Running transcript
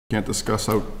can't discuss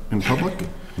out in public.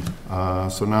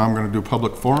 So now I'm going to do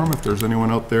public forum. If there's anyone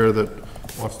out there that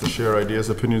wants to share ideas,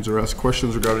 opinions, or ask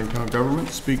questions regarding town government,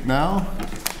 speak now.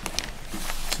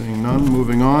 Seeing none,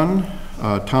 moving on.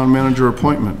 Town manager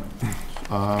appointment.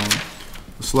 The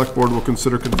select board will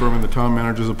consider confirming the town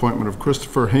manager's appointment of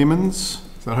Christopher Haymans.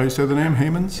 Is that how you say the name,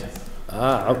 Haymans? Yes.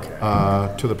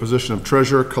 Okay. To the position of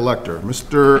treasurer collector.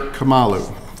 Mr. Kamalu.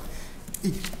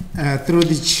 Through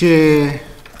the chair,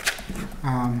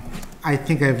 I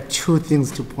think I have two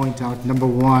things to point out. Number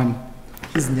one,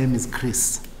 his name is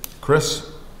Chris.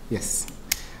 Chris? Yes.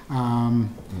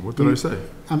 What did I say?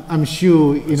 I'm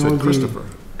sure you know Christopher.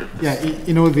 Yeah,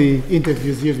 in all the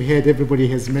interviews you've heard, everybody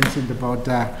has mentioned about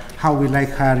how we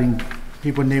like hiring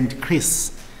people named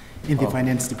Chris in the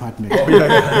finance department. Oh,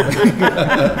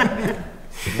 yeah.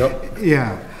 Yep.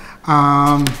 Yeah.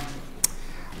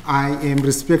 I am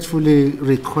respectfully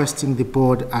requesting the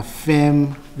board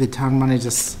affirm the town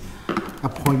manager's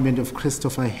appointment of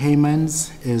Christopher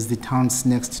Haymans as the town's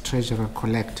next treasurer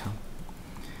collector.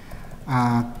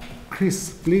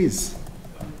 Chris, please.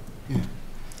 Yeah.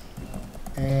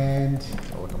 And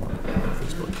I'll look him up on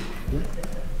Facebook.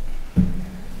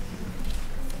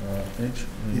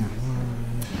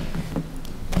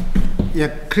 yeah,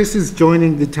 Chris is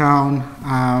joining the town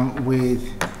with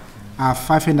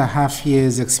 5.5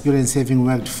 years experience, having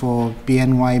worked for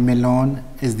BNY Mellon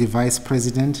as the vice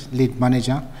president, lead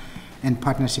manager, and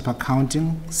partnership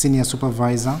accounting, senior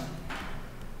supervisor.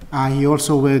 He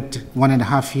also worked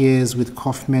 1.5 years with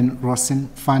Kaufman Rosen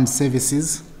Fund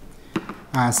Services,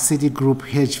 Citigroup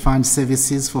Hedge Fund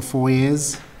Services for 4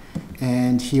 years,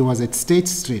 and he was at State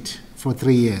Street for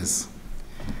 3 years.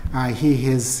 He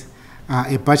has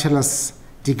a bachelor's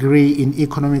degree in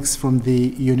economics from the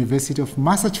University of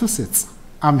Massachusetts,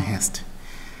 Amherst.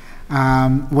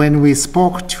 When we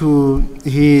spoke to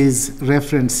his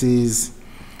references,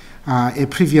 a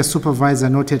previous supervisor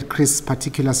noted Chris'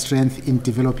 particular strength in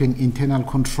developing internal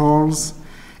controls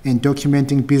and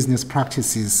documenting business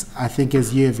practices. I think,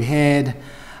 as you have heard,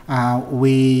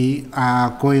 we are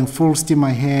going full steam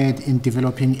ahead in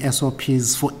developing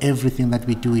SOPs for everything that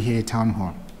we do here at Town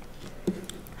Hall.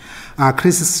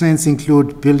 Chris's strengths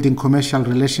include building commercial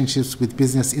relationships with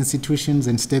business institutions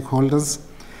and stakeholders.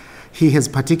 He has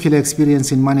particular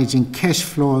experience in managing cash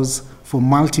flows for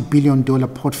multi-billion-dollar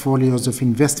portfolios of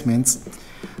investments.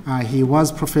 He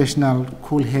was professional,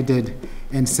 cool-headed,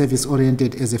 and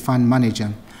service-oriented as a fund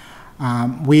manager.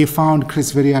 We found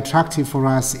Chris very attractive for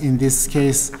us in this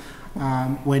case.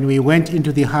 When we went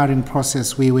into the hiring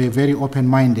process, we were very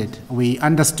open-minded. We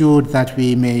understood that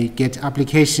we may get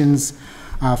applications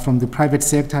from the private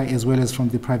sector as well as from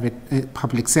the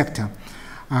public sector.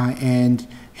 And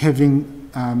having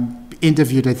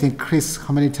interviewed, I think, Chris,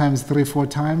 how many times? 3 or 4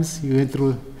 times? You went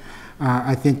through,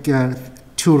 I think,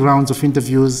 2 rounds of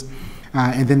interviews.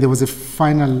 And then there was a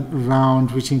final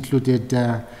round which included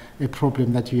a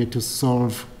problem that you had to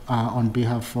solve on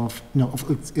behalf of,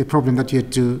 a problem that you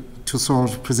had to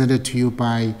solve presented to you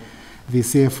by the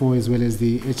CFO as well as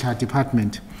the HR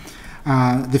department.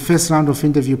 The first round of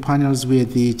interview panels were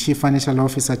the Chief Financial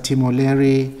Officer, Tim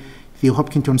O'Leary, the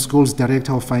Hopkinton Schools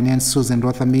Director of Finance, Susan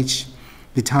Rothermich,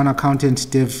 the Town Accountant,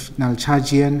 Dave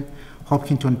Nalchajian,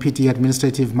 Hopkinton PD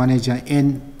Administrative Manager,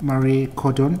 Anne Marie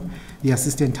Cordon, the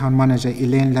Assistant Town Manager,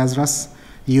 Elaine Lazarus,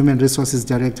 the Human Resources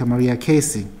Director, Maria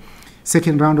Casey.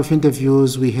 Second round of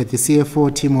interviews, we had the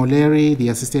CFO, Tim O'Leary, the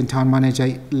Assistant Town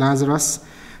Manager, Lazarus,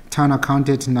 Town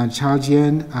Accountant,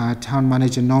 Nalchajian, Town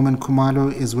Manager, Norman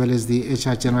Kumalo, as well as the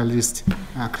HR Generalist,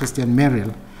 Christian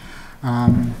Merrill.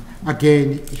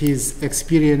 Again, his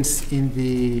experience in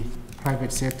the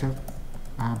private sector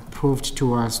proved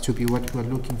to us to be what we're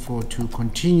looking for to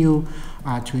continue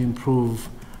to improve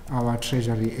our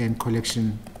treasury and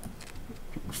collection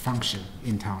function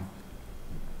in town.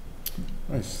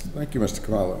 Nice. Thank you, Mr.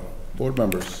 Kamala. Board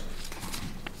members.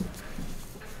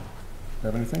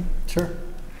 Have anything? Sure.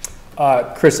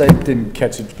 Chris, I didn't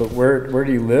catch it, but where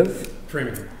do you live?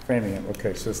 Framingham. Framingham.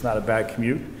 Okay, so it's not a bad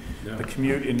commute. No. The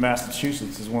commute in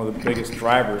Massachusetts is one of the biggest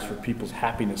drivers for people's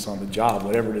happiness on the job,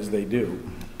 whatever it is they do,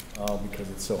 because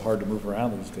it's so hard to move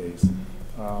around these days.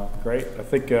 Great. I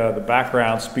think the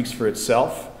background speaks for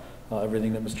itself,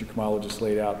 everything that Mr. Kamala just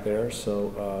laid out there.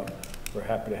 So we're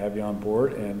happy to have you on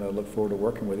board and look forward to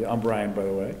working with you. I'm Brian, by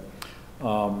the way.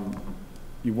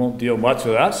 You won't deal much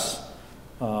with us.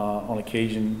 On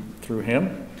occasion through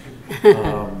him.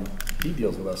 He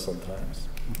deals with us sometimes.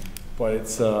 But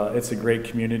it's a great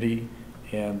community,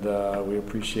 and we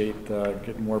appreciate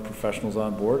getting more professionals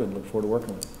on board and look forward to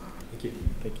working with them. Thank you.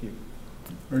 Thank you.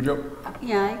 Mary Jo?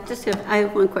 Yeah, I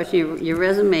have one question. Your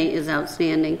resume is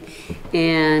outstanding,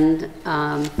 and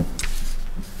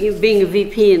you being a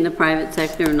VP in the private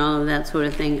sector and all of that sort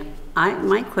of thing,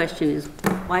 my question is,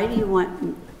 why do you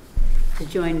want to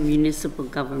join municipal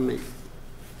government?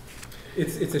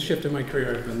 It's a shift in my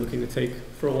career I've been looking to take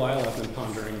for a while. I've been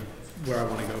pondering where I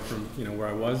want to go from, where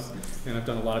I was, and I've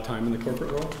done a lot of time in the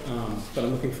corporate world, but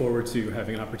I'm looking forward to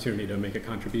having an opportunity to make a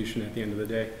contribution at the end of the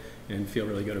day and feel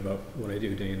really good about what I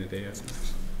do day in and day out.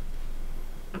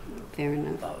 Fair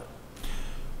enough.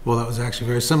 Well, that was actually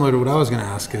very similar to what I was going to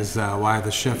ask, is why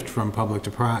the shift from public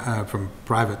to from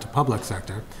private to public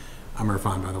sector. I'm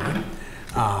Irfan, by the way.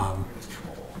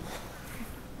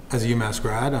 As a UMass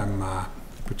grad, I'm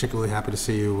particularly happy to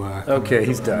see you. Okay,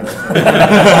 he's done.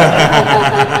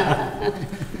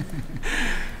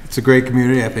 It's a great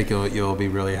community. I think you'll be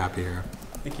really happy here.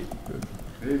 Thank you.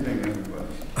 Good evening, everybody.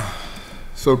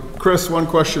 So, Chris, one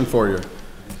question for you.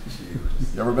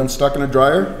 You ever been stuck in a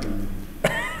dryer?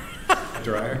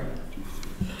 Dryer?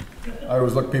 I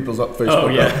always look people's up Facebook. Oh,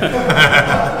 yeah.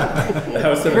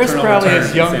 Chris probably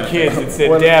has young kids that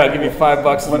said, Dad, I'll give you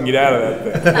 $5 if you can get out of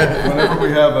that thing. Whenever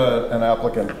we have an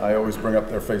applicant, I always bring up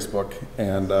their Facebook,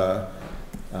 and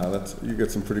you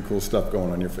get some pretty cool stuff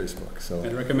going on your Facebook. So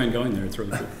I'd recommend going there. It's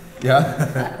really cool.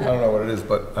 yeah, I don't know what it is,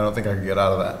 but I don't think I can get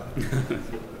out of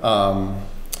that.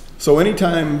 So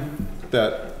anytime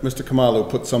that Mr. Khumalo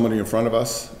puts somebody in front of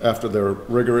us after their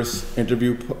rigorous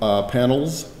interview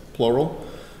panels, plural,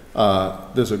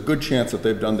 there's a good chance that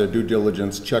they've done their due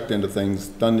diligence, checked into things,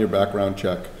 done your background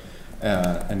check,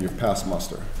 and you've passed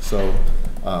muster. So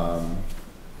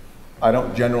I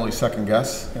don't generally second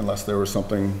guess unless there was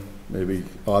something maybe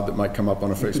odd that might come up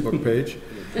on a Facebook page.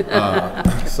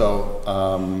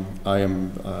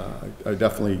 I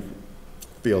definitely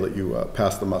feel that you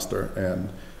passed the muster, and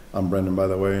I'm Brendan, by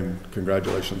the way, and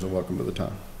congratulations and welcome to the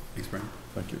town. Thanks, Brian.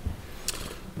 Thank you.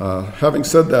 Having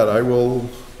said that, I will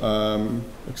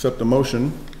accept a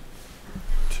motion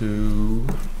to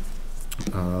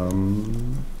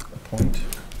appoint.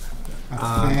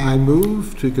 I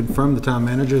move to confirm the town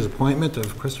manager's appointment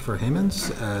of Christopher Hammonds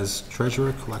as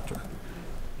treasurer collector.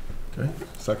 Okay,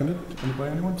 seconded?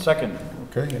 Anyone? Second.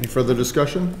 Okay, any further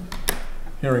discussion?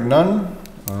 Hearing none.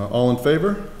 All in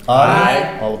favor?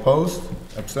 Aye. All opposed?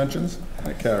 Abstentions?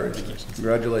 That carries.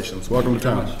 Congratulations. Welcome to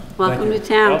town. Welcome to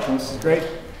town. Well, this is great.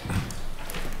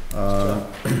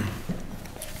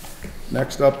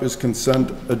 Next up is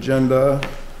consent agenda.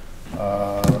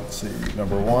 Let's see,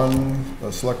 number 1,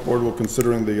 the select board will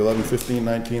considering the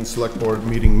 11/15/19 select board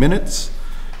meeting minutes.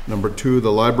 Number 2,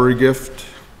 the library gift.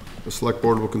 The select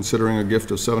board will considering a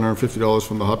gift of $750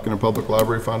 from the Hopkinen Public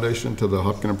Library Foundation to the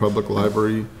Hopkinen Public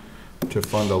Library to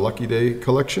fund a Lucky Day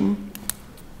collection.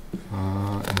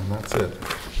 And that's it.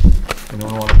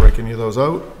 Anyone want to break any of those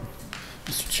out?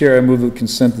 Mr. Chair, I move the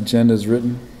consent agenda is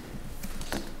written.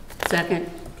 Second.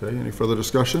 Okay, any further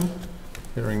discussion?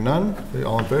 Hearing none. Okay,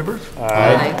 all in favor?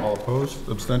 Aye. All opposed?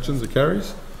 Abstentions? It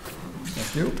carries.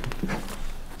 Thank you.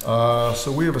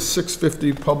 So we have a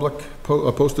 6:50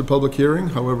 posted public hearing.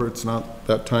 However, it's not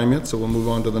that time yet, so we'll move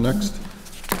on to the next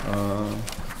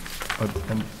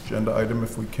agenda item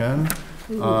if we can.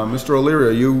 Mr. O'Leary,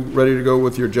 are you ready to go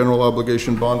with your general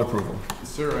obligation bond approval?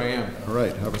 Yes, sir, I am. All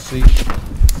right, have a seat.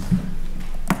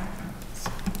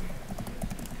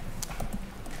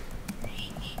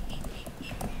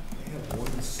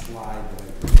 One slide that I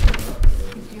put up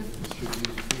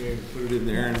there. Put it in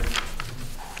there. And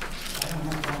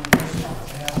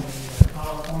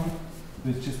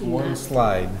there's just one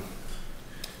slide.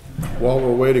 While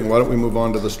we're waiting, why don't we move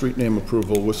on to the street name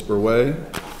approval, Whisper Way.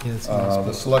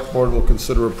 The select board will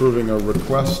consider approving a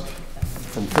request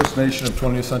from First Nation of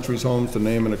 20th Century's Homes to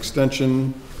name an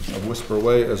extension of Whisper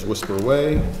Way as Whisper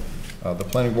Way. The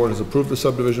planning board has approved the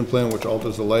subdivision plan, which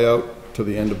alters the layout to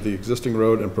the end of the existing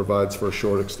road and provides for a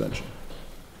short extension.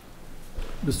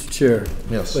 Mr. Chair.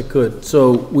 Yes. If I could.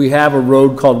 So we have a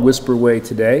road called Whisper Way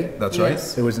today. That's right.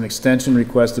 There was an extension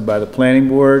requested by the planning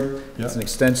board. It's an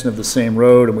extension of the same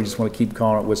road, and we just want to keep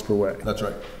calling it Whisper Way. That's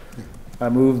right. I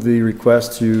move the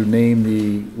request to name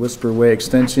the Whisper Way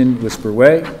extension Whisper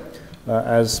Way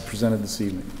as presented this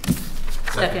evening.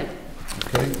 Second.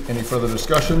 Okay, any further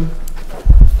discussion?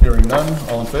 Hearing none,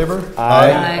 all in favor?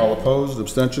 Aye. Aye. All opposed,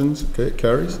 abstentions? Okay, it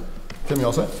carries. Tim, you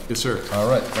all set? yes, sir. All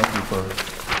right, thank you for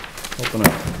helping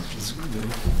out.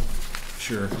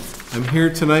 Sure. I'm here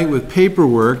tonight with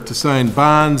paperwork to sign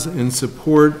bonds in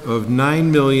support of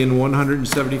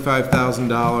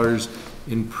 $9,175,000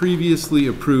 in previously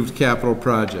approved capital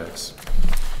projects.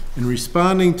 In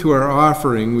responding to our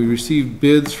offering, we received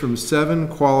bids from 7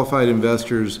 qualified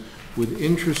investors with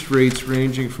interest rates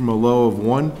ranging from a low of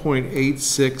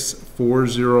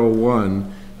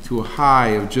 1.86401 to a high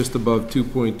of just above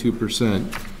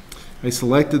 2.2%. I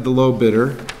selected the low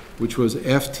bidder, which was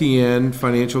FTN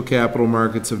Financial Capital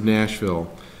Markets of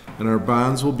Nashville, and our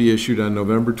bonds will be issued on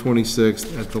November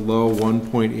 26th at the low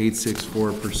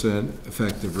 1.864%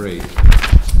 effective rate.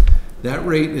 That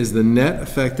rate is the net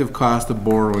effective cost of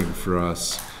borrowing for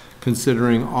us,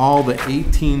 considering all the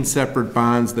 18 separate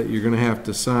bonds that you're going to have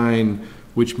to sign,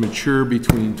 which mature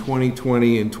between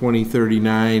 2020 and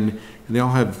 2039, and they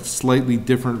all have slightly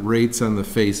different rates on the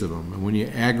face of them. And when you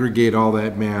aggregate all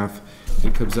that math,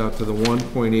 it comes out to the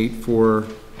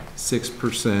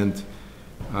 1.846%,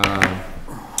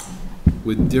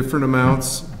 with different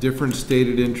amounts, different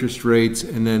stated interest rates,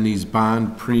 and then these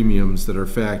bond premiums that are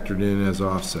factored in as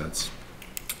offsets.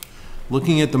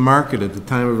 Looking at the market at the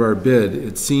time of our bid,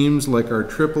 it seems like our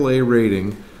AAA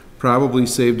rating probably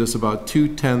saved us about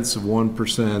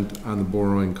 0.2% on the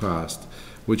borrowing cost,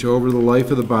 which over the life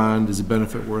of the bond is a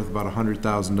benefit worth about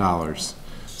 $100,000.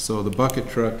 So the bucket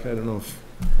truck, I don't know if,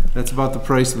 that's about the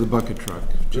price of the bucket truck,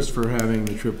 just for having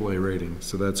the AAA rating,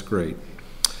 so that's great.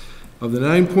 Of the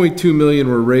 $9.2 million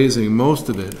we're raising, most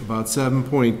of it, about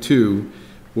 $7.2,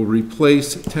 will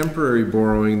replace temporary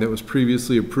borrowing that was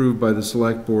previously approved by the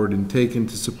Select Board and taken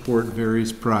to support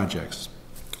various projects.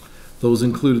 Those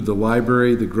included the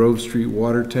library, the Grove Street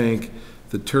water tank,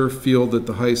 the turf field at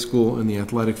the high school, and the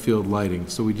athletic field lighting.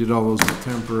 So we did all those with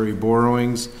temporary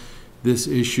borrowings. This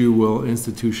issue will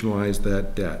institutionalize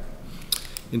that debt.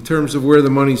 In terms of where the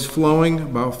money's flowing,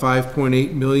 about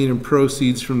 $5.8 million in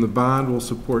proceeds from the bond will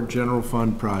support general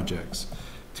fund projects.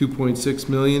 $2.6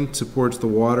 million supports the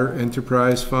Water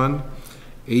Enterprise Fund,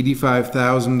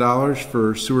 $85,000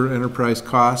 for sewer enterprise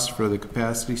costs for the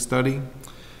capacity study,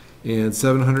 and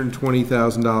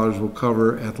 $720,000 will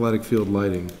cover athletic field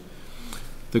lighting.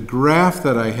 The graph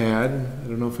that I had, I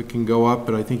don't know if it can go up,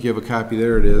 but I think you have a copy.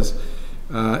 There it is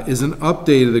an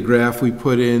update of the graph we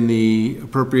put in the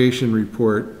appropriation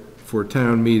report for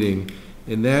town meeting,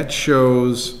 and that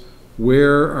shows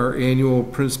where our annual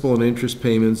principal and interest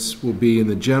payments will be in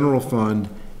the general fund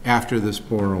after this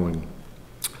borrowing.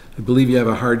 I believe you have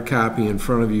a hard copy in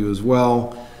front of you as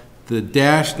well. The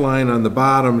dashed line on the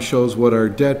bottom shows what our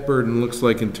debt burden looks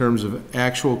like in terms of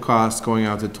actual costs going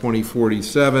out to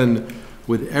 2047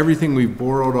 with everything we've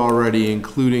borrowed already,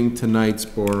 including tonight's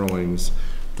borrowings.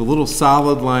 The little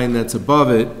solid line that's above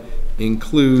it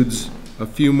includes a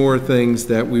few more things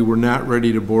that we were not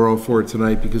ready to borrow for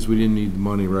tonight because we didn't need the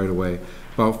money right away.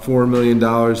 About $4 million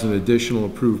in additional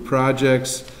approved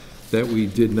projects that we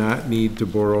did not need to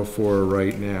borrow for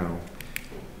right now.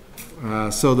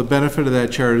 So the benefit of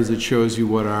that chart is it shows you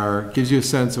gives you a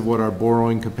sense of what our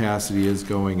borrowing capacity is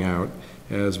going out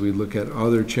as we look at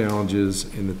other challenges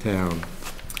in the town.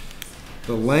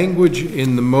 The language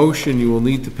in the motion you will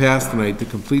need to pass tonight to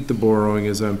complete the borrowing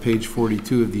is on page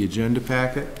 42 of the agenda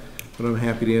packet, but I'm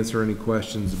happy to answer any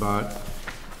questions about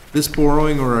this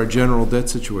borrowing or our general debt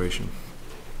situation.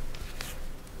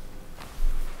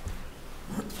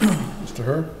 Mr.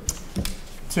 Herr?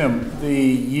 Tim, the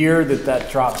year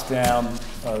that drops down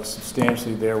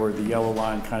substantially there where the yellow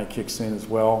line kind of kicks in as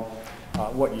well,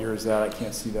 what year is that? I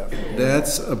can't see that from here.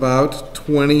 That's about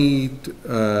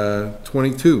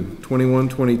 21,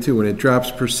 22, and it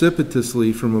drops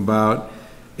precipitously from about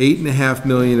 $8.5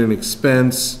 million in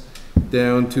expense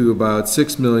down to about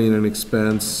 $6 million in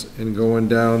expense, and going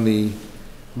down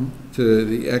to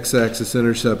the x-axis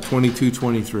intercept 22,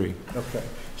 23. Okay.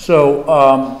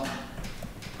 So,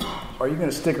 are you going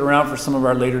to stick around for some of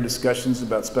our later discussions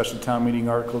about special town meeting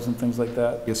articles and things like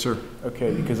that? Yes, sir.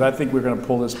 Okay, because I think we're going to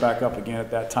pull this back up again at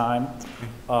that time.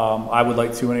 I would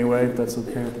like to anyway, if that's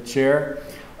okay with the chair.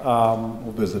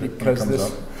 We'll visit it when it comes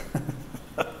up.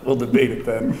 We'll debate it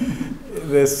then.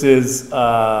 This is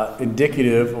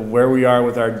indicative of where we are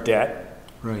with our debt.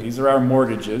 Right. These are our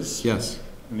mortgages. Yes.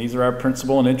 And these are our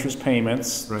principal and interest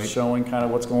payments, right, showing kind of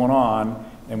what's going on.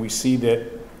 And we see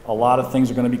that a lot of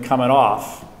things are going to be coming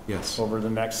off, yes, over the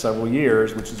next several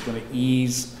years, which is going to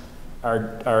ease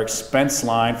our expense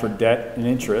line for debt and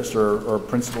interest, or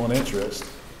principal and interest.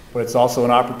 But it's also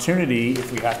an opportunity,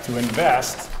 if we have to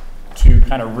invest, to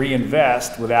kind of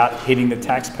reinvest without hitting the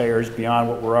taxpayers beyond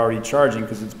what we're already charging,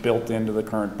 because it's built into the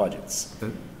current budgets.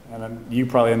 And you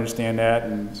probably understand that,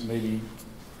 and maybe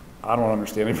I don't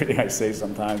understand everything I say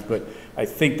sometimes, but I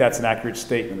think that's an accurate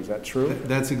statement. Is that true?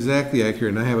 That's exactly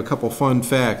accurate, and I have a couple fun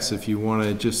facts if you want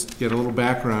to just get a little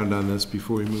background on this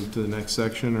before we move to the next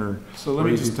section, or so let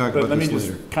me just talk about this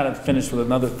later. Just kind of finish with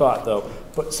another thought, though.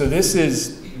 But so this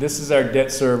is our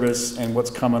debt service and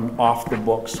what's coming off the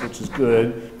books, which is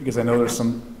good, because I know there's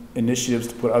some initiatives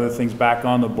to put other things back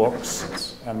on the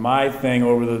books. And my thing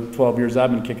over the 12 years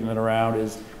I've been kicking it around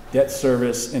is debt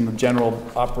service in the general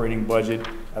operating budget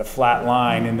at a flat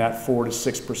line in that 4 to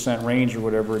 6% range or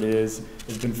whatever it is,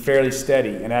 has been fairly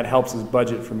steady, and that helps us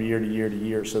budget from year to year to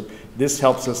year. So this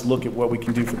helps us look at what we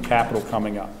can do for capital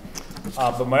coming up.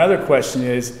 But my other question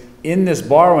is, in this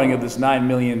borrowing of this $9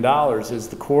 million, is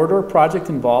the corridor project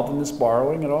involved in this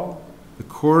borrowing at all? The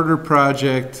corridor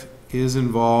project is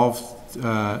involved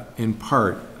in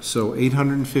part. So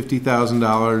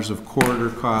 $850,000 of corridor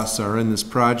costs are in this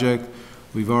project.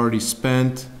 We've already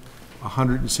spent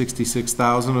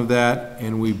 $166,000 of that,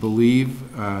 and we believe,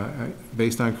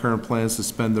 based on current plans, to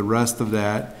spend the rest of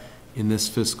that in this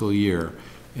fiscal year.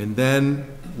 And then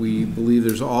we believe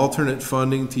there's alternate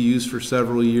funding to use for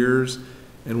several years,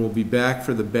 and we'll be back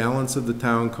for the balance of the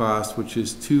town cost, which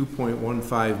is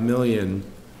 $2.15 million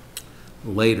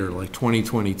later, like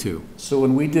 2022. So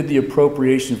when we did the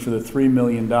appropriation for the $3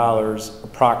 million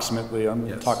approximately, I'm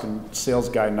Yes. talking sales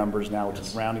guy numbers now, which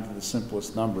is rounding to the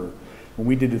simplest number. When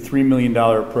we did the $3 million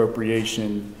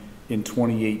appropriation in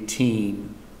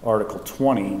 2018, Article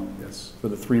 20, Yes. for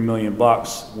the $3 million,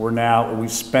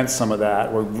 we've spent some of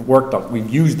that, we've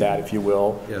used that, if you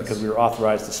will, Yes. because we were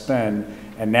authorized to spend,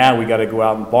 and now we got to go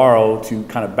out and borrow to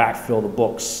kind of backfill the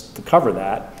books to cover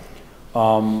that.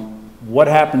 What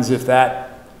happens if that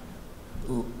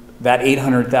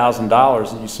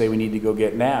 $800,000 that you say we need to go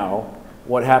get now,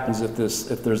 what happens if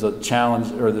there's a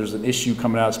challenge or there's an issue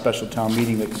coming out of special town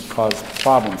meeting that could cause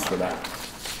problems for that?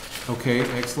 Okay,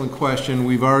 excellent question.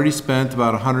 We've already spent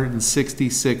about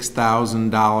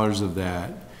 $166,000 of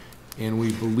that, and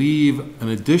we believe an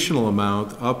additional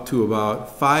amount, up to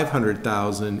about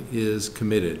 $500,000, is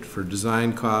committed for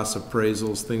design costs,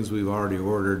 appraisals, things we've already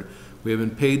ordered. We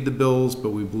haven't paid the bills, but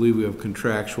we believe we have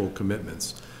contractual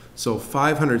commitments. So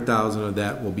 $500,000 of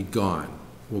that will be gone,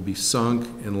 will be sunk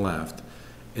and left.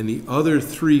 And the other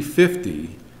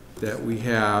 $350,000 that we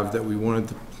have, that we wanted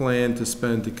to plan to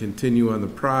spend to continue on the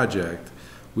project,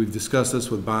 we've discussed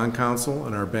this with bond counsel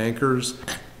and our bankers,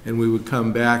 and we would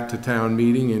come back to town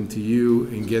meeting and to you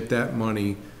and get that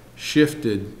money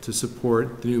shifted to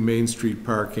support the new Main Street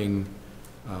parking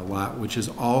lot, which is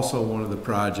also one of the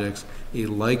projects, a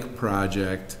like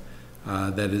project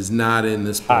that is not in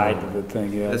this Tied borrowing. to the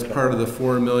thing, yeah. That's part of the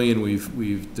 $4 million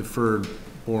we've deferred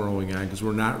borrowing on, because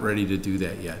we're not ready to do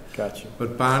that yet. Gotcha.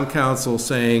 But bond counsel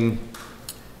saying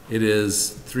it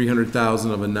is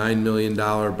 $300,000 of a $9 million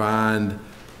bond,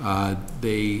 and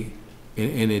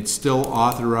it's still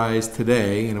authorized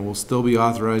today, and it will still be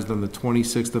authorized on the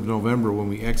 26th of November when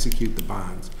we execute the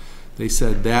bonds. They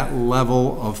said that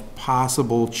level of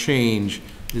possible change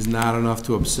is not enough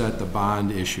to upset the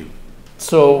bond issue.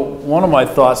 So one of my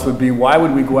thoughts would be, why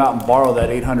would we go out and borrow that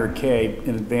 $800K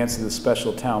in advance of the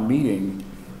special town meeting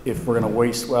if we're going to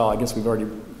waste, well, I guess we've already,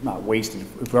 not wasted,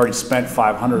 if we've already spent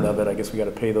 500 of it, I guess we got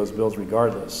to pay those bills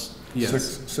regardless. Yes.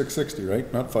 660,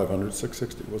 right? Not 500,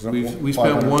 660, wasn't it? We spent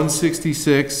 500?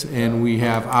 166, and we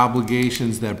have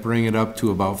obligations that bring it up to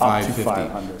about Up to 550.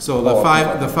 500. So the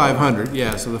 500,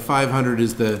 yeah, so the 500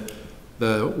 is the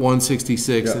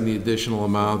 166 Yeah. and the additional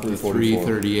amount, the 344.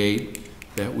 338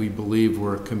 that we believe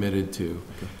we're committed to.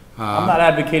 I'm not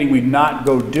advocating we not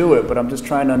go do it, but I'm just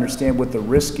trying to understand what the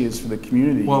risk is for the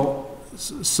community. Well,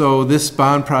 so this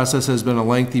bond process has been a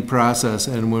lengthy process,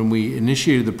 and when we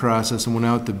initiated the process and went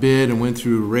out to bid and went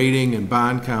through rating and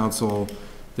bond counsel,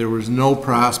 there was no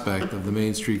prospect of the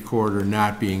Main Street corridor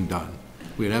not being done.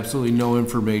 We had absolutely no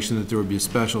information that there would be a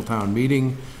special town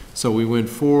meeting, so we went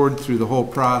forward through the whole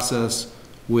process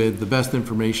with the best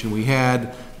information we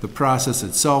had. The process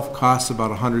itself costs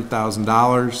about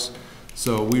 $100,000,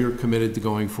 so we are committed to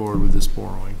going forward with this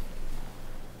borrowing.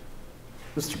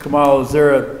 Mr.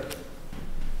 Khumalo,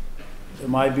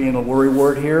 am I being a worry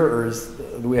word here, or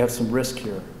do we have some risk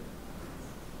here?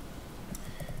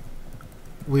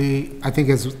 I think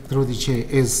as through the chair,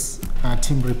 as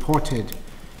Tim reported,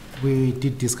 we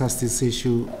did discuss this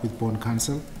issue with bond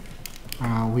counsel.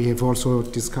 We have also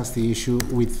discussed the issue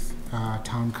with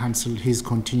town council. He's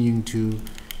continuing to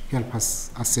help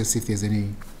us assess if there's any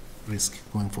risk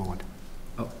going forward.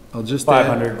 I'll just add,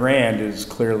 500 grand is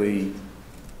clearly,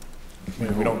 I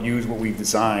mean, if we don't use what we've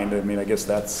designed, I mean, I guess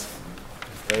that's,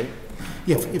 right?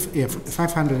 Yeah, if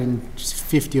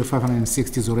 550 or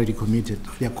 560 is already committed,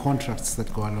 there are contracts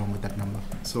that go along with that number.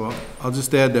 so I'll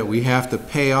just add that we have to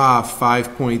pay off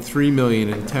 $5.3 million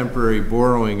in temporary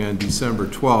borrowing on December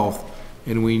 12th,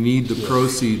 and we need the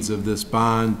proceeds of this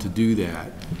bond to do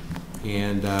that.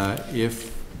 And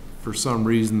if for some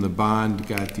reason the bond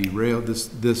got derailed,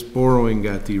 this borrowing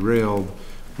got derailed,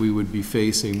 we would be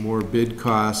facing more bid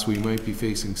costs, we might be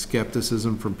facing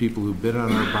skepticism from people who bid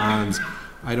on our bonds.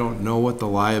 I don't know what the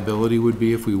liability would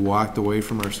be if we walked away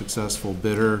from our successful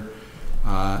bidder.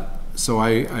 So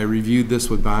I reviewed this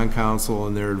with bond counsel,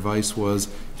 and their advice was,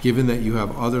 given that you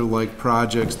have other like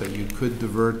projects that you could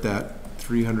divert that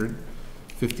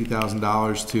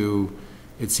 $350,000 to,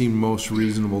 it seemed most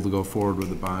reasonable to go forward with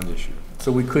the bond issue.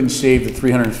 So we couldn't shave the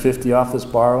 350 off this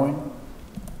borrowing?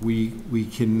 We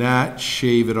cannot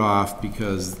shave it off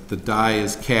because the die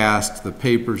is cast, the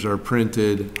papers are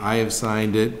printed, I have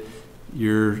signed it,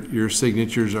 your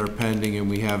signatures are pending, and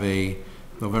we have a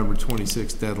November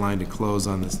 26th deadline to close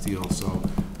on this deal. So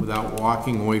without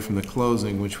walking away from the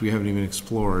closing, which we haven't even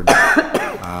explored,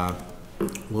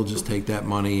 we'll just take that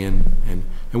money and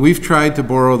we've tried to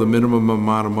borrow the minimum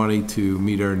amount of money to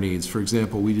meet our needs. For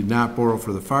example, we did not borrow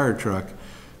for the fire truck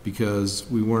because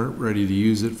we weren't ready to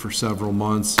use it for several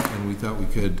months, and we thought we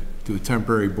could do a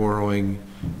temporary borrowing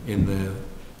in the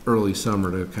early summer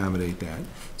to accommodate that.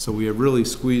 So we have really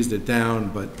squeezed it down,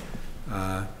 but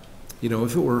you know,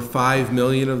 if it were 5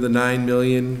 million of the 9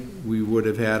 million, we would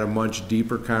have had a much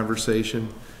deeper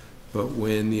conversation. But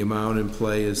when the amount in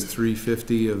play is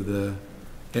 350 of the,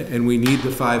 and we need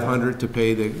the 500 to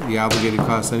pay the obligated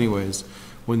costs anyways,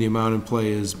 when the amount in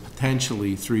play is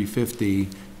potentially 350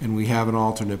 and we have an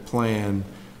alternate plan,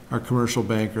 our commercial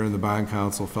banker and the bond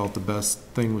counsel felt the best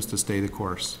thing was to stay the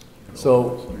course.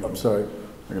 So, I'm sorry.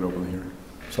 I can open the hearing.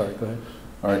 Sorry, go ahead.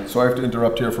 All right, so I have to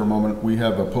interrupt here for a moment. We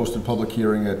have a posted public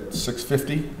hearing at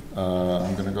 6:50.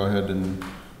 I'm going to go ahead and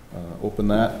open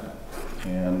that,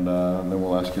 and then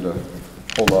we'll ask you to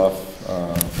hold off.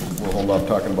 We'll hold off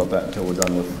talking about that until we're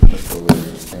done with Mr.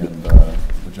 O'Leary and the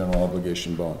general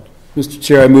obligation bond. Mr.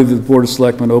 Chair, I move that the Board of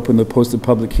Selectmen open the posted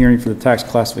public hearing for the tax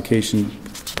classification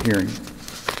hearing.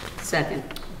 Second.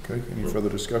 Okay, any further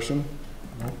discussion?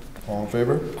 No? All in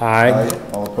favor? Aye.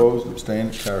 All opposed,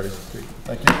 abstained, carried. Okay,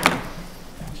 thank you.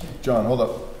 John, hold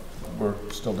up. We're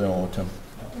still dealing with Tim.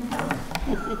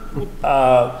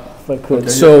 If I could. Okay,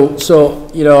 So,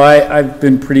 you know, I've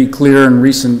been pretty clear in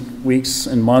recent weeks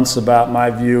and months about my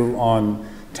view on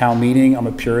town meeting. I'm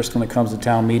a purist when it comes to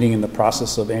town meeting and the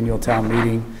process of annual town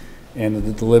meeting and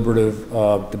the deliberative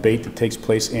debate that takes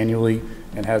place annually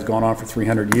and has gone on for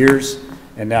 300 years.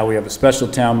 And now we have a special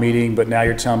town meeting, but now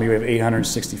you're telling me we have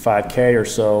 865K or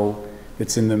so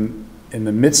that's in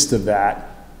the midst of that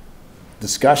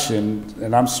discussion,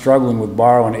 and I'm struggling with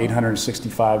borrowing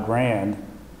 865 grand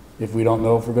if we don't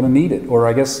know if we're going to need it. Or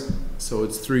I guess, So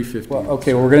it's 350. well,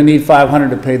 okay, well, we're going to need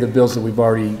 500 to pay the bills that we've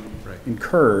already Right.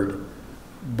 incurred,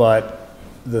 but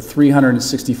the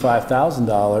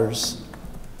 $365,000.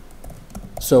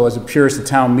 So as a purist, the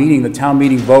town meeting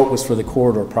vote was for the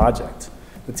corridor project.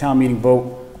 The town meeting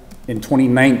vote in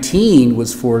 2019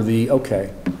 was for the,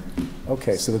 okay,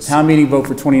 so the town meeting vote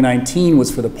for 2019 was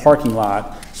for the parking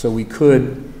lot, so we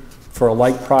could, for a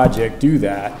like project, do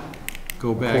that.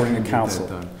 Go back According and to get council.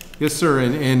 that done. Yes, sir,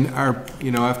 and our,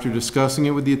 you know, after discussing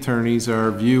it with the attorneys,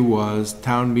 our view was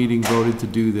town meeting voted to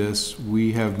do this.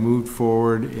 We have moved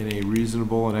forward in a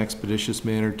reasonable and expeditious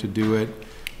manner to do it.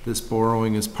 This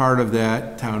borrowing is part of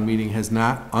that. Town meeting has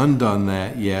not undone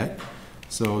that yet.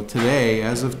 So today,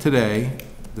 as of today,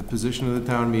 the position of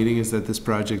the town meeting is that this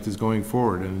project is going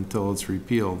forward and until it's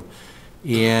repealed.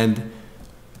 And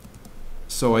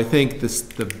so I think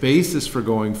the basis for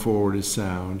going forward is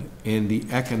sound, and the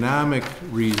economic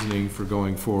reasoning for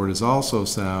going forward is also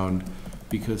sound,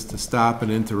 because to stop and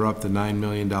interrupt the $9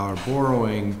 million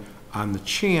borrowing on the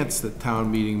chance that town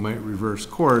meeting might reverse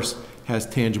course has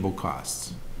tangible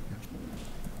costs.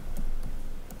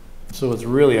 So it's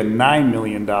really a $9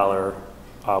 million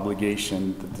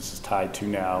obligation that this is tied to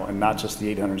now, and not just the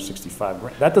 865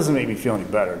 grand. That doesn't make me feel any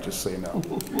better, just so you know.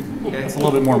 It's a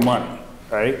little bit more money,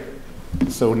 right?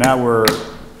 So now Well,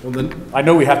 then, I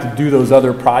know we have to do those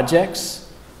other projects,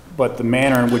 but the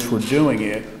manner in which we're doing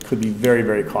it could be very,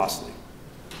 very costly.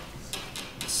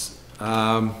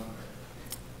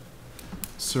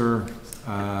 Sir,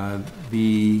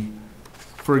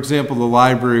 for example, the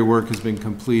library work has been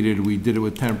completed. We did it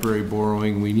with temporary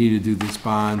borrowing. We need to do this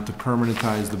bond to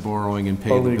permanentize the borrowing and pay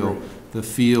Totally the bill. agree. The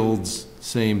fields,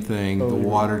 same thing. The Totally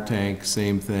agree. water tank,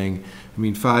 same thing. I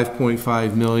mean,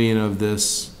 5.5 million of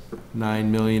this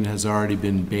 9 million has already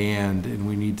been banned, and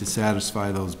we need to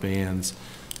satisfy those bans.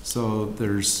 So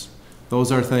those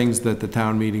are things that the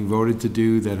town meeting voted to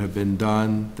do that have been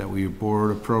done, that we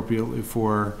borrowed appropriately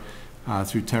for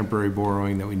through temporary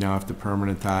borrowing, that we now have to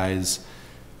permanentize.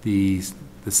 The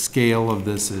scale of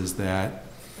this is that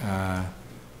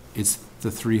it's the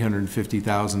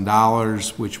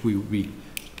 $350,000, which we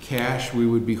cash we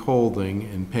would be holding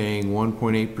and paying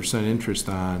 1.8% interest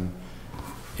on,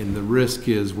 and the risk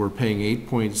is we're paying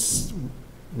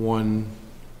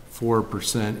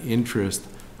 8.14% interest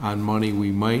on money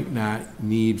we might not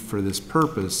need for this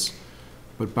purpose,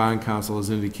 but bond counsel has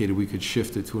indicated we could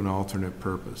shift it to an alternate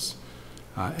purpose.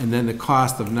 And then the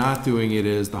cost of not doing it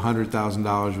is the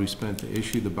 $100,000 we spent to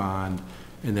issue the bond,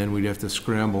 and then we'd have to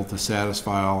scramble to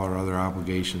satisfy all our other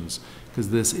obligations, because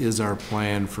this is our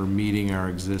plan for meeting our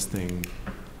existing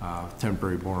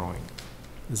temporary borrowing.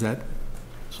 Does that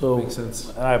So, make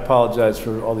sense? I apologize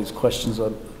for all these questions.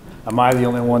 Am I the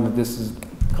only one that this is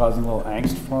causing a little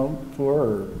angst for,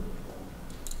 or?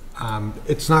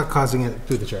 It's not causing it,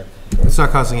 through the chair, it's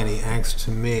not causing any angst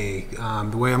to me.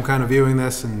 The way I'm kind of viewing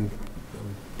this, and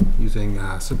using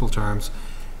simple terms,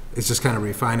 it's just kind of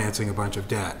refinancing a bunch of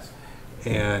debt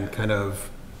and kind of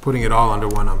putting it all under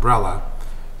one umbrella.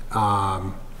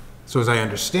 So as I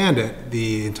understand it,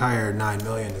 the entire $9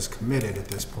 million is committed at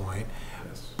this point,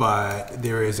 but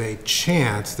there is a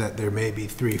chance that there may be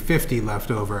 $350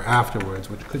 left over afterwards,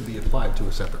 which could be applied to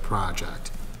a separate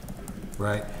project,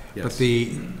 right? But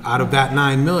out of that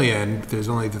 $9 million, there's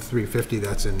only the $350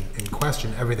 that's in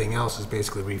question. Everything else is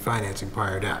basically refinancing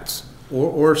prior debts.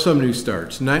 Or some new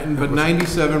starts. But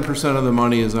 97% of the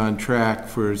money is on track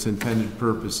for its intended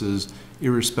purposes,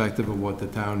 irrespective of what the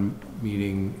town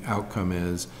meeting outcome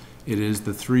is. It is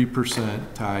the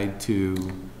 3% tied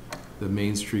to the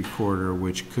Main Street corridor,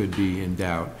 which could be in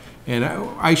doubt. And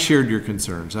I shared your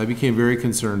concerns. I became very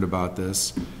concerned about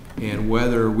this and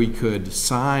whether we could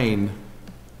sign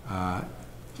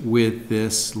with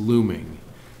this looming.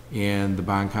 And the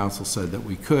bond counsel said that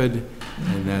we could,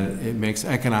 and that it makes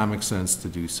economic sense to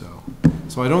do so.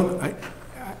 So I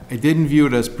didn't view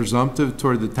it as presumptive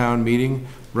toward the town meeting.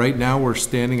 Right now, we're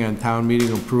standing on town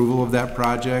meeting approval of that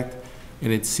project,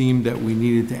 and it seemed that we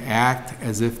needed to act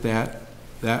as if that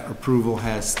approval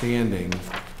has standing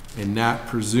and not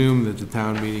presume that the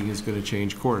town meeting is going to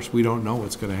change course. We don't know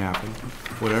what's going to happen.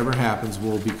 Whatever happens,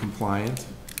 we'll be compliant.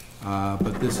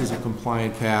 But this is a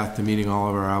compliant path to meeting all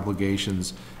of our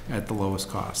obligations at the lowest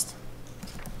cost.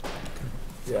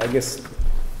 Yeah, I guess,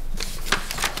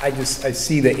 I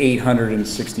see the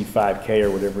 865K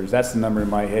or whatever it is. That's the number in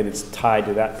my head. It's tied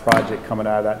to that project coming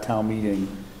out of that town meeting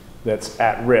that's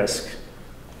at risk.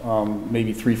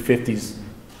 Maybe 350's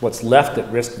what's left at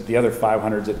risk, but the other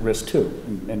 500's at risk too,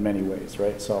 in many ways,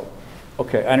 right? So,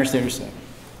 okay, I understand what you're saying.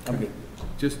 I'm good.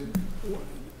 Just,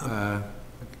 the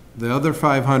other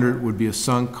 500 would be a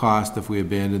sunk cost if we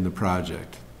abandoned the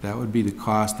project. That would be the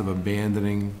cost of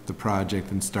abandoning the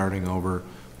project and starting over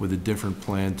with a different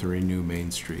plan to renew Main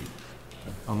Street.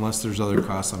 Unless there's other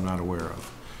costs I'm not aware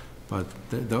of. But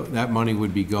that money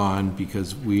would be gone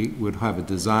because we would have a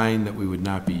design that we would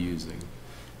not be using.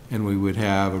 And we would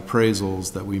have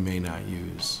appraisals that we may not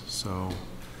use. So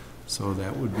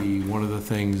that would be one of the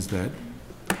things that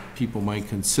people might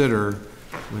consider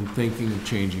when thinking of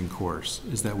changing course,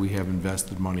 is that we have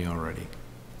invested money already.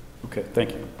 Okay,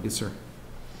 thank you. Yes, sir.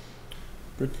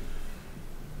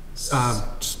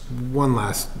 Just one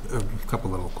last,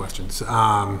 couple little questions.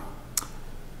 Out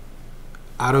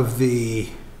of the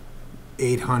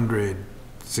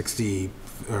 860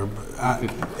 or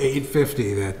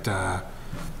 850 that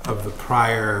of the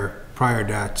prior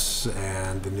debts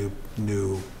and the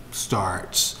new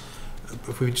starts,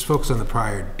 if we just focus on the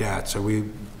prior debts, are we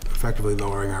effectively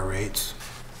lowering our rates?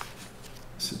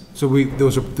 So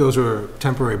those are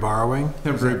temporary borrowing?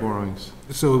 Temporary borrowings.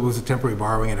 So it was a temporary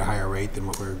borrowing at a higher rate than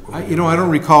what we're I don't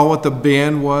recall what the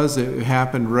band was. It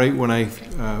happened right when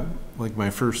like my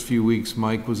first few weeks,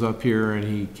 Mike was up here and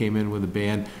he came in with a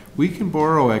band. We can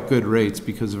borrow at good rates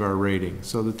because of our rating.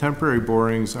 So the temporary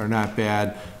borrowings are not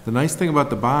bad. The nice thing about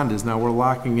the bond is now we're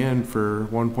locking in for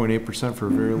 1.8% for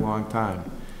a very long time.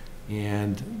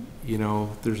 And, you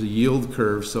know, there's a yield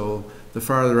curve, so the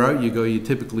farther out you go, you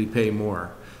typically pay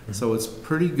more. So it's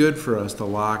pretty good for us to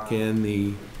lock in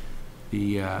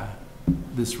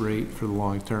this rate for the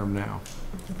long term now.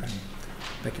 Okay.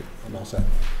 Thank you. I'm all set.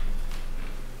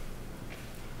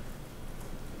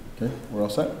 Okay, we're all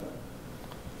set?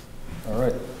 All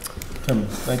right. Tim,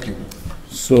 thank you.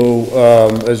 So,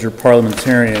 as your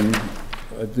parliamentarian,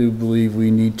 I do believe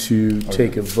we need to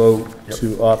take a vote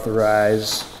to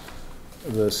authorize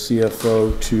the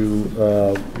CFO to,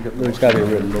 there's got to be a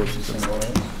written motion somewhere,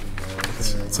 right?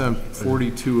 It's on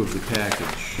 42 of the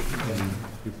package.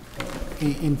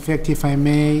 In fact, if I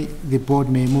may, the board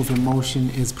may move a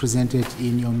motion as presented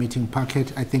in your meeting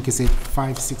packet. I think it's a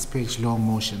 5-6 page long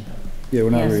motion. Yeah,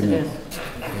 we're not Yes, reading it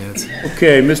it. is.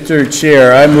 Okay, Mr.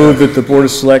 Chair, I move that the Board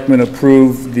of Selectmen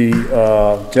approve the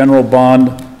general bond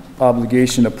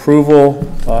obligation approval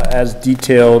as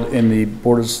detailed in the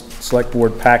Select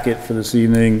Board packet for this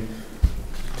evening,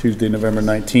 Tuesday, November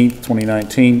 19th,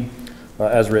 2019,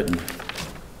 as written.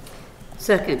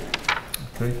 Second.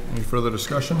 Okay, any further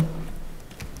discussion?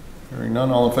 Hearing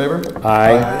none, all in favor?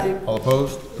 Aye. All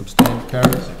opposed? Abstained?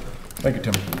 Carries. Thank you,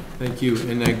 Tim. Thank you,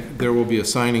 and there will be a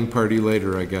signing party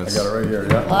later, I I guess. got it right here, A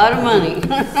yeah. lot of money.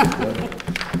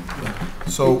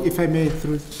 So, If I may,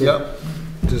 through, yep,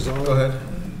 go ahead.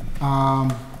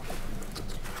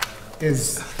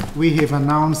 as we have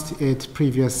announced at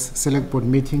previous select board I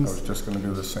meetings, was just gonna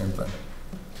do the same thing.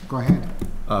 go ahead.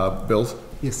 Bill's?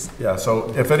 Yes. Yeah,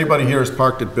 so if anybody here is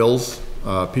parked at Bill's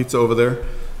Pizza over there,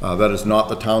 that is not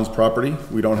the town's property.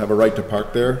 We don't have a right to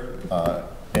park there,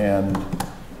 and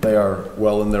they are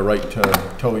well in their right to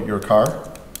tow your car.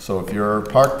 So if you're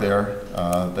parked there,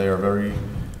 they are very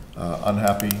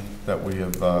unhappy that we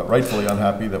have, rightfully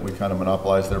unhappy that we kind of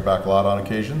monopolize their back lot on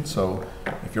occasion. So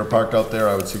if you're parked out there,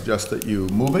 I would suggest that you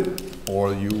move it,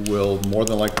 or you will more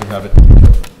than likely have it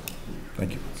towed.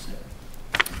 Thank you.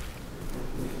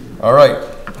 All right,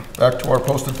 back to our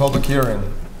posted public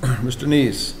hearing. Mr.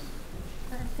 Nees.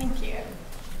 Thank you.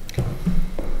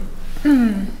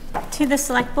 To the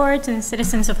Select Boards and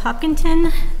citizens of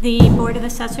Hopkinton, the Board of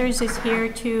Assessors is here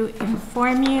to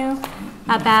inform you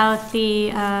about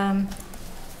the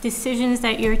decisions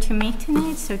that you're to make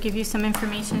tonight, so give you some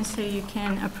information so you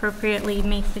can appropriately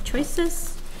make the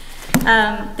choices.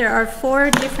 There are 4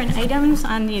 different items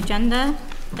on the agenda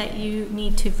that you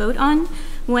need to vote on.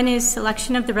 One is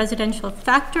selection of the residential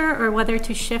factor, or whether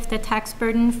to shift the tax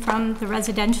burden from the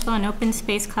residential and open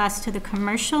space class to the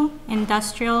commercial,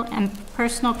 industrial, and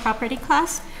personal property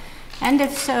class, and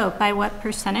if so, by what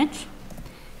percentage.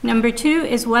 Number 2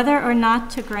 is whether or not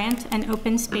to grant an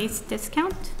open space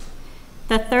discount.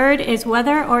 The 3rd is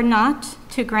whether or not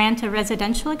to grant a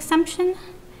residential exemption.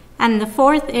 And the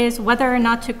 4th is whether or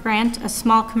not to grant a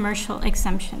small commercial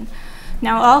exemption.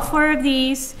 Now, all 4 of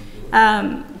these,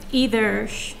 either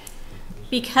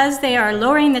because they are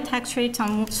lowering the tax rates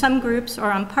on some groups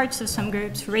or on parts of some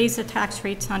groups, raise the tax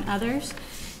rates on others.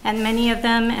 And many of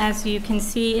them, as you can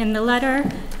see in the letter,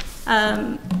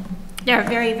 there are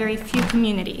very, very few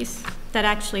communities that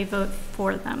actually vote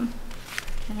for them.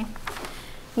 Okay.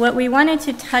 What we wanted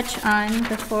to touch on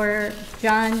before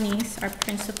John Neese, our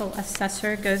principal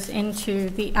assessor, goes into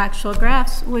the actual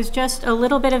graphs was just a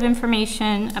little bit of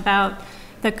information about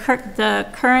the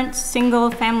current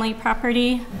single-family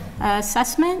property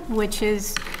assessment, which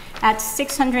is at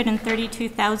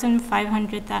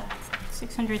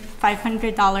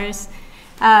 $632,500,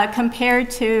 compared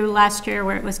to last year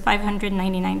where it was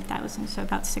 $599,000, so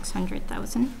about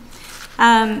 $600,000.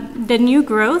 The new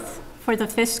growth for the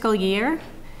fiscal year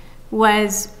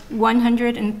was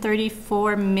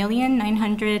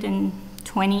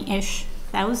 $134,920,000-ish,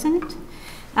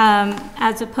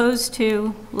 as opposed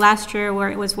to last year where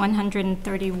it was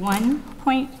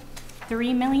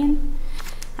 $131.3 million.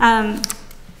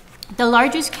 The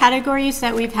largest categories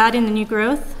that we've had in the new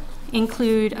growth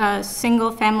include a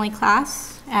single family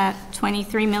class at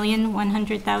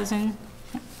 $23,100,000,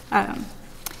 and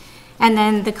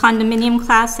then the condominium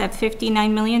class at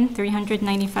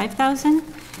 $59,395,000,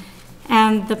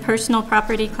 and the personal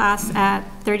property class at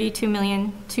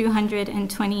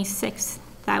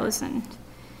 $32,226,000.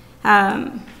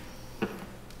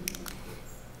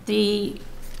 The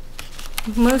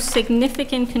most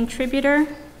significant contributor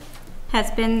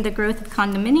has been the growth of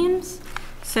condominiums.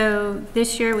 So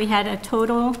this year we had a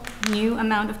total new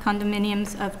amount of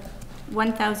condominiums of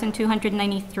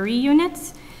 1,293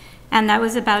 units, and that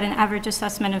was about an average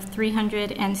assessment of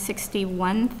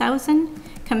 $361,000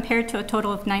 compared to a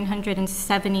total of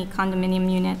 970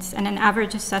 condominium units and an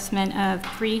average assessment of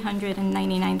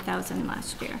 $399,000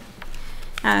 last year.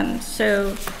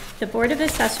 So the Board of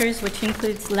Assessors, which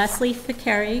includes Leslie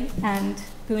Ficari and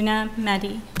Guna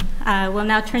Mehdi, will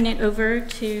now turn it over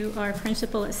to our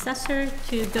principal assessor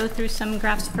to go through some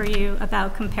graphs for you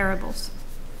about comparables.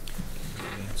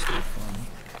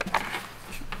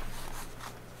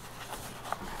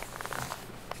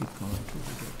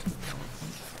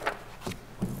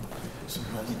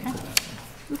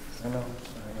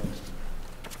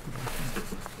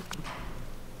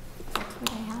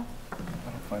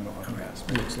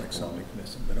 Looks like something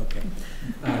missing, but okay.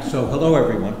 So, hello,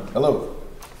 everyone. Hello.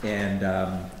 And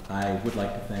I would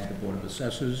like to thank the Board of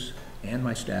Assessors and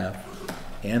my staff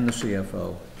and the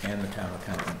CFO and the town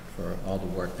accountant for all the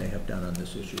work they have done on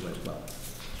this issue as well.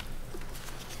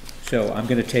 So I'm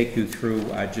going to take you through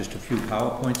just a few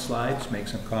PowerPoint slides, make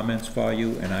some comments for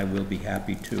you, and I will be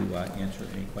happy to answer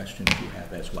any questions you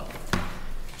have as well.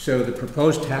 So the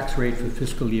proposed tax rate for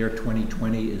fiscal year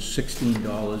 2020 is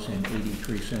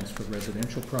 $16.83 for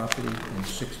residential property and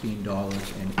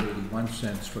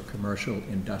 $16.81 for commercial,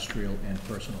 industrial, and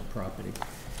personal property.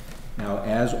 Now,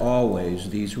 as always,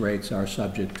 these rates are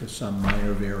subject to some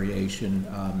minor variation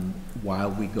while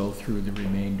we go through the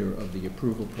remainder of the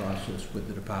approval process with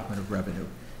the Department of Revenue.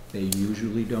 They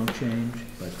usually don't change,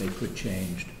 but they could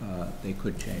change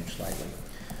slightly.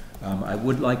 I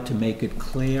would like to make it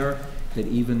clear that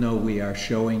even though we are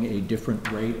showing a different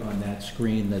rate on that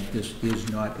screen, that this is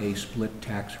not a split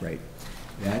tax rate.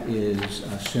 That is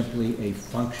simply a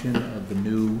function of the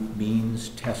new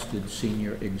means-tested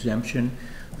senior exemption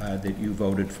that you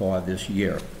voted for this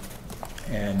year.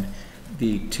 And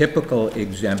the typical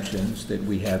exemptions that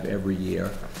we have every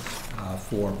year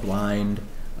for blind,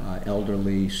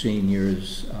 elderly,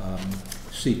 seniors,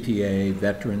 CPA,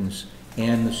 veterans,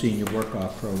 and the senior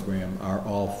work-off program are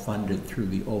all funded through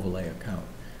the overlay account.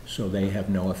 So they have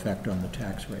no effect on the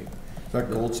tax rate. Is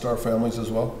that Gold Star families as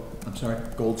well? I'm sorry?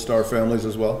 Gold Star families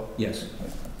as well? Yes.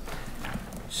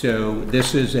 So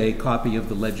this is a copy of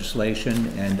the legislation,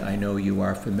 and I know you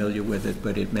are familiar with it,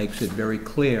 but it makes it very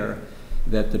clear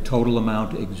that the total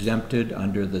amount exempted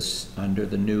under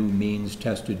the new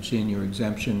means-tested senior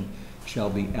exemption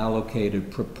shall be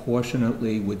allocated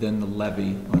proportionately within the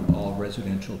levy on all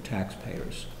residential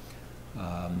taxpayers.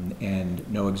 And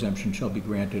no exemption shall be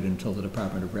granted until the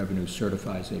Department of Revenue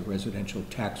certifies a residential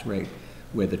tax rate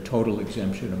where the total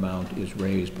exemption amount is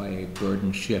raised by a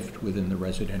burden shift within the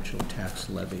residential tax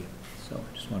levy. So I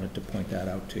just wanted to point that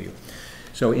out to you.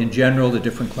 So in general, the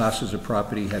different classes of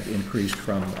property have increased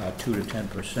from 2 to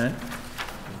 10%.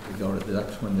 If we go to the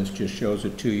next one, this just shows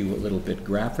it to you a little bit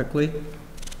graphically.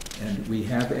 And we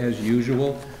have, as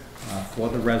usual, for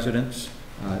the residents,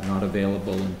 not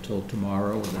available until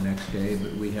tomorrow or the next day,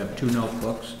 but we have 2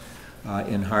 notebooks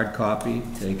in hard copy.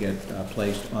 They get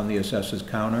placed on the assessor's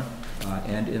counter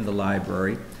and in the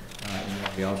library. And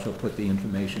we also put the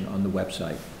information on the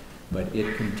website. But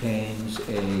it contains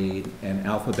an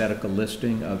alphabetical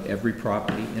listing of every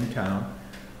property in town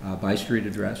by street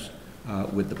address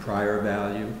with the prior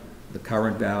value, the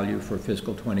current value for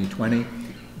fiscal 2020,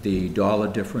 the dollar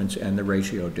difference, and the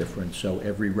ratio difference. So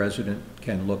every resident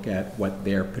can look at what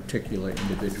their particular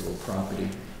individual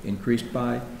property increased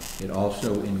by. It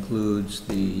also includes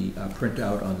the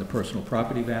printout on the personal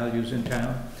property values in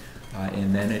town.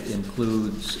 And then it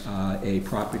includes a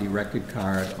property record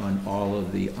card on all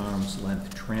of the arm's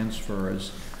length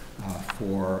transfers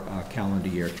for calendar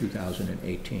year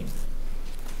 2018.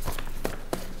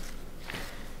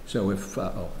 So if,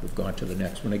 we've gone to the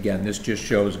next one. Again, this just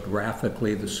shows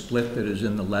graphically the split that is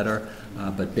in the letter,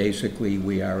 but basically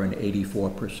we are an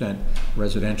 84%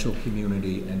 residential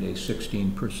community and a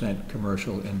 16%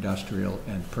 commercial, industrial,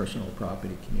 and personal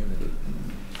property community.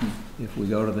 If we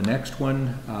go to the next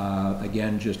one,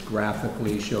 again, just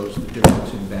graphically shows the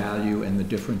difference in value and the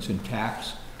difference in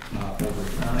tax over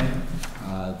time.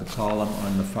 The column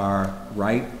on the far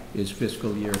right is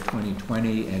fiscal year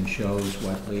 2020 and shows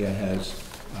what Leah has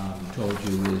told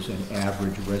you is an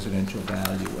average residential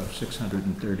value of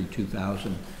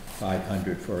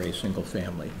 $632,500 for a single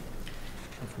family.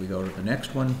 If we go to the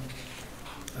next one,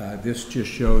 this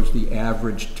just shows the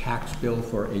average tax bill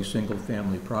for a single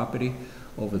family property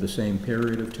over the same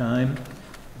period of time.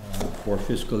 For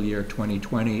fiscal year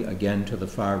 2020, again to the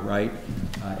far right,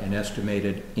 an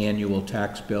estimated annual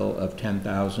tax bill of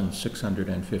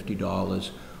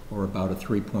 $10,650, or about a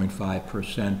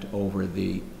 3.5% over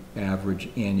the average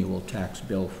annual tax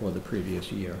bill for the previous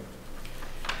year.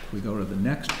 If we go to the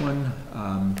next one,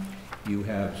 you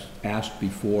have asked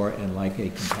before and like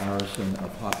a comparison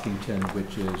of Hopkinton,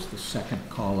 which is the second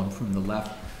column from the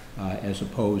left, as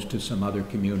opposed to some other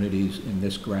communities. In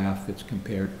this graph, it's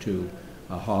compared to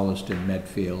Holliston,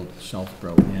 Medfield,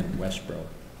 Southborough, and Westborough.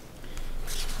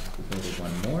 We'll go to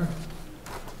one more.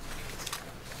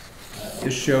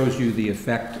 This shows you the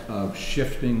effect of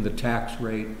shifting the tax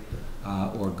rate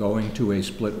or going to a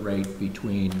split rate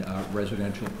between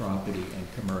residential property and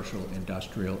commercial,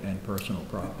 industrial, and personal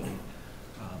property.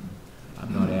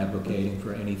 I'm not advocating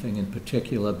for anything in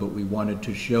particular, but we wanted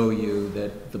to show you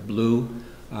that the blue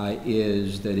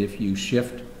is that if you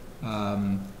shift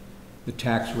the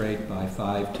tax rate by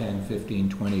 5, 10, 15,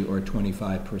 20, or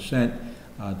 25%,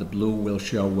 the blue will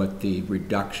show what the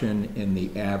reduction in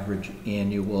the average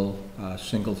annual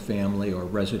single-family or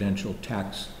residential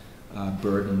tax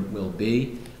burden will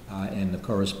be, and the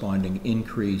corresponding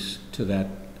increase to that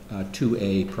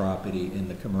 2A property in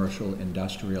the commercial,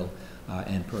 industrial,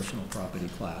 and personal property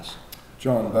class.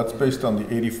 John, that's based on the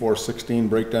 84-16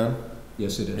 breakdown?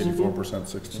 Yes, it is. 84%,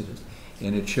 16.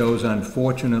 And it shows,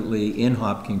 unfortunately, in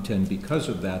Hopkinton, because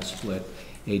of that split,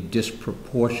 a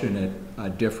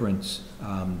disproportionate difference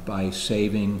by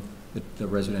saving the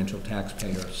residential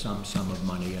taxpayer some sum of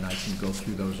money, and I can go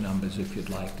through those numbers if you'd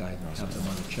like. I have them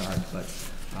on the chart, but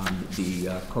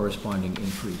the corresponding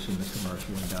increase in the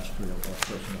commercial, industrial, or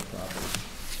personal property.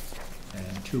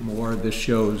 And two more. This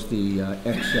shows the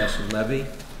excess levy,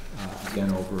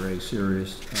 again over a similar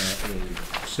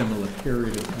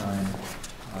period of time.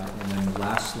 And then the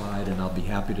last slide, and I'll be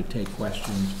happy to take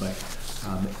questions, but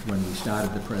when we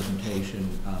started the presentation,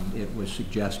 it was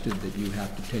suggested that you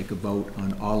have to take a vote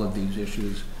on all of these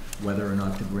issues, whether or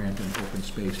not to grant an open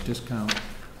space discount,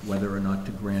 whether or not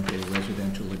to grant a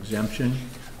residential exemption.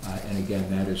 And again,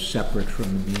 that is separate from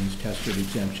the means tested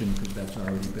exemption because that's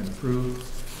already been approved,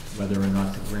 whether or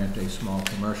not to grant a small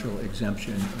commercial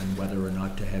exemption, and whether or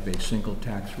not to have a single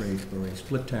tax rate or a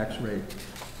split tax rate.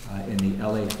 And the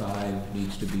LA5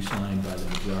 needs to be signed by the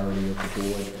majority of the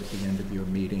board at the end of your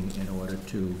meeting in order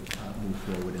to move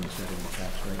forward in setting the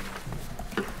tax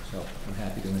rate. So I'm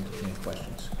happy to entertain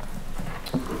questions.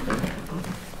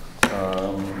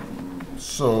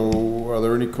 So are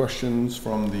there any questions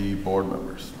from the board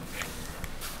members?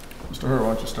 Mr. Herr,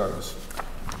 why don't you start us?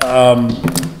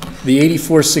 The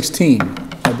 8416,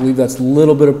 I believe that's a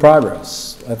little bit of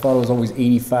progress. I thought it was always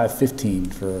 8515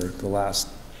 for the last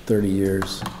 30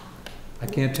 years. I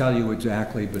can't tell you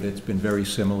exactly, but it's been very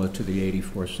similar to the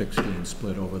 8416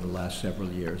 split over the last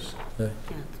several years. Okay.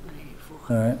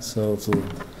 All right, so it's a little,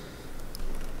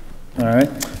 all right.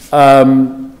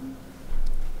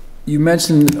 You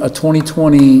mentioned a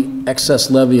 2020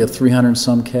 excess levy of 300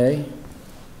 some K.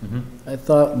 I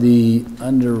thought the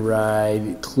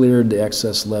underride cleared the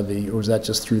excess levy, or was that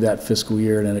just through that fiscal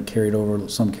year and then it carried over,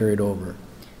 some carried over?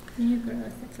 New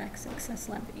growth affects excess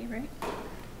levy, right?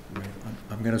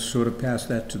 I'm going to sort of pass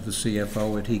that to the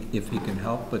CFO if he can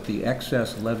help, but the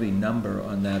excess levy number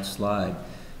on that slide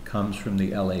comes from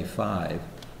the LA5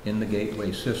 in the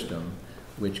gateway system,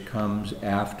 which comes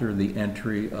after the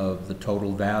entry of the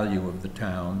total value of the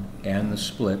town and the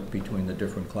split between the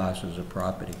different classes of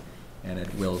property, and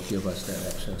it will give us that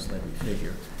excess levy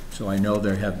figure. So I know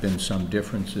there have been some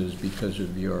differences because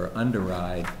of your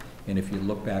underride, and if you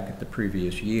look back at the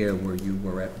previous year where you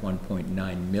were at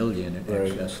 1.9 million in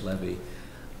excess levy,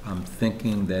 I'm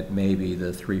thinking that maybe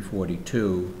the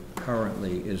 342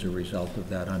 currently is a result of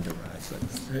that underride. But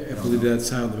I believe that's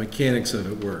how the mechanics of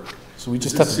it work. So we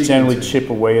just have to generally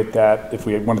chip away at that if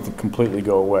we wanted to completely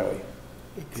go away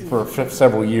for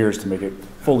several years to make it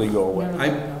fully go away.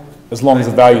 As long as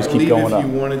the values keep going up.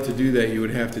 If you wanted to do that, you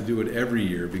would have to do it every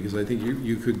year, because I think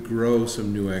you could grow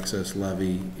some new excess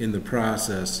levy in the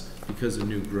process because of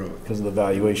new growth. Because of the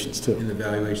valuations too. In the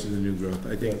valuation of the new growth.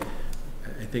 I think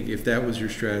if that was your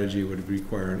strategy, it would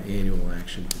require an annual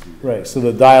action to do that. Right, so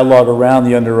the dialogue around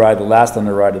the underride, the last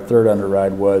underride, the third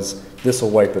underride was, this will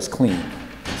wipe us clean.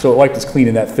 So it wiped us clean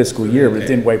in that fiscal year, but it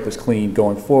didn't wipe us clean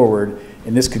going forward,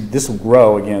 and this will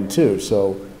grow again too,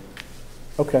 so,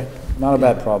 okay. Not a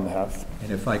bad problem to have.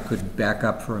 And if I could back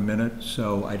up for a minute,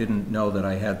 so I didn't know that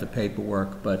I had the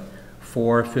paperwork, but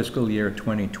for fiscal year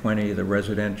 2020, the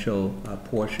residential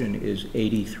portion is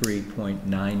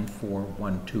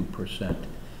 83.9412%.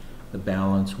 The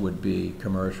balance would be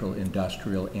commercial,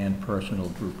 industrial, and personal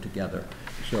grouped together.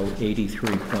 So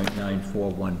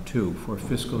 83.9412. For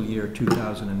fiscal year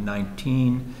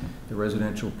 2019, the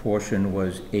residential portion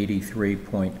was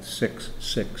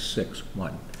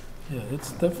 83.6661. Yeah,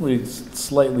 it's definitely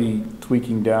slightly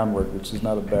tweaking downward, which is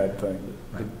not a bad thing.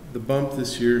 The bump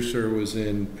this year, sir, was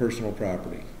in personal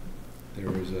property.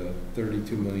 There was a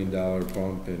 $32 million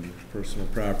bump in personal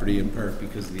property, in part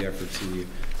because of the efforts of the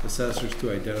assessors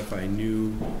to identify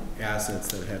new assets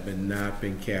that have not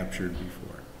been captured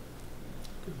before.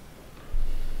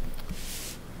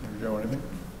 Joe, anything?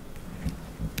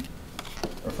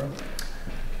 Our friend?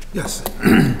 Yes,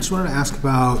 just wanted to ask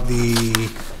about the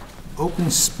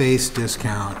open space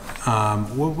discount.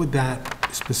 What would that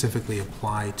specifically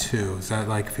apply to? Is that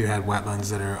like if you had wetlands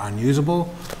that are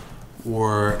unusable,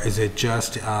 or is it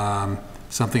just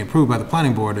something approved by the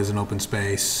planning board as an open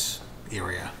space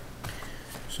area?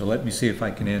 So let me see if I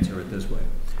can answer it this way.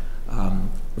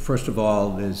 First of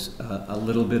all, there's a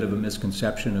little bit of a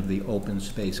misconception of the open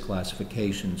space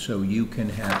classification. So you can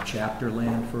have chapter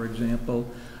land, for example,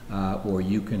 or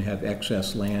you can have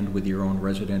excess land with your own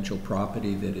residential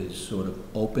property that is sort of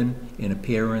open in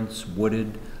appearance,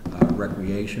 wooded,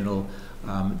 recreational.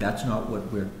 That's not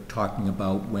what we're talking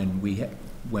about when we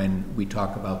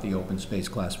talk about the open space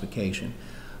classification.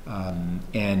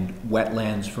 And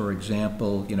wetlands, for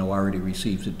example, already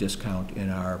receives a discount in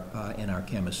our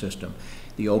CAMA system.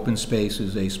 The open space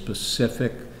is a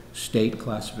specific state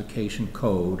classification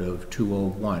code of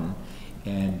 201,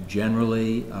 and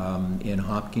generally in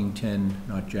Hopkinton,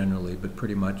 not generally, but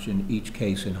pretty much in each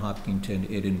case in Hopkinton,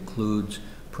 it includes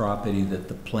property that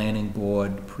the planning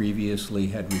board previously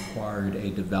had required a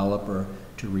developer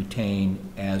to retain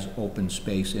as open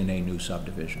space in a new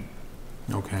subdivision.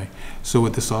 Okay, so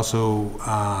would this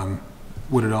also,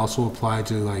 would it also apply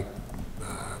to like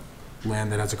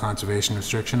land that has a conservation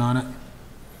restriction on it?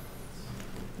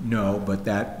 No, but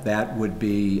that would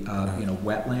be,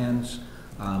 wetlands,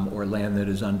 or land that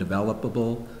is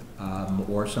undevelopable,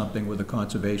 or something with a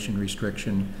conservation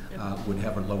restriction would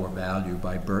have a lower value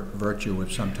by virtue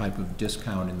of some type of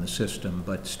discount in the system,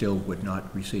 but still would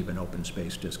not receive an open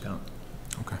space discount.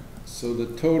 Okay. So the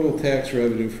total tax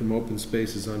revenue from open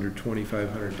space is under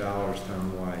 $2,500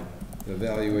 townwide. The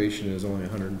valuation is only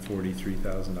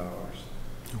 $143,000.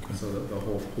 Okay. So the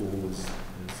whole pool is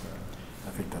I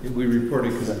think that's. we report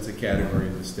it because it's a category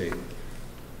in the state.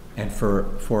 And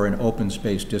for an open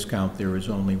space discount, there is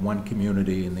only one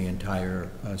community in the entire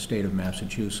state of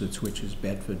Massachusetts, which is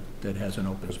Bedford, that has an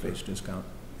open space discount.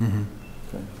 Mm-hmm.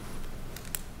 Okay.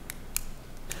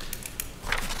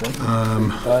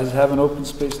 Does have an open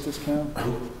space discount?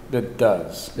 It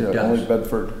does. Yeah, It does. only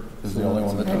Bedford is the only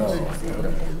one that does.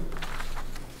 Okay.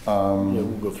 Yeah,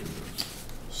 we'll go through those.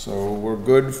 So we're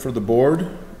good for the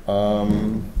board.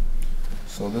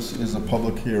 So this is a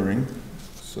public hearing.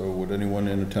 So would anyone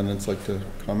in attendance like to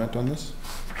comment on this?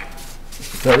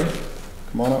 Mr. Terry,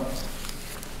 come on up.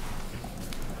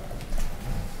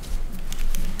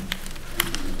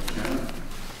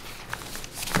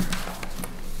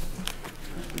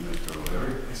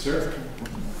 Sir.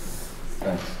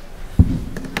 Thanks.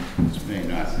 This may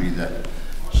not be the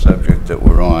subject that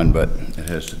we're on, but it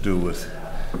has to do with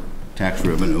tax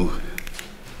revenue.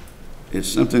 It's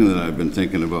something that I've been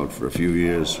thinking about for a few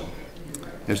years.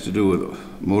 It has to do with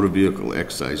motor vehicle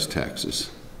excise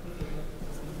taxes.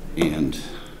 And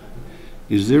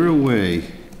is there a way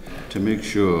to make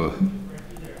sure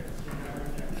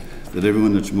that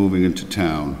everyone that's moving into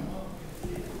town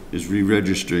is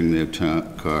re-registering their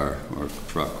car or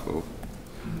truck or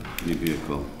any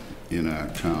vehicle in our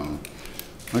town?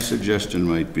 My suggestion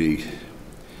might be,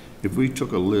 if we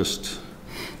took a list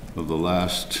of the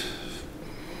last,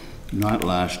 not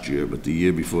last year, but the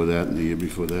year before that and the year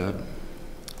before that,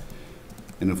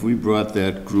 and if we brought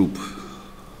that group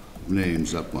of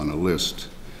names up on a list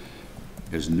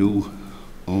as new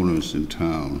owners in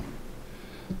town,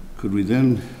 could we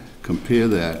then compare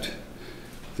that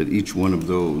each one of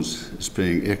those is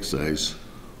paying excise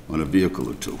on a vehicle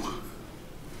or two?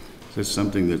 Is that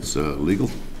something that's legal?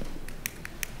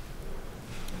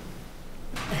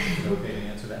 Is it okay to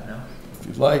answer that now? If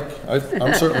you'd like.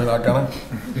 I'm certainly not gonna.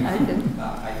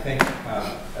 I think,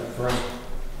 first,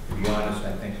 to be honest,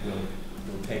 I think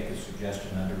we'll take the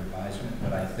suggestion under advisement,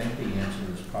 but I think the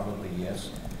answer is probably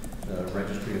yes. The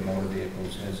Registry of Motor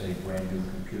Vehicles has a brand-new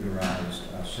computerized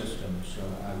system, so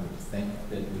I would think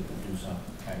that we could do some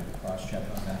kind of a cross-check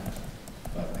on that,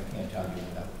 but I can't tell you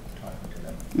without talking to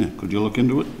them. Yeah, could you look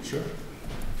into it? Sure.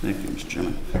 Thank you, Mr.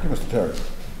 Chairman. Thank you, Mr. Terry.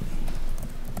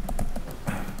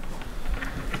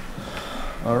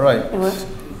 All right.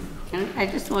 I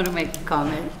just want to make a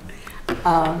comment.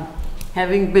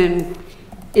 Having been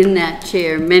in that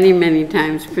chair many, many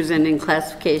times presenting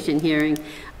classification hearing,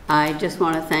 I just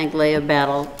want to thank Leah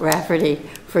Battle Rafferty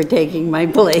for taking my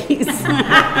place.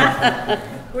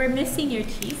 We're missing your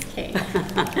cheesecake.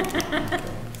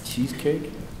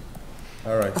 Cheesecake?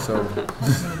 All right, so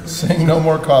seeing no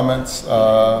more comments,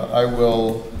 I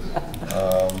will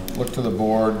look to the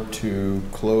board to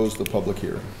close the public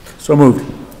hearing. So moved.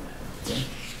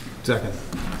 Second.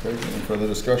 Okay, any further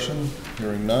discussion?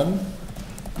 Hearing none.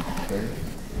 Okay,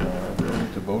 we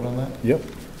ready to vote on that? Yep.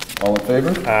 All in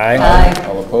favor? Aye.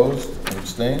 All opposed?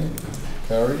 Abstained?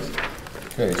 Carries?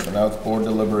 Okay, so now it's board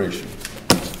deliberation.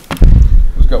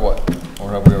 Who's got what?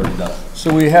 Or have we already done?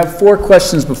 So we have 4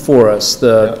 questions before us.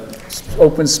 The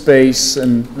open space,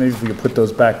 and maybe we could put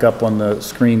those back up on the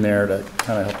screen there to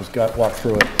kind of help us walk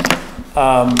through it.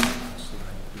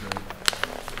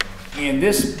 And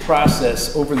this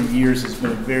process over the years has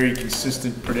been a very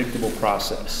consistent, predictable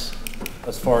process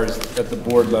as far as at the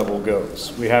board level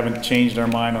goes. We haven't changed our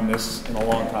mind on this in a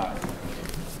long time.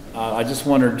 I just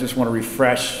want to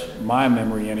refresh my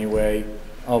memory anyway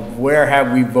of where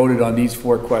have we voted on these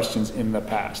 4 questions in the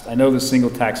past. I know the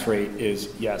single tax rate is,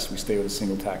 yes, we stay with a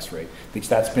single tax rate, because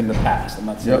that's been the past. I'm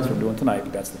not saying that's what we're doing tonight,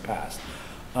 but that's the past.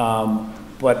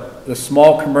 But the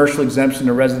small commercial exemption,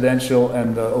 the residential,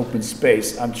 and the open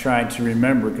space, I'm trying to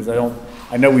remember, because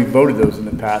I know we voted those in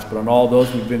the past, but on all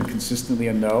those, we've been consistently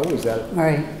a no. Is that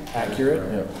Right. accurate?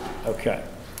 Yeah. Okay.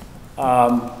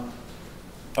 All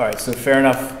right, so fair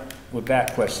enough with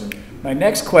that question. My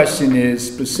next question is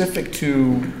specific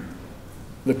to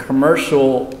the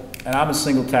commercial, and I'm a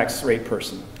single tax rate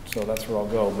person, so that's where I'll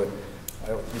go, but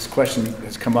this question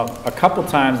has come up a couple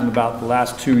times in about the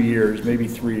last 2 years, maybe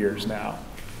 3 years now.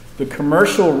 The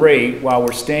commercial rate, while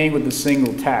we're staying with the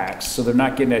single tax, so they're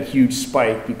not getting that huge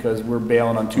spike because we're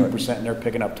bailing on 2% and they're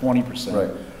picking up 20%.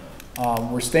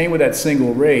 Right. We're staying with that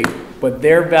single rate, but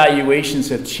their valuations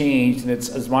have changed, and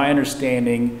it's my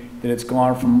understanding that it's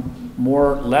gone from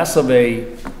less of a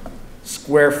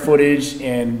square footage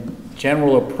and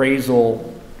general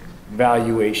appraisal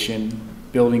valuation,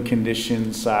 building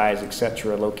condition, size, et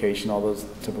cetera, location, all those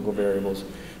typical variables,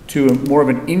 to more of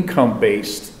an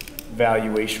income-based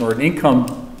valuation, or an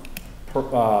income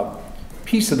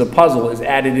piece of the puzzle is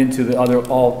added into the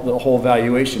whole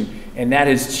valuation, and that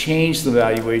has changed the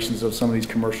valuations of some of these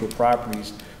commercial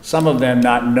properties. Some of them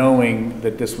not knowing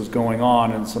that this was going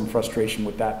on, and some frustration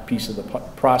with that piece of the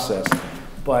process.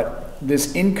 But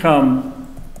this income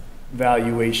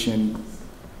valuation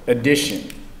addition,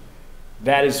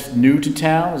 that is new to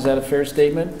town. Is that a fair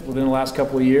statement? Within the last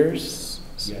couple of years?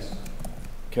 Yes.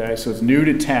 Okay, so it's new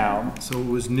to town. So it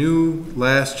was new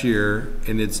last year,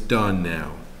 and it's done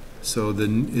now. So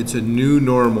it's a new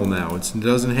normal now. It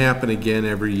doesn't happen again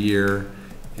every year.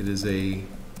 The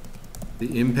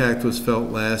impact was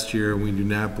felt last year, and we do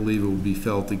not believe it will be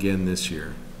felt again this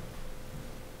year.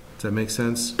 Does that make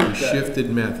sense? We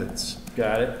shifted methods.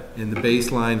 Got it. And the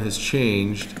baseline has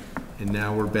changed, and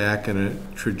now we're back in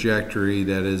a trajectory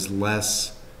that is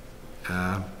less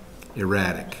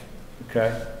erratic.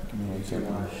 Okay. If you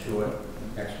want a short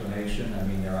explanation, I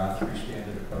mean, there are 3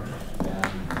 standard approaches to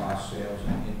value: cost, sales,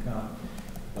 and income.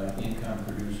 But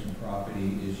income-producing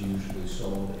property is usually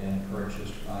sold and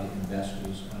purchased by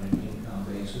investors on an income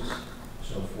basis.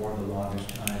 So for the longest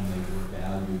time, they were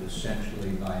valued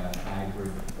essentially by a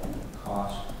hybrid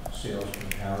cost-sales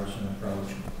comparison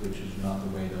approach, which is not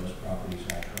the way those properties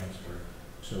are transferred.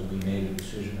 So we made a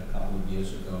decision a couple of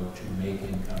years ago to make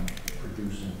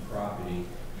income-producing property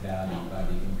valued by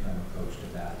the income approach to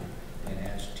value. And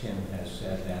as Tim has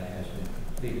said, that has been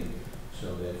completed,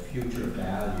 so that future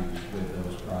values with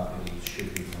those properties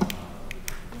should be more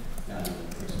value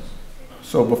increases.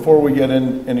 So before we get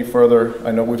in any further, I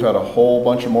know we've had a whole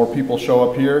bunch of more people show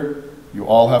up here. You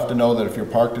all have to know that if you're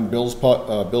parked in Bill's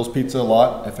Pizza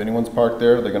lot, if anyone's parked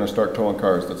there, they're gonna start towing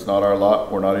cars. That's not our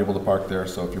lot, we're not able to park there,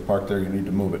 so if you're parked there, you need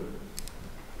to move it.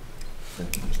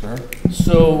 Okay, Mr. Hurd?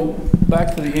 So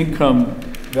back to the income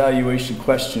valuation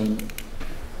question,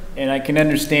 and I can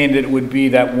understand that it would be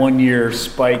that 1 year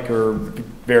spike or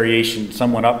variation,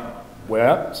 someone up, way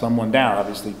up, someone down,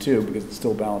 obviously too, because it's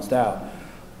still balanced out.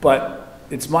 But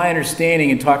it's my understanding,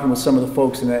 in talking with some of the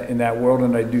folks in that world,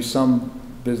 and I do some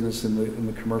business in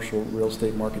the commercial real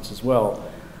estate markets as well,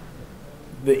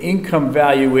 the income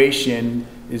valuation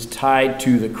is tied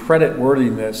to the credit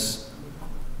worthiness,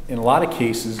 in a lot of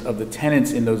cases, of the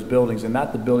tenants in those buildings, and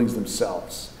not the buildings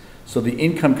themselves. So the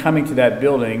income coming to that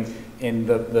building and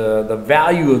the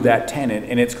value of that tenant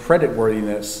and its credit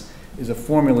worthiness is a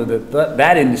formula that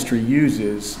that industry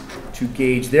uses to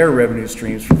gauge their revenue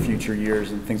streams for future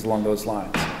years and things along those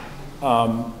lines.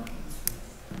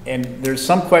 And there's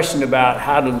some question about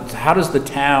how does the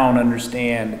town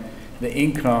understand the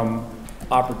income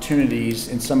opportunities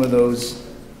in some of those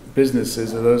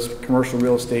businesses or those commercial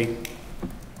real estate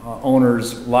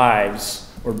owners' lives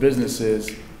or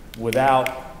businesses without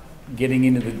getting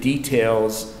into the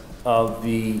details of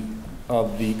the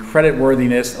credit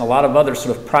worthiness and a lot of other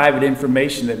sort of private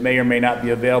information that may or may not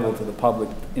be available to the public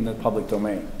in the public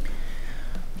domain.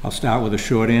 I'll start with a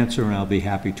short answer, and I'll be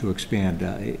happy to expand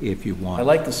if you want. I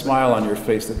like the smile on your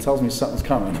face. That tells me something's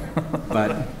coming.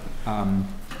 But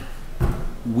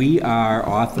we are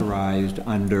authorized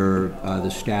under the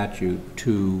statute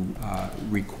to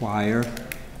require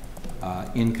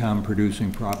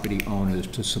income-producing property owners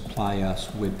to supply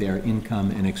us with their income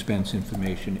and expense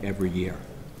information every year.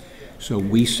 So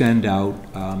we send out,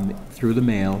 through the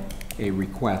mail, a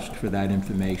request for that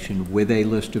information with a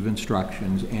list of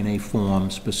instructions and a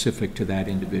form specific to that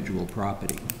individual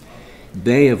property.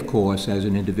 They, of course, as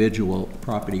an individual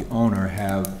property owner,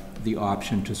 have the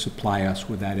option to supply us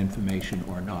with that information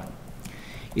or not.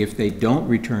 If they don't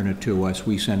return it to us,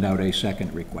 we send out a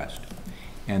second request.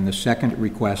 And the second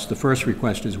request, the first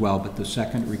request as well, but the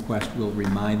second request will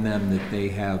remind them that they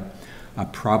have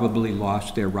probably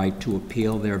lost their right to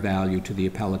appeal their value to the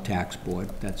appellate tax board.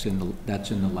 That's in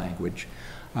the language.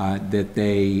 That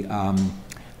they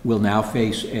will now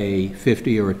face a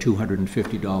 $50 or a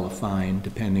 $250 fine,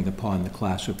 depending upon the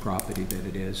class of property that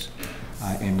it is.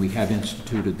 And we have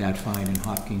instituted that fine in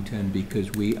Hopkinton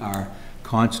because we are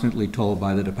constantly told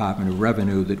by the Department of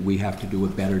Revenue that we have to do a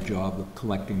better job of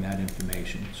collecting that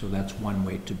information. So that's one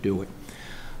way to do it.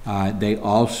 They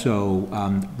also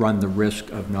run the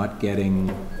risk of not getting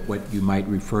what you might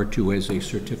refer to as a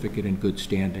certificate in good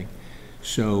standing.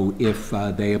 So if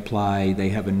they apply, they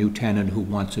have a new tenant who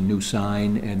wants a new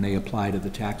sign, and they apply to the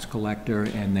tax collector,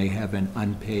 and they have an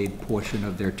unpaid portion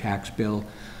of their tax bill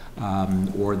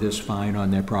or this fine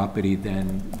on their property,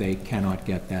 then they cannot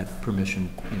get that permission,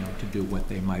 to do what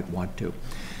they might want to.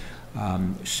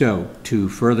 So to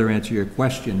further answer your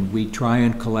question, we try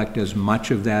and collect as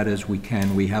much of that as we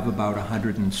can. We have about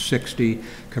 160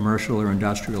 commercial or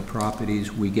industrial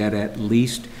properties. We get at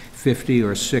least 50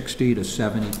 or 60 to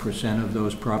 70% of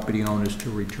those property owners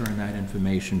to return that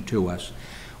information to us.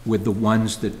 With the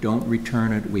ones that don't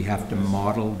return it, we have to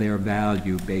model their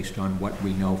value based on what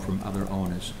we know from other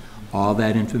owners. All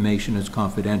that information is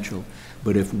confidential,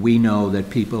 but if we know that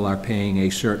people are paying a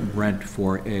certain rent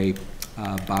for a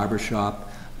barber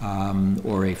shop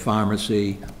or a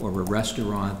pharmacy or a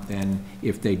restaurant, then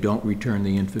if they don't return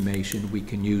the information, we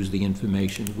can use the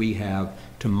information we have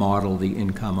to model the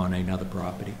income on another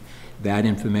property. That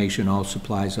information also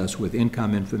supplies us with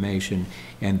income information,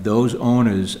 and those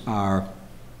owners are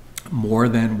more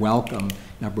than welcome,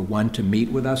 number one, to meet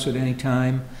with us at any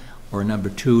time, or number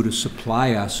two, to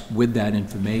supply us with that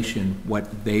information,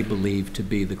 what they believe to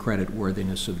be the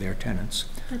creditworthiness of their tenants.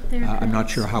 I'm not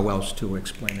sure how else to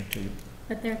explain it to you.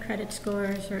 But their credit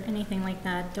scores or anything like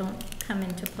that don't come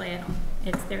into play at all.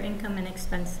 It's their income and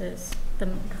expenses,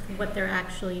 what they're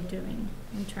actually doing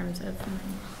in terms of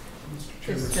money.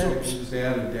 Mr. Chairman, so just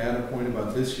add a data point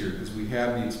about this year, because we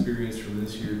have the experience from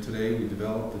this year today. We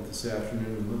developed it this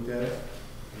afternoon and looked at it,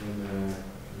 and I'll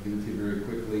give it to you very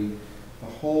quickly. The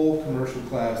whole commercial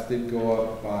class did go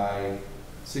up by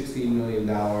 $16 million,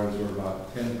 or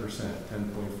about 10%,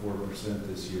 10.4%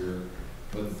 this year.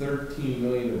 But $13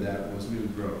 million of that was new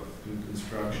growth, new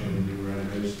construction, and new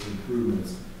renovation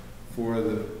improvements. For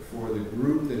the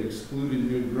group that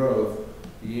excluded new growth,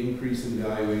 the increase in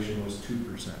valuation was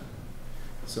 2%.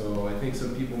 So I think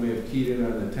some people may have keyed in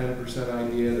on the 10%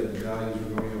 idea that the values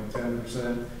were going up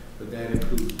 10%, but that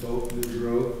includes both new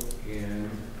growth and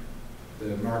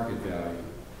the market value.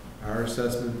 Our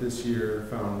assessment this year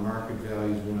found market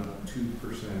values went up 2%,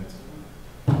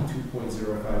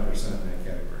 2.05% in that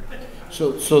category.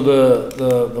 So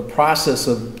the process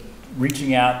of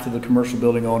reaching out to the commercial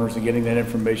building owners and getting that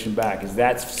information back, is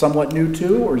that somewhat new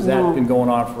too, or has that been going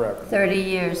on forever? 30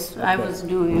 years. Okay. I was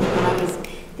doing it when I was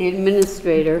the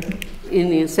administrator in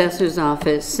the assessor's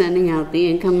office, sending out the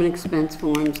income and expense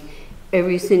forms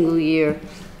every single year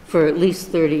for at least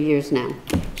 30 years now.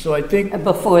 So I think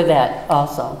before that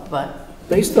also, but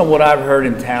based on what I've heard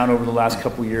in town over the last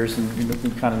couple of years, and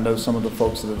we kind of know some of the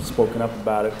folks that have spoken up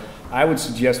about it, I would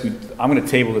suggest I'm going to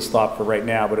table this thought for right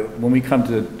now, but when we come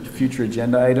to future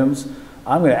agenda items,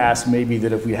 I'm going to ask maybe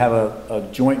that if we have a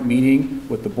joint meeting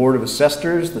with the Board of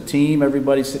Assessors, the team,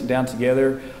 everybody sitting down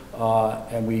together,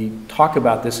 and we talk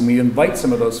about this, and we invite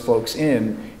some of those folks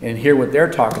in and hear what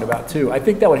they're talking about too. I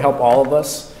think that would help all of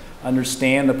us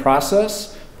understand the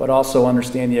process, but also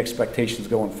understand the expectations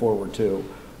going forward too.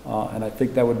 And I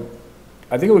think it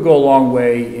would go a long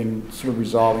way in sort of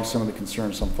resolving some of the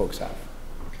concerns some folks have.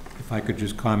 If I could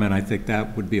just comment, I think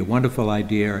that would be a wonderful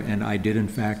idea, and I did in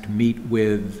fact meet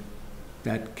with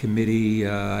that committee,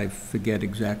 I forget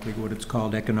exactly what it's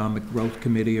called, Economic Growth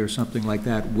Committee or something like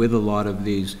that, with a lot of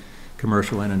these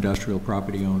commercial and industrial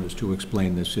property owners to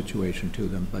explain this situation to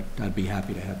them, but I'd be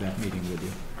happy to have that meeting with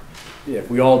you. Yeah,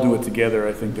 if we all do it together,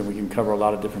 I think that we can cover a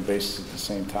lot of different bases at the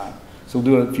same time. So we'll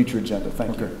do it at a future agenda.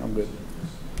 Thank you. I'm good.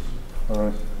 All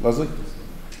right. Leslie?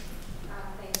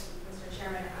 Thanks, Mr.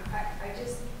 Chairman.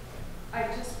 I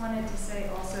just wanted to say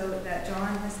also that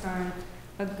John has done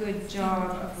a good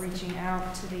job of reaching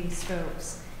out to these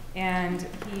folks, and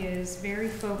he is very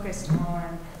focused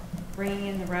on bringing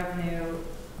in the revenue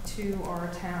to our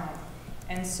town.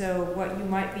 And so what you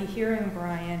might be hearing,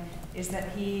 Brian, is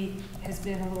that he has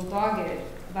been a little dogged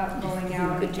about going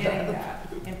out and getting that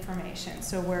information.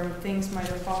 So where things might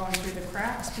have fallen through the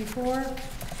cracks before,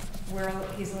 where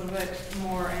he's a little bit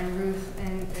more, and Ruth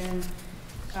and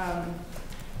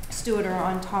Stuart are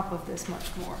on top of this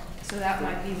much more. So that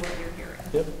might be what you're hearing.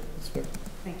 Yep, that's fair.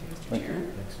 Thank you, Mr. Chair.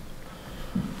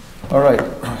 All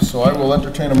right, so I will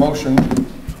entertain a motion,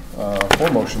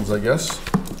 4 motions, I guess.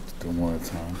 Do them one at a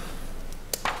time.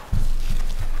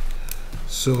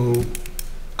 So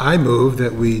I move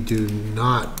that we do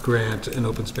not grant an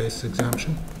open space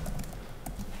exemption.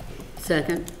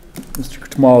 Second? Mr.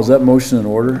 Kamal, is that motion in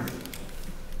order?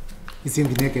 It's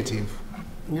in the negative.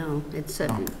 No, it's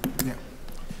second. Yeah.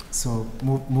 So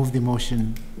move the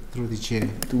motion through the chair.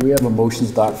 Do we have a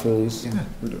motions doc for these? Yeah.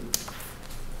 We do.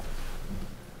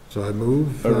 So I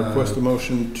move. I request a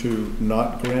motion to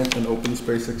not grant an open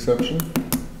space exception.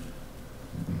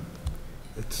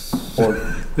 It's,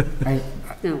 Or,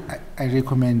 No, I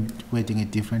recommend wording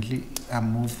it differently. I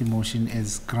move the motion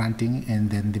as granting, and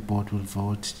then the board will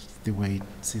vote the way it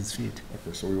sees fit.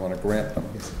 okay, so we want to grant them.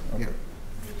 Yes. Okay. Yeah.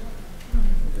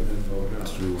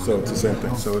 So it's the same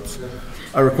thing. So it's,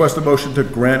 I request a motion to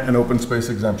grant an open space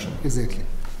exemption. Exactly.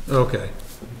 okay.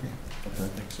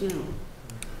 no.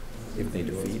 If they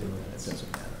defeat it, it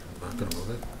doesn't matter. I'm not gonna move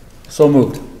it. So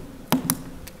moved.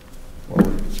 Well,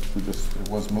 it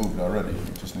was moved already.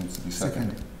 It just needs to be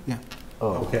seconded. Second. Yeah.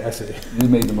 Oh, Okay, I see. you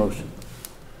made the motion.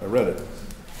 I read it.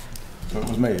 So it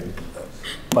was made.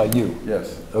 By you.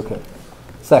 Yes. Okay.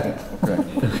 Second. Okay.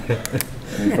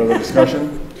 Any further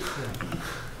discussion?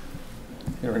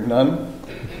 Hearing none?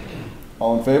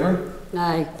 All in favor?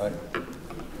 Aye.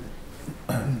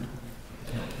 Aye.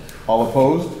 All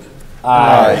opposed?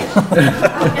 Aye.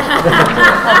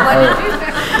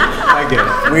 I get it.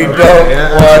 We don't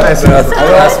want the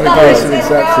classification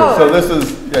exception. So this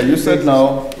is, yeah, you said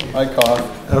no, I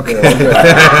coughed. Okay.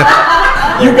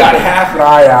 You got half an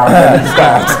eye out and it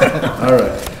stopped. All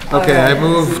right. Okay, I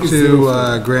move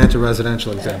to grant a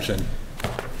residential exemption.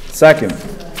 Second.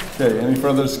 Okay, any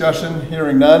further discussion?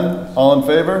 Hearing none? All in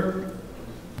favor?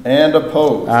 And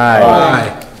opposed?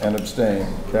 Aye. And abstain.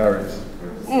 Carries.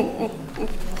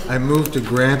 I move to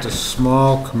grant a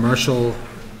small commercial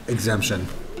exemption.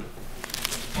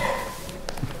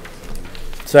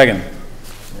 Second.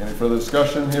 Any further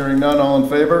discussion? Hearing none? All in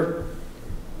favor?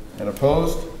 And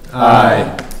opposed?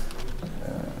 Aye.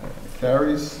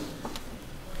 Carries.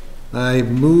 I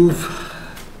move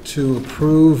to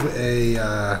approve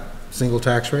a single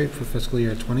tax rate for fiscal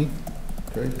year 20.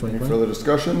 Okay, any further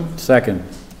discussion? Second.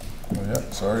 Oh, yeah,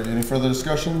 sorry. Any further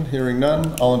discussion? Hearing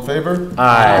none? All in favor?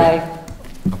 Aye.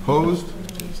 Opposed?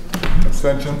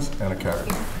 Abstentions? And a carry.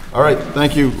 All right,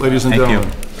 thank you, ladies and Thank you.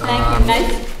 gentlemen.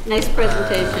 Thank you, nice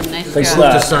presentation, nice Thanks a job.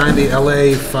 lot. To sign the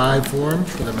LA 5 form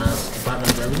for the Mass Department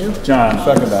of Revenue. John.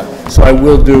 Second that. So I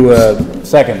will do a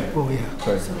second. Oh, yeah.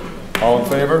 Okay. All in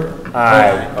favor?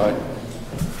 Aye. Aye.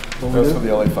 That's for the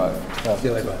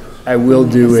LA5. I will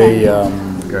do a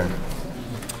Okay.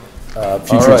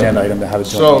 future All right. agenda item to have it.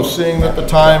 So, seeing that the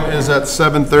time is at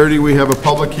 7:30, we have a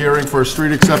public hearing for a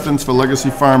street acceptance for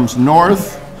Legacy Farms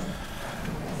North.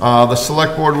 The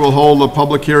Select Board will hold a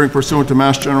public hearing pursuant to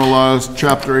Mass General Laws,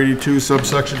 Chapter 82,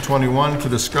 subsection 21, to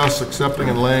discuss accepting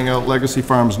and laying out Legacy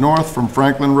Farms North from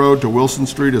Franklin Road to Wilson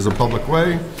Street as a public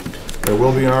way. There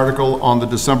will be an article on the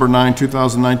December 9,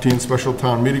 2019 special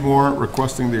town meeting warrant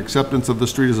requesting the acceptance of the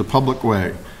street as a public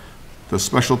way. The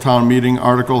special town meeting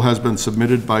article has been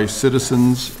submitted by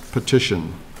citizens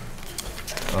petition.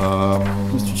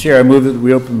 Mr. Chair, I move that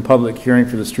we open public hearing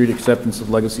for the street acceptance of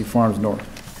Legacy Farms North.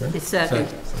 Second.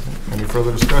 Any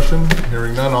further discussion?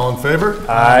 Hearing none, all in favor?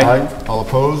 Aye. All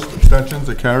opposed, abstentions,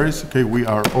 it carries. Okay, we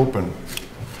are open.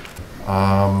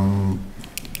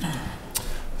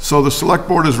 So the Select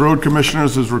Board as Road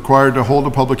Commissioners is required to hold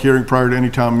a public hearing prior to any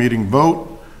town meeting vote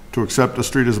to accept a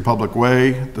street as a public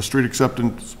way. The street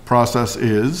acceptance process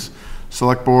is,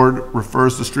 Select Board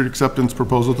refers the street acceptance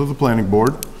proposal to the Planning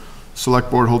Board. Select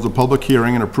Board holds a public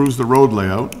hearing and approves the road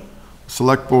layout.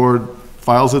 Select Board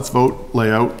files its vote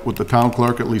layout with the town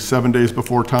clerk at least 7 days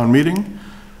before town meeting.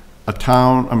 A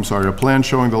plan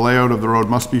showing the layout of the road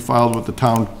must be filed with the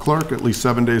town clerk at least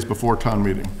 7 days before town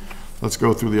meeting. Let's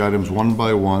go through the items one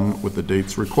by one with the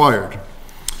dates required.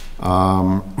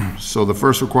 So the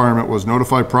first requirement was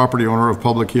notify property owner of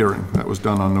public hearing. That was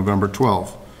done on November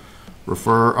 12th.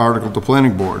 Refer article to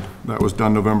planning board. That was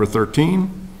done November 13.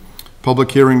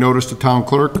 Public hearing notice to town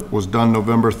clerk was done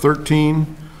November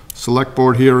 13. Select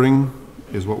board hearing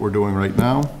is what we're doing right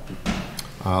now.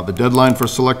 The deadline for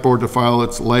select board to file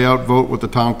its layout vote with the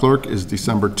town clerk is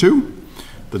December 2.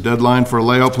 The deadline for a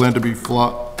layout plan to be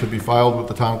filed with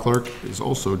the town clerk is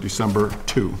also December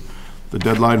 2. The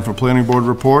deadline for planning board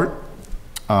report,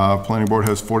 planning board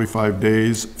has 45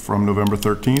 days from November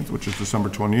 13th, which is December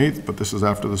 28th, but this is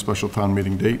after the special town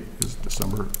meeting date is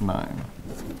December 9.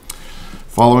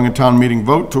 Following a town meeting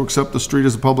vote to accept the street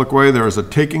as a public way, there is a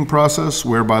taking process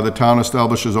whereby the town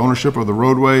establishes ownership of the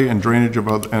roadway and drainage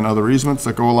and other easements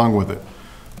that go along with it.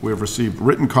 We have received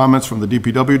written comments from the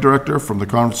DPW director, from the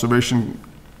Conservation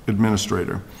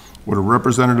Administrator. Would a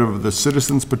representative of the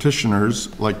citizens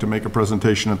petitioners like to make a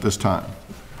presentation at this time?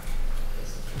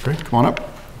 Okay, come on up.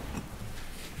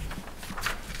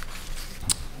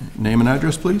 Name and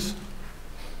address, please.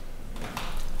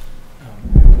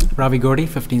 Ravi Gordy,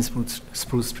 15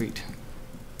 Spruce Street.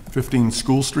 15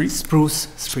 School Street? Spruce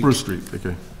Street. Spruce Street,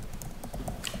 okay.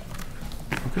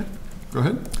 Okay, go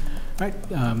ahead. Right.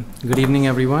 Good evening,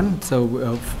 everyone.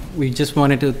 So we just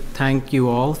wanted to thank you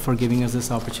all for giving us this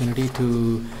opportunity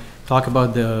to talk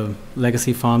about the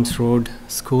Legacy Farms Road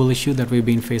school issue that we've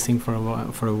been facing for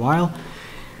a while.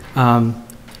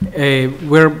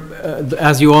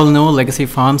 As you all know, Legacy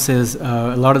Farms is,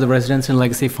 a lot of the residents in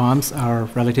Legacy Farms are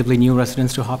relatively new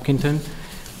residents to Hopkinton.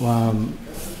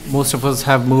 Most of us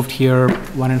have moved here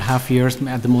 1.5 years,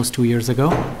 at the most 2 years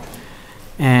ago.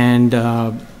 And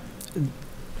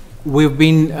we've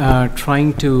been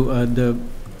trying to,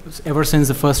 ever since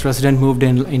the first resident moved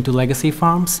into Legacy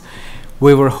Farms,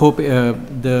 we were hoping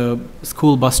the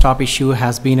school bus stop issue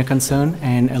has been a concern,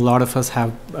 and a lot of us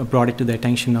have brought it to the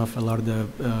attention of a lot of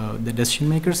the decision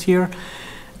makers here.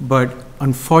 But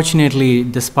unfortunately,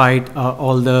 despite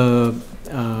all the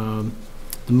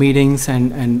meetings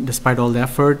and despite all the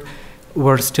effort,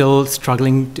 we're still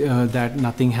struggling that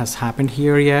nothing has happened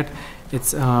here yet.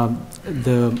 It's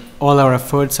all our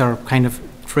efforts are kind of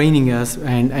training us,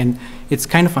 and it's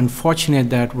kind of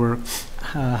unfortunate that we're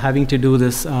having to do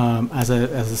this as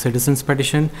a citizen's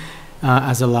petition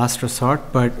as a last resort,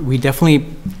 but we definitely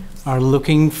are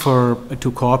looking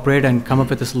to cooperate and come up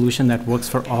with a solution that works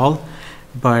for all.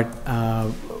 But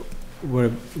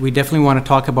we definitely want to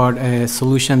talk about a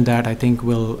solution that I think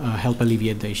will help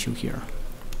alleviate the issue here.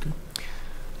 Okay.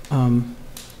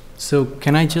 So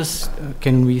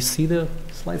can we see the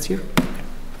slides here?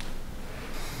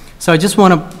 So I just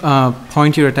want to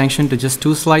point your attention to just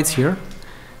 2 slides here.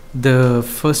 The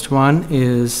first one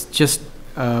is just,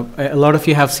 a lot of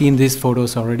you have seen these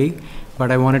photos already,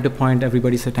 but I wanted to point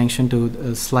everybody's attention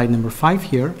to slide number 5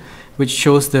 here, which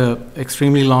shows the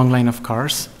extremely long line of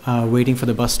cars waiting for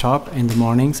the bus stop in the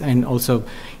mornings, and also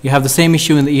you have the same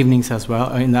issue in the evenings as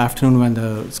well, in the afternoon when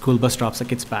the school bus drops the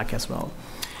kids back as well.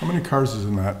 How many cars is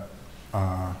in that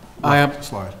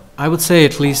slide? I would say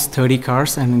at least 30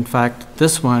 cars, and in fact,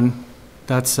 this one,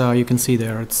 that's you can see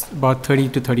there, it's about 30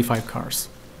 to 35 cars.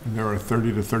 And there are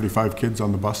 30 to 35 kids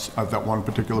on the bus at that one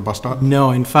particular bus stop? No,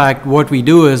 in fact, what we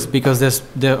do is, because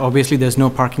obviously there's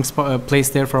no parking place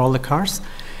there for all the cars,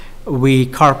 we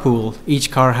carpool.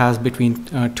 Each car has between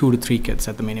 2 to 3 kids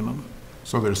at the minimum.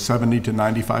 So there's 70 to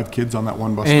 95 kids on that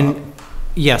one bus stop?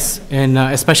 Yes, and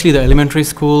especially the elementary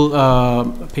school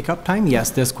pickup time,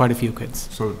 yes, there's quite a few kids.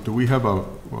 So do we have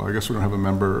well, I guess we don't have a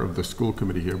member of the school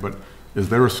committee here, but is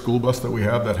there a school bus that we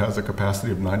have that has a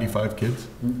capacity of 95 kids?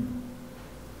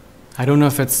 I don't know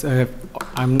if it's,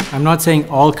 I'm not saying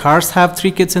all cars have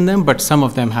 3 kids in them, but some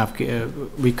of them have,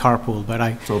 we carpool, but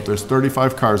So if there's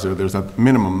 35 cars there's a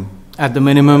minimum. At the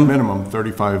minimum. Minimum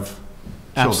 35 children.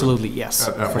 Absolutely, yes.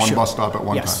 At one bus stop at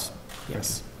one time.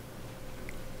 Yes.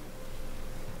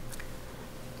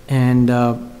 And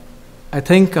I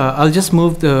think I'll just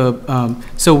move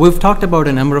so we've talked about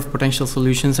a number of potential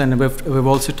solutions, and we've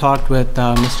also talked with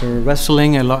Mr.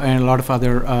 Westerling and a lot of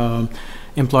other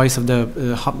employees of the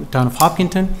town of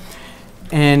Hopkinton.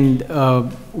 And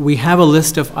we have a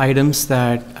list of items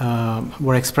that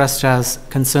were expressed as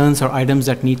concerns or items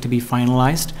that need to be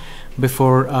finalized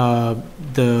before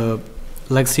the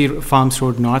Legacy Farms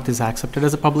Road North is accepted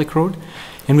as a public road.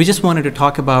 And we just wanted to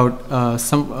talk about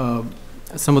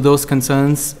some of those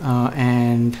concerns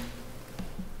and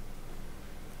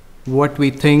what we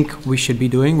think we should be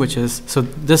doing, which is, so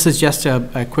this is just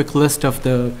a quick list of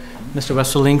Mr.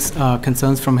 Westerling's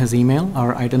concerns from his email,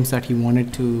 or items that he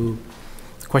wanted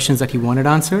questions that he wanted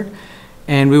answered.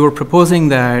 And we were proposing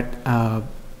that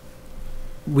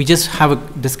we just have a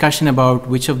discussion about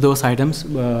which of those items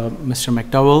Mr.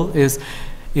 McDowell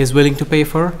is willing to pay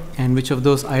for, and which of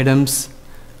those items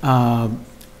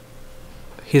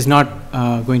he's not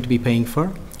going to be paying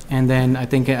for. And then I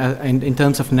think in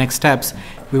terms of next steps,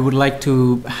 we would like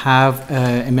to have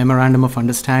a memorandum of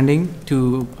understanding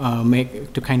to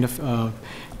kind of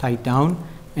tie it down,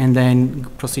 and then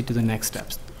proceed to the next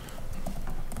steps.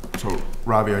 So,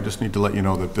 Ravi, I just need to let you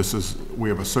know that we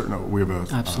have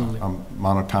Absolutely.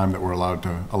 Amount of time that we're allowed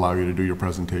to allow you to do your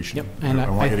presentation. Yep. And I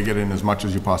want you to get in as much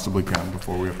as you possibly can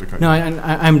before we have to cut you. No,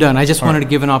 I'm done. I just wanted to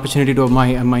give an opportunity to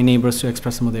my neighbors to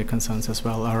express some of their concerns as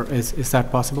well. Or is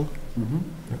that possible? Mm-hmm.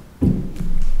 Yep.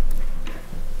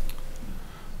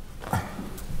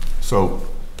 So,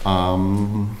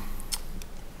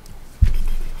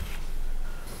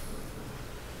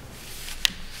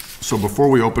 so before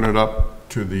we open it up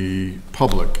to the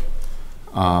public.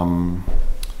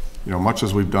 You know, much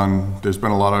as we've done, there's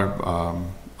been a lot of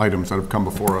items that have come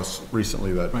before us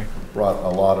recently that brought a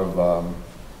lot of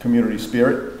community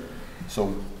spirit.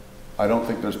 So I don't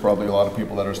think there's probably a lot of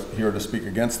people that are here to speak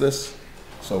against this.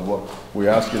 So what we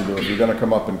ask you to do, if you're going to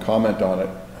come up and comment on it,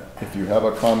 if you have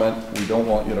a comment, we don't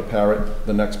want you to parrot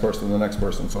the next person, the next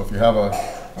person. So if you have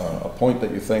a point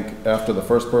that you think after the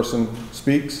first person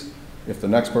speaks, if the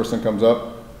next person comes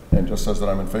up and just says that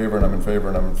I'm in favor and I'm in favor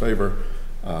and I'm in favor,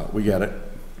 we get it.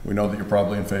 We know that you're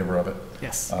probably in favor of it.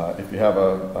 Yes. If you have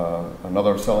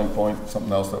another selling point,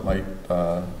 something else that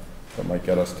might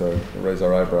get us to raise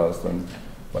our eyebrows, then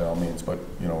by all means. But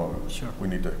you know, Sure. we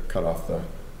need to cut off the.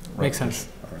 Makes sense.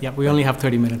 Right. Yeah, we only have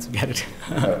 30 minutes to get it.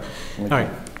 All right.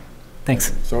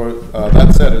 Thanks. So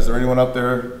that said, is there anyone out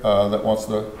there that wants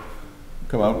to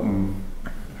come out and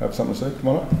have something to say? Come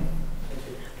on up.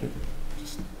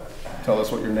 Just tell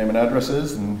us what your name and address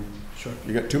is, and sure.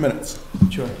 You got 2 minutes.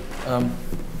 Sure.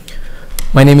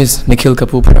 My name is Nikhil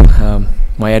Kapupra.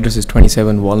 My address is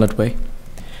 27 Walnut Way.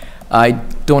 I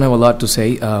don't have a lot to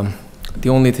say. The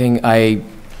only thing I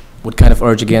would kind of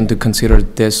urge again to consider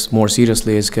this more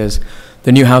seriously is because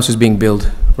the new house is being built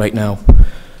right now.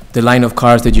 The line of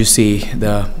cars that you see,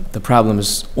 the problem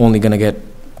is only going to get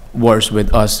worse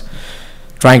with us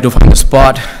trying to find a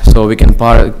spot so we can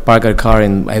park our car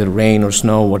in either rain or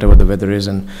snow, whatever the weather is,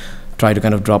 and try to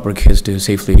kind of drop our kids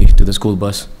safely to the school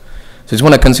bus. So I just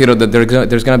want to consider that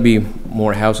there's going to be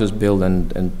more houses built,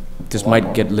 and this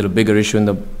might get a little bigger issue in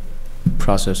the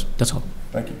process. That's all.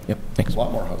 Thank you. Yep, thanks. A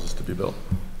lot more houses to be built.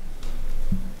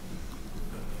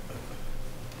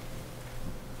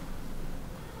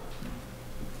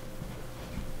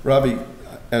 Ravi,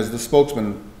 as the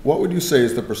spokesman, what would you say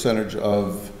is the percentage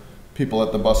of people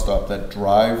at the bus stop that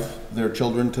drive their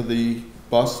children to the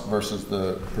bus versus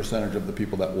the percentage of the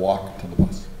people that walk to the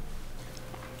bus?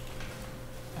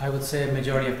 I would say a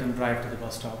majority of them drive to the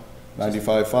bus stop.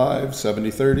 95-5,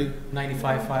 70-30?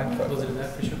 95-5, closer to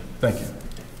that for sure. Thank you.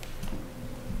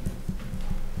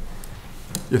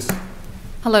 Yes.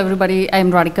 Hello everybody,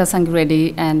 I'm Radhika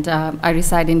Sangireddy and I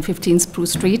reside in 15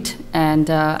 Spruce Street, and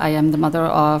I am the mother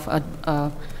of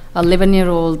a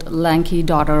 11-year-old lanky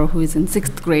daughter who is in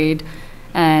 6th grade.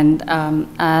 And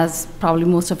as probably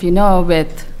most of you know,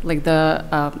 with like the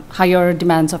higher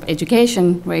demands of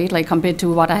education, right, like compared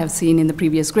to what I have seen in the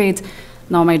previous grades,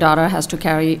 now my daughter has to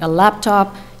carry a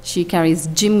laptop, she carries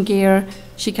gym gear,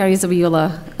 she carries a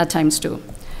viola at times too.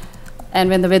 And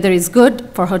when the weather is good,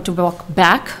 for her to walk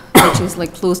back, which is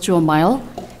like close to a mile,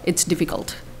 it's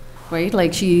difficult, right?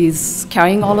 Like she's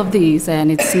carrying all of these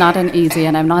and it's not an easy,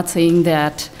 and I'm not saying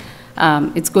that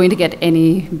it's going to get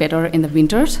any better in the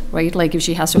winters, right? Like if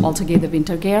she has to also get the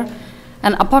winter gear.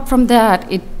 And apart from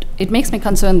that, it makes me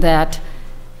concerned that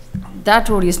that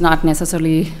road is not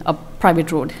necessarily a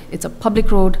private road. It's a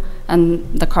public road,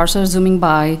 and the cars are zooming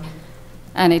by,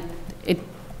 and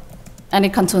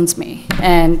it concerns me.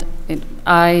 And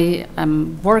I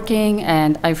am working,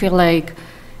 and I feel like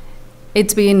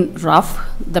it's been rough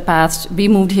the past. We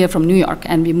moved here from New York,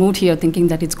 and we moved here thinking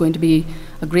that it's going to be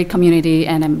a great community,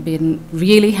 and I've been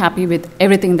really happy with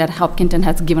everything that Hopkinton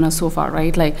has given us so far,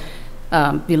 right? Like,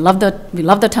 we love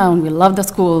the town, we love the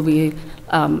school, we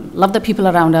love the people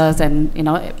around us, and you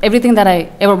know, everything that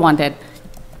I ever wanted,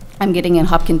 I'm getting in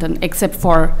Hopkinton, except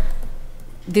for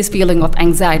this feeling of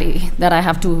anxiety that I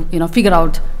have to, you know, figure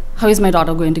out how is my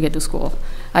daughter going to get to school.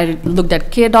 I looked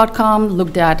at care.com,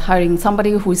 looked at hiring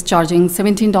somebody who is charging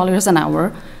 $17 an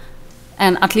hour,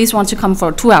 and at least wants to come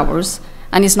for 2 hours,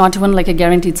 and it's not even like a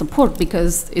guaranteed support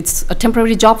because it's a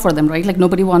temporary job for them, right? Like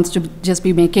nobody wants to just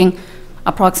be making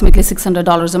approximately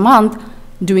 $600 a month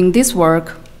doing this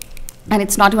work, and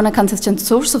it's not even a consistent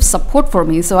source of support for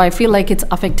me. So I feel like it's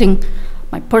affecting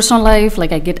my personal life.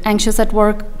 Like I get anxious at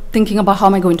work thinking about how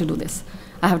am I going to do this.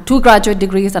 I have 2 graduate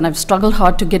degrees and I've struggled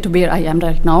hard to get to where I am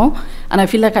right now, and I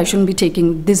feel like I shouldn't be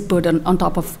taking this burden on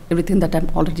top of everything that I'm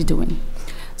already doing.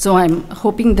 So I'm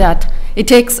hoping that it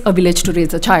takes a village to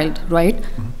raise a child, right?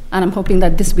 Mm-hmm. And I'm hoping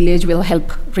that this village will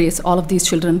help raise all of these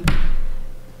children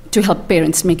to help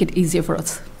parents make it easier for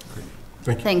us.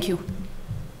 Thank you. Thank you.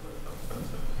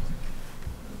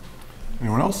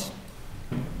 Anyone else?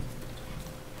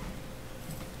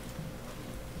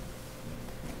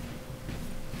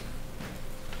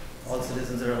 All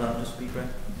citizens are allowed to speak, right?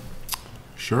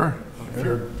 Sure. If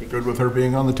you're good with her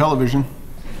being on the television.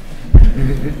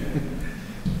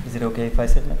 Is it okay if I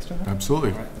sit next to her?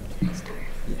 Absolutely.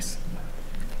 Yes.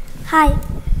 Hi.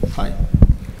 Hi.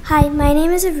 Hi, my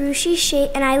name is Arushi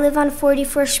Shait and I live on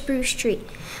 44 Spruce Street.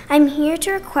 I'm here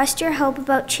to request your help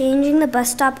about changing the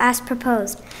bus stop as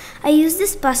proposed. I use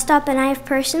this bus stop and I have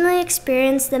personally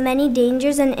experienced the many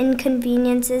dangers and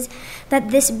inconveniences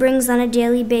that this brings on a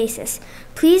daily basis.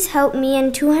 Please help me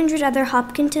and 200 other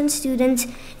Hopkinton students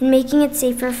in making it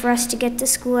safer for us to get to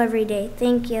school every day.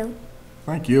 Thank you.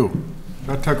 Thank you.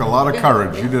 That took a lot of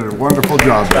courage. You did a wonderful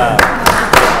job there.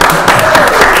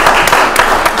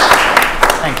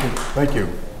 Thank you. Thank you.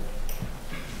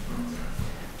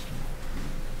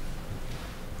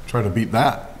 Try to beat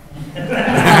that.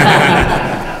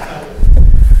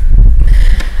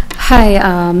 Hi,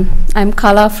 I'm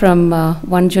Kala from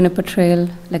 1 Juniper Trail,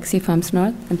 Legacy Farms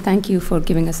North, and thank you for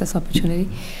giving us this opportunity.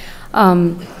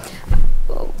 I'm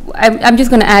just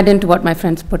going to add into what my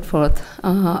friends put forth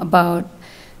about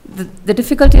the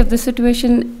difficulty of the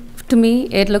situation. To me,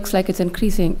 it looks like it's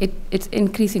increasing. It's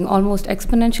increasing almost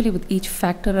exponentially with each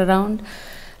factor around.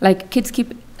 Like kids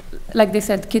keep, like they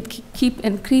said, kids keep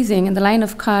increasing and the line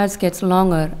of cars gets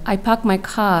longer. I park my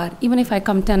car, even if I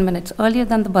come 10 minutes earlier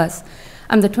than the bus,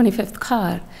 I'm the 25th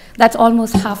car. That's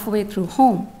almost halfway through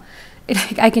home.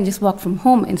 I can just walk from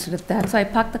home instead of that. So I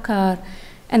park the car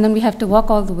and then we have to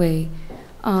walk all the way.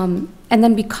 And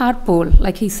then we carpool,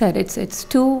 like he said, it's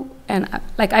two, and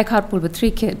like I carpool with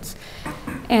 3 kids.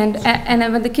 And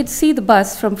when the kids see the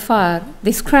bus from far,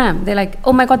 they scram. They're like,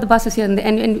 oh my God, the bus is here.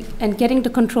 And getting to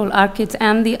control our kids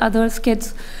and the others'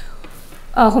 kids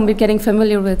whom we're getting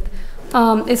familiar with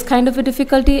is kind of a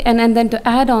difficulty. And then to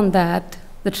add on that,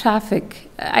 the traffic.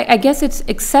 I guess it's,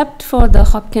 except for the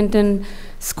Hopkinton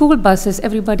school buses,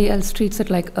 everybody else treats it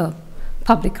like a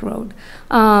public road.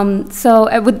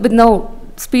 With no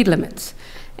speed limits.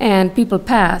 And people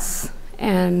pass.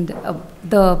 And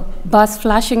the bus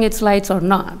flashing its lights or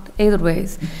not, either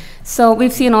ways. So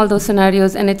we've seen all those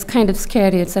scenarios, and it's kind of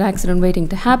scary. It's an accident waiting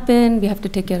to happen. We have to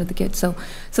take care of the kids. So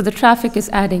the traffic is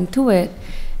adding to it.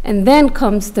 And then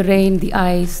comes the rain, the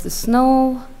ice, the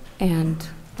snow, and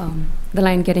the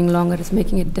line getting longer is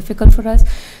making it difficult for us.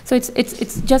 So it's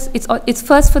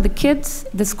first for the kids,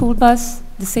 the school bus,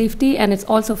 the safety, and it's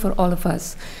also for all of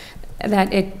us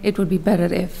that it would be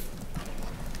better if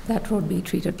that road be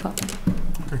treated properly.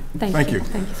 Okay. Thank you.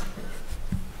 Thank you.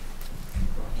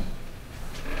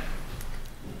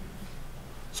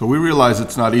 So we realize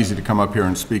it's not easy to come up here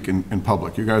and speak in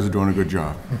public. You guys are doing a good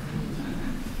job.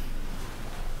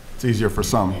 It's easier for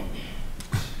some.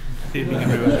 Good evening,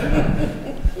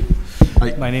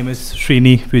 everyone. My name is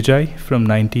Srini Vijay from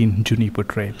 19 Juniper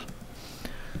Trail.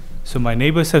 So my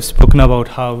neighbors have spoken about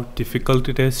how difficult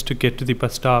it is to get to the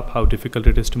bus stop, how difficult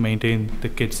it is to maintain the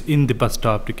kids in the bus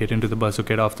stop, to get into the bus or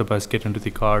get off the bus, get into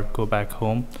the car, go back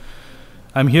home.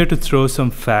 I'm here to throw some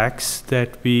facts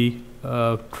that we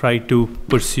try to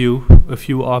pursue a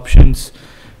few options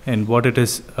and what it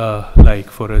is like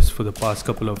for us for the past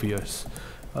couple of years.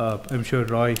 I'm sure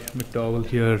Roy McDowell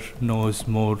here knows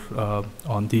more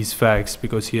on these facts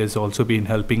because he has also been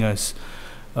helping us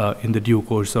in the due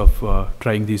course of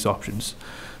trying these options.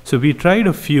 So we tried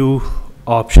a few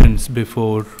options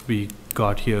before we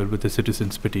got here with the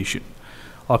citizens petition.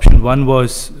 Option 1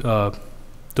 was, though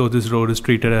this road is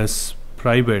treated as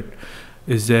private,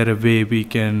 is there a way we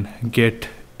can get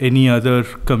any other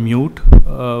commute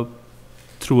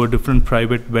through a different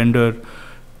private vendor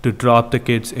to drop the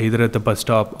kids either at the bus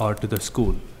stop or to the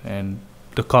school? And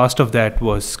the cost of that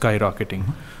was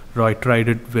skyrocketing. Roy tried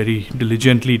it very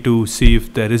diligently to see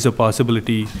if there is a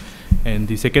possibility. And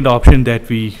the second option that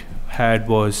we had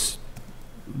was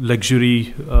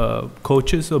luxury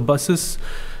coaches or buses,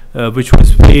 which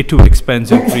was way too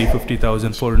expensive,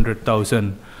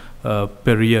 $350,000, $400,000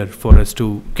 per year for us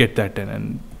to get that in.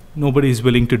 And nobody is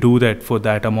willing to do that for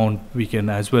that amount. We can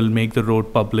as well make the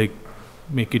road public,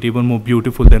 make it even more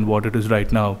beautiful than what it is right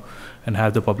now, and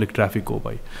have the public traffic go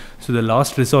by. So the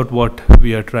last resort, what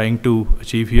we are trying to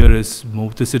achieve here is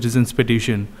move the citizens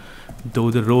petition. Though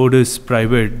the road is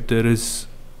private, there is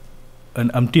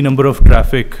an empty number of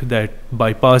traffic that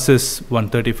bypasses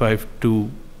 135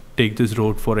 to take this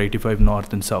road for 85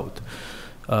 north and south.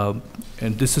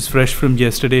 And this is fresh from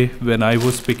yesterday when I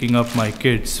was picking up my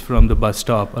kids from the bus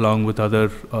stop along with other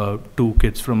 2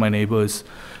 kids from my neighbors.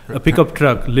 A pickup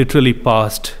truck literally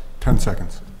passed. 10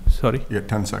 seconds. Sorry? Yeah,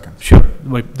 10 seconds. Sure.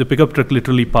 The pickup truck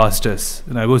literally passed us,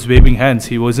 and I was waving hands.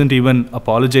 He wasn't even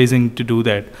apologizing to do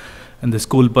that. And the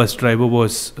school bus driver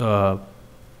was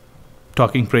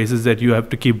talking praises that you have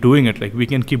to keep doing it. Like, we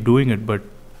can keep doing it, but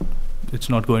it's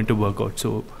not going to work out.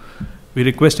 So we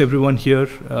request everyone here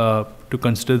to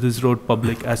consider this road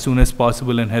public as soon as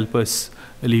possible and help us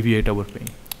alleviate our pain.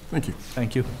 Thank you.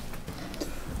 Thank you.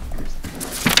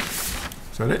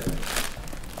 Is that it?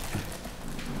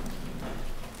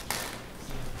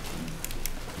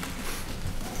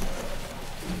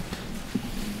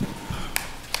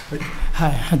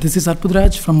 Hi, this is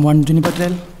Arpudraj from 1 Juniper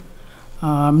Trail.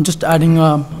 I'm just adding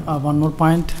one more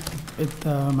point with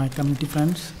my community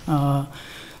friends.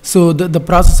 So the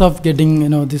process of getting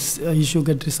this issue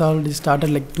get resolved is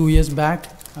started like 2 years back.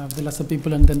 The lesser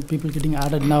people and then people getting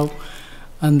added now,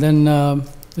 and then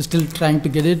we're still trying to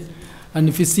get it. And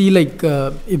if you see like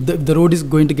if the road is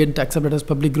going to get accepted as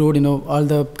public road, all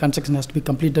the construction has to be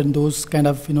completed and those kind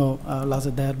of laws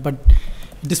are there. But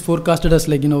it is forecasted as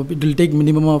like it will take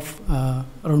minimum of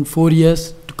around 4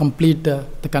 years to complete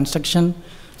the construction,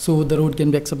 so the road can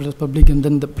be accepted as public, and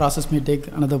then the process may take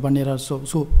another 1 year or so.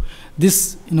 So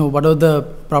this whatever the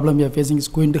problem we are facing is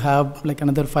going to have like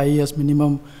another 5 years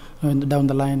minimum down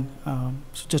the line.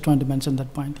 So just wanted to mention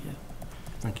that point here.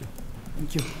 Thank you.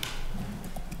 Thank you.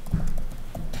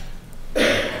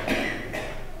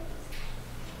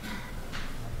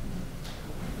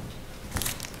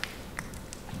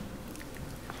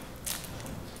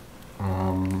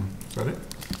 Is that it?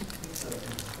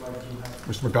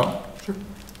 Mr. McDowell? Sure.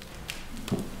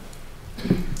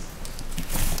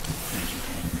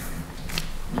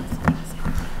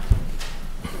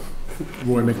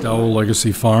 Roy McDowell,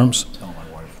 Legacy Farms.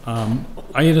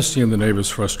 I understand the neighbors'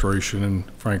 frustration, and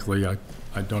frankly,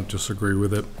 I don't disagree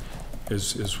with it.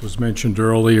 As was mentioned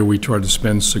earlier, we tried to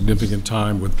spend significant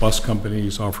time with bus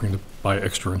companies offering to buy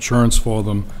extra insurance for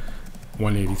them.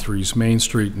 183's Main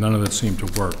Street, none of that seemed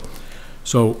to work.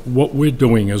 So what we're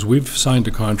doing is we've signed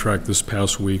a contract this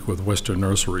past week with Western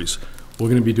Nurseries. We're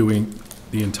going to be doing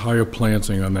the entire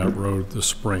planting on that road this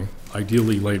spring,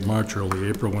 ideally late March, early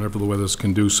April, whenever the weather's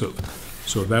conducive.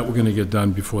 So that we're going to get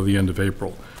done before the end of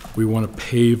April. We want to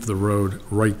pave the road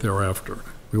right thereafter.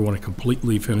 We want to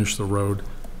completely finish the road,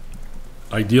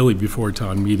 ideally before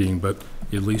town meeting, but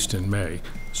at least in May.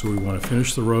 So we want to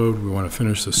finish the road, we want to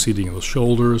finish the seeding of the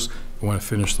shoulders, we want to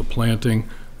finish the planting,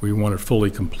 we want it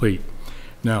fully complete.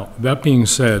 Now, that being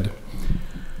said,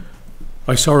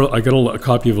 I got a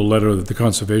copy of a letter that the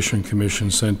Conservation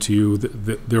Commission sent to you.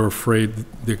 That they're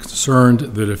concerned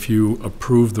that if you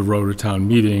approve the road at town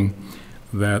meeting,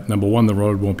 that number one, the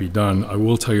road won't be done. I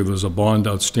will tell you there's a bond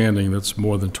outstanding that's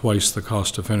more than twice the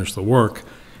cost to finish the work.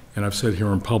 And I've said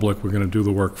here in public, we're going to do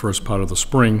the work first part of the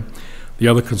spring. The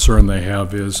other concern they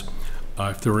have is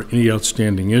if there are any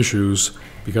outstanding issues,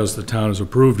 because the town has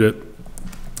approved it,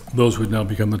 those would now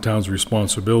become the town's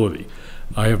responsibility.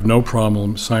 I have no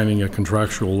problem signing a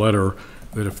contractual letter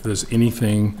that if there's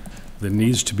anything that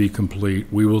needs to be complete,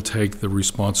 we will take the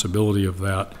responsibility of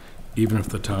that, even if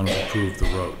the town has approved the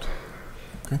road.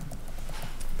 Okay.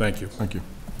 Thank you. Thank you.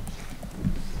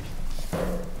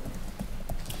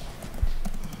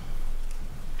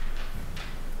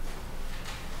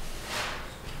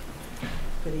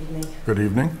 Good evening. Good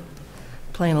evening.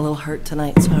 Playing a little hurt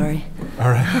tonight, sorry.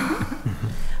 All right.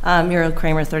 Muriel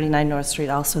Kramer, 39 North Street,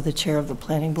 also the chair of the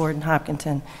planning board in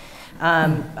Hopkinton.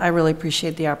 I really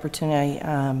appreciate the opportunity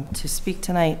to speak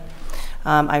tonight.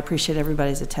 I appreciate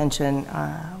everybody's attention.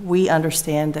 We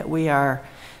understand that we are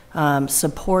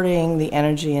supporting the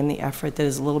energy and the effort that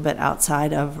is a little bit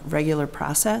outside of regular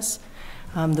process.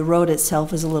 The road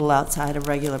itself is a little outside of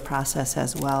regular process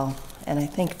as well. And I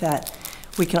think that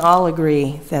we can all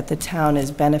agree that the town is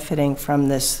benefiting from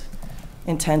this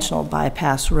intentional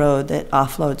bypass road that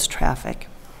offloads traffic.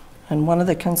 And one of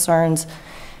the concerns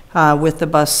with the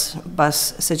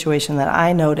bus situation that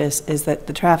I notice is that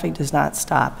the traffic does not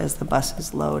stop as the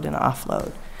buses load and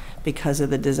offload because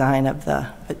of the design of the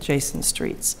adjacent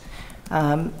streets.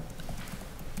 I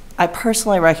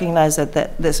personally recognize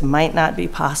that this might not be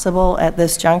possible at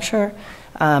this juncture.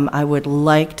 I would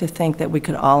like to think that we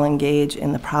could all engage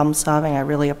in the problem solving. I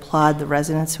really applaud the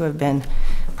residents who have been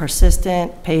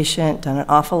persistent, patient, done an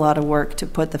awful lot of work to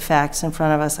put the facts in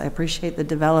front of us. I appreciate the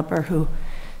developer who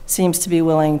seems to be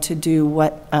willing to do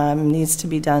what needs to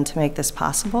be done to make this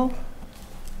possible.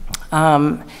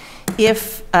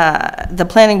 If the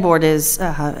planning board is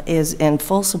in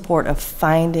full support of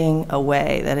finding a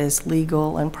way that is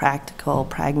legal and practical,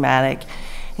 pragmatic,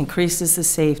 increases the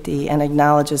safety, and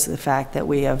acknowledges the fact that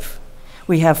we have,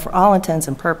 for all intents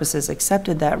and purposes,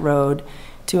 accepted that road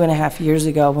 2.5 years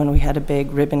ago when we had a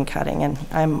big ribbon cutting, and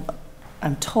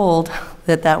I'm told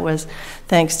that that was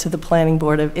thanks to the planning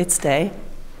board of its day.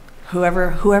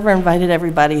 Whoever invited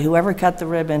everybody, whoever cut the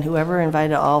ribbon, whoever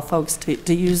invited all folks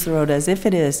to use the road as if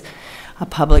it is a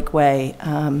public way.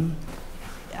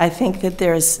 I think that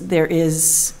there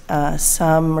is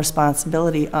some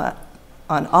responsibility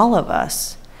on all of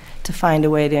us to find a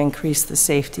way to increase the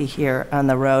safety here on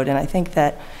the road. And I think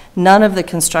that none of the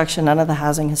construction, none of the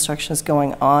housing construction is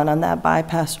going on that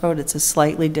bypass road. It's a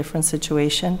slightly different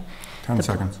situation. 10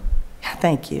 seconds.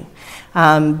 Thank you.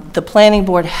 The planning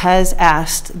board has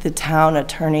asked the town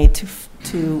attorney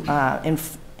to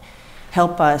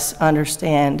help us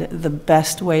understand the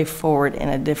best way forward in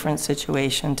a different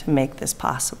situation to make this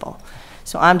possible.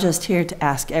 So I'm just here to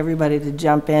ask everybody to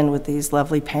jump in with these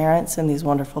lovely parents and these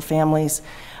wonderful families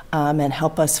and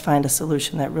help us find a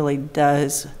solution that really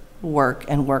does work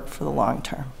and work for the long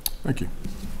term. Thank you.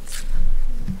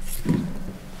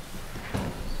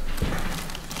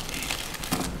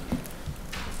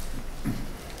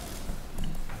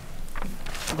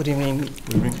 Good evening.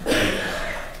 Good evening.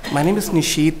 My name is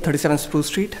Nishit, 37 Spruce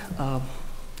Street.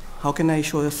 How can I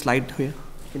show a slide here?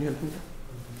 Can you help me?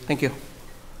 Thank you.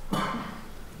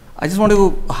 I just want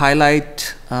to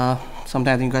highlight,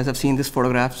 sometimes you guys have seen these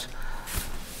photographs.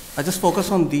 I just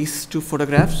focus on these two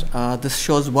photographs. This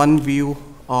shows one view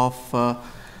of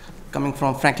coming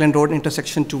from Franklin Road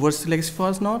intersection towards the Legacy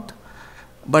Falls North.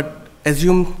 But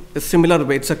assume a similar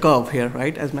way, it's a curve here,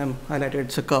 right? As ma'am highlighted,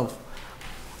 it's a curve.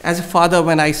 As a father,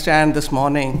 when I stand this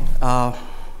morning, I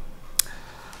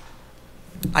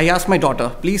asked my daughter,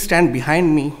 please stand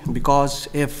behind me, because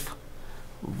if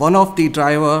one of the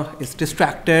driver is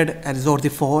distracted and is over the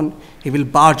phone, he will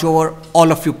barge over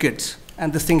all of you kids.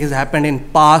 And this thing has happened in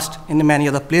past, in many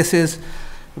other places,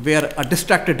 where a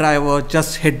distracted driver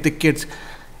just hit the kids.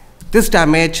 This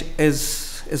damage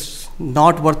is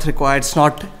not worth required, it's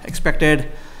not expected.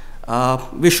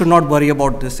 We should not worry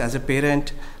about this as a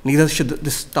parent, neither should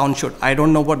this town should. I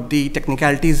don't know what the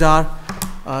technicalities are.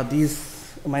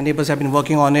 My neighbors have been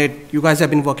working on it, you guys have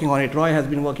been working on it, Roy has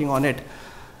been working on it.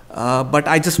 But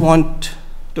I just want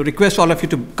to request all of you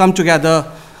to come together,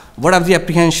 whatever the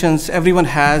apprehensions everyone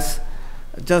has,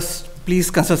 just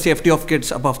please consider safety of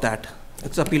kids above that.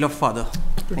 It's an appeal of father.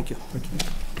 Thank you. Thank you.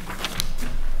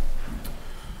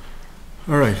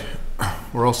 All right,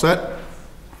 we're all set?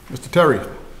 Mr. Terry.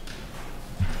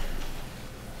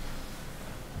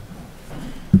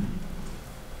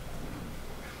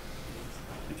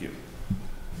 Thank you.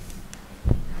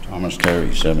 Thomas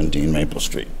Terry, 17 Maple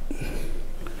Street.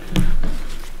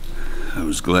 I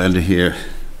was glad to hear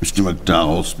Mr.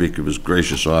 McDowell speak of his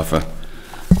gracious offer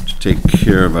to take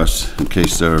care of us in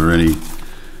case there are any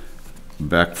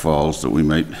backfalls that we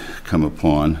might come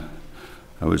upon.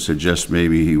 I would suggest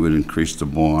maybe he would increase the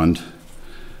bond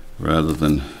rather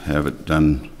than have it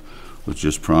done with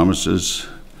just promises.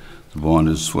 The bond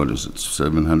is, what is it,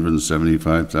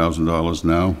 $775,000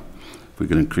 now? If we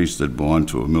can increase that bond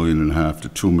to $1.5 million to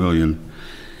 $2 million,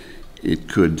 it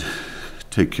could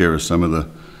take care of some of the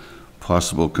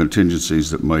possible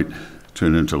contingencies that might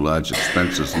turn into large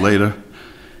expenses later.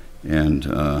 And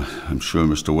I'm sure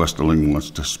Mr. Westerling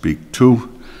wants to speak too.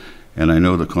 And I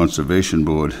know the Conservation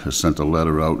Board has sent a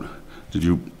letter out. Did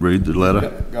you read the letter?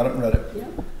 Yep, got it and read it. Yeah.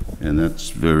 And that's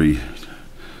very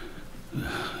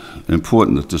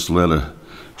important that this letter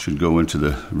should go into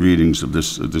the readings of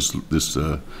this.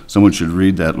 Someone should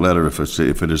read that letter if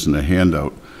it isn't a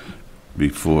handout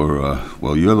before,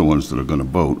 well, you're the ones that are going to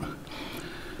vote.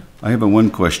 I have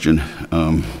one question.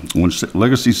 When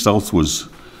Legacy South was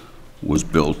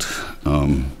built,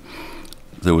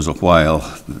 there was a while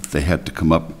that they had to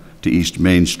come up to East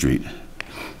Main Street,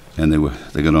 and they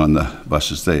got on the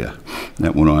buses there.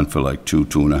 That went on for like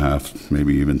 2.5,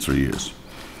 maybe even 3 years.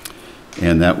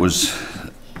 And that was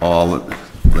all that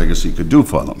Legacy could do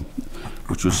for them,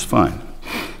 which was fine.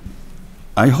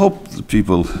 I hope the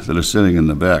people that are sitting in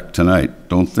the back tonight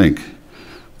don't think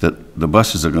that the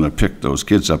buses are going to pick those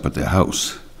kids up at their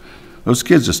house. Those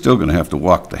kids are still going to have to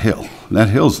walk the hill. And that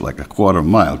hill's like a quarter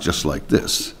mile, just like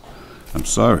this. I'm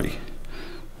sorry.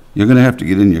 You're going to have to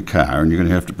get in your car, and you're going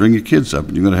to have to bring your kids up,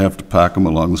 and you're going to have to park them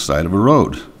along the side of a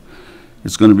road.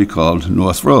 It's going to be called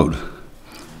North Road.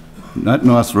 Not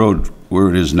North Road where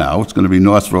it is now. It's going to be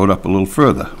North Road up a little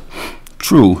further.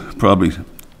 True, probably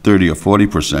 30 or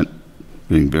 40%,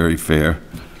 being very fair,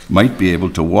 might be able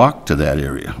to walk to that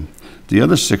area. The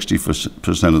other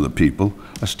 60% of the people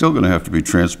are still going to have to be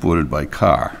transported by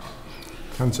car.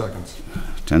 10 seconds.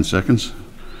 10 seconds?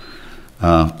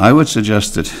 I would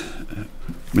suggest that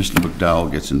Mr.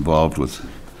 McDowell gets involved with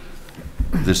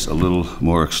this a little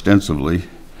more extensively,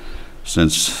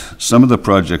 since some of the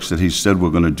projects that he said we're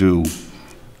going to do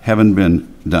haven't been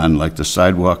done, like the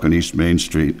sidewalk on East Main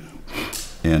Street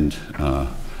and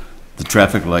the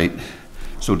traffic light.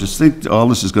 So to think all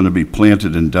this is going to be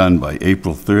planted and done by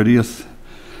April 30th,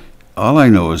 all I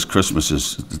know is Christmas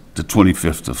is the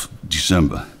 25th of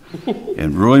December.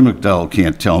 And Roy McDowell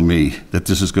can't tell me that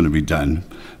this is going to be done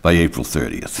by April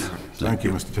 30th. Thank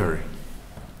you, Mr. Terry.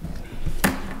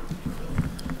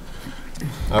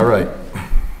 All right.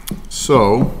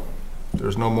 So,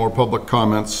 There's no more public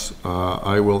comments.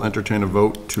 I will entertain a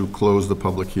vote to close the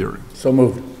public hearing. So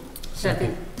moved.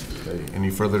 Second. Okay,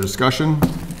 any further discussion?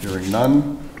 Hearing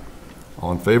none.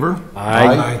 All in favor?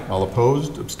 Aye. All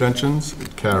opposed? Abstentions?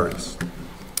 It carries.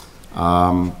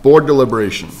 Board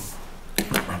deliberation.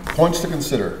 Points to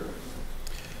consider.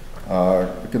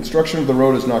 The construction of the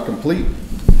road is not complete.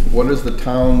 What is the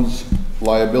town's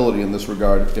liability in this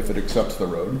regard if it accepts the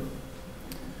road?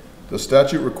 The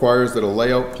statute requires that a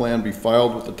layout plan be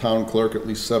filed with the town clerk at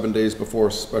least 7 days before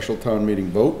a special town meeting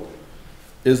vote.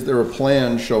 Is there a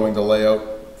plan showing the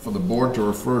layout for the board to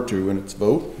refer to in its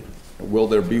vote? Will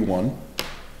there be one?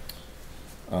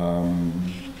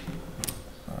 And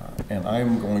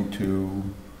I'm going to,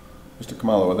 Mr.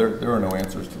 Kamalo, there are no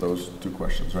answers to those two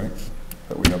questions, right?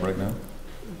 That we have right now?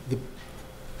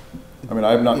 I mean,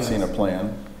 I have not seen a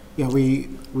plan. Yeah,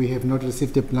 we have not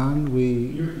received a plan.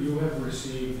 You have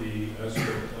received the as-built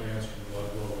plans from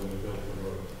Ludlow when they built the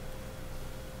road.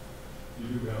 You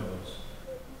do have those.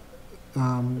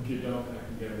 If you don't, I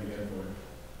can get them again for you.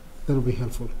 That'll be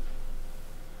helpful.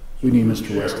 We need Mr.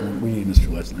 Westerling. We need Mr.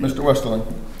 Westerling. Mr.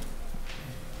 Westerling.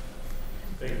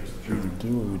 Thank you, Mr. We Chairman. do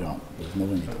or we don't. There's no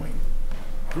in between.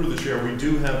 Through the chair, we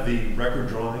do have the record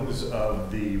drawings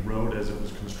of the road as it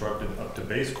was constructed up to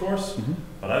base course,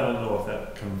 but I don't know if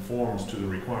that conforms to the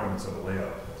requirements of the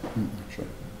layout. Sure.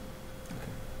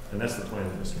 And that's the plan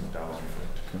that Mr. McDowell's referring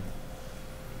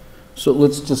to. So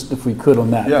let's just, if we could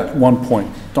on that, Yeah. one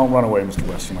point. Don't run away, Mr.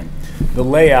 Westerling. The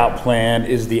layout plan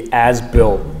is the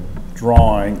as-built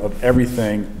drawing of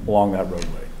everything along that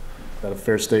roadway. Is that a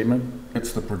fair statement?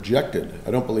 It's the projected.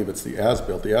 I don't believe it's the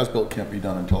as-built. The as-built can't be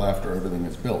done until after everything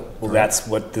is built. Well, that's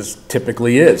what this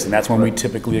typically is, and that's when we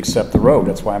typically accept the road.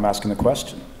 That's why I'm asking the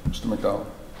question. Mr. McDowell.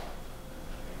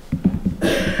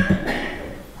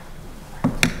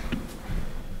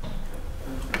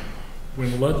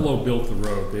 When Ludlow built the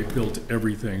road, they built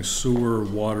everything, sewer,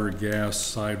 water, gas,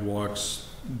 sidewalks,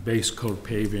 base coat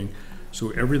paving.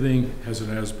 So everything has an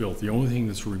as-built. The only thing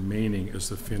that's remaining is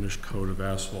the finished coat of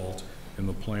asphalt and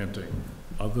the planting.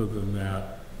 Other than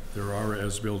that, there are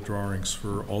as-built drawings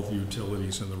for all the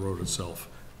utilities in the road itself.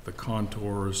 The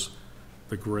contours,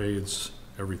 the grades,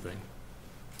 everything.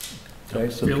 Okay,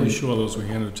 I'm so fairly can- sure those we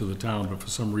handed to the town, but for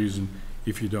some reason,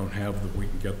 if you don't have them, we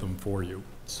can get them for you.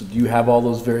 So do you have all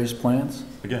those various plans?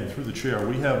 Again, through the chair,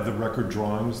 we have the record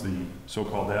drawings, the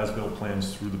so-called as-built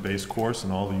plans through the base course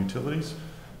and all the utilities.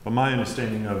 But my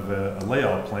understanding of a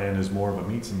layout plan is more of a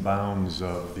meets and bounds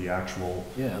of the actual,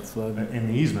 Yeah, that's what. and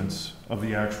the easements of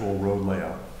the actual road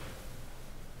layout.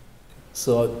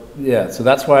 So, yeah, so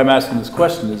that's why I'm asking this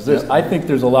question, is this, I think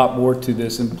there's a lot more to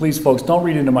this, and please, folks, don't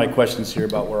read into my questions here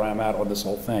about where I'm at on this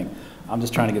whole thing. I'm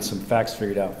just trying to get some facts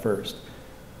figured out first.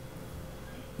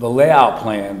 The layout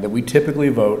plan that we typically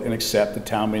vote and accept at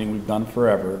town meeting, we've done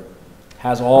forever,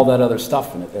 has all that other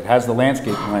stuff in it. It has the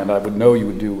landscape plan that I would know you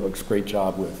would do a great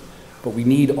job with. But we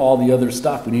need all the other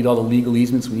stuff. We need all the legal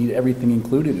easements. We need everything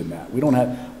included in that. We don't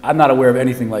have, I'm not aware of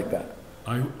anything like that.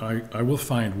 I will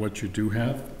find what you do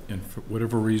have, and for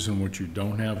whatever reason, what you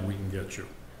don't have, we can get you.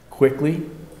 Quickly?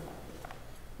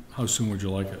 How soon would you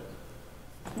like it?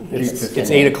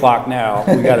 It's 8 o'clock now.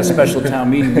 We got a special town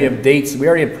meeting. We have dates. We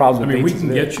already had problems I with mean, we dates.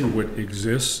 can get you what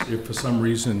exists. If for some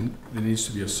reason there needs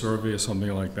to be a survey or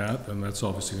something like that, then that's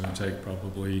obviously going to take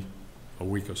probably a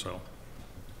week or so.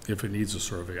 If it needs a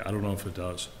survey. I don't know if it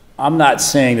does. I'm not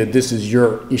saying that this is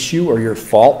your issue or your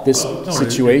fault, this No,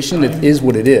 situation. It is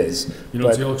what it is. You know,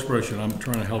 it's But the old expression, I'm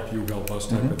trying to help you, help us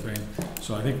type of thing.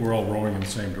 So I think we're all rowing in the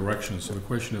same direction. So the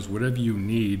question is, whatever you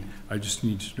need, I just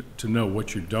need to know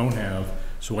what you don't have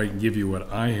so I can give you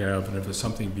what I have. And if there's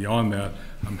something beyond that,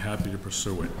 I'm happy to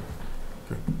pursue it.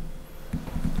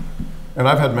 And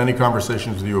I've had many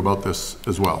conversations with you about this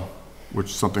as well, which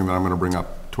is something that I'm going to bring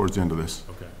up towards the end of this.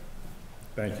 Okay.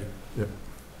 Thank you. Yep.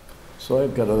 So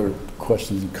I've got other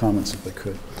questions and comments if I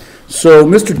could. So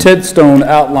Mr. Ted Stone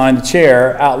the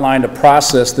chair outlined a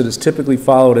process that is typically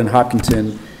followed in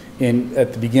Hopkinton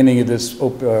at the beginning of this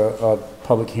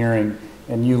public hearing.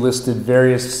 And you listed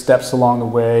various steps along the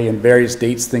way and various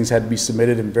dates things had to be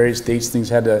submitted and various dates things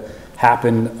had to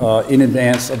happen in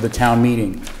advance of the town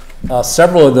meeting.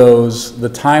 Several of those, the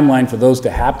timeline for those to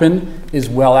happen is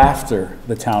well after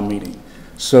the town meeting.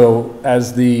 So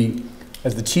as the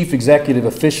chief executive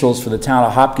officials for the town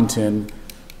of Hopkinton,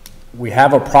 we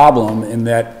have a problem in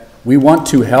that we want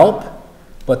to help,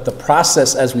 but the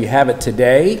process as we have it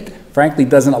today, frankly,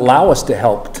 doesn't allow us to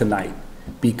help tonight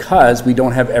because we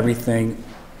don't have everything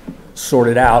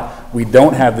sorted out. We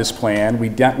don't have this plan. We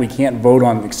can't vote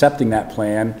on accepting that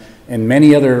plan, and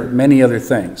many other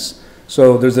things.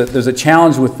 So there's a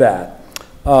challenge with that.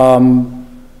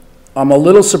 I'm a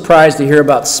little surprised to hear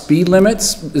about speed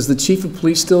limits. Is the chief of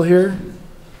police still here?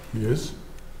 He is.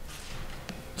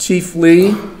 Chief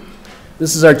Lee,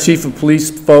 this is our chief of police,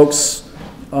 folks.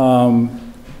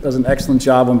 Does an excellent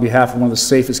job on behalf of one of the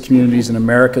safest communities in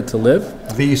America to live.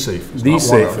 The safest. The not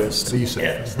one of, safest. The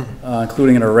safest.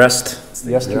 Including an arrest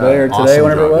yesterday or today, awesome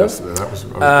whenever it job was. yesterday. That was I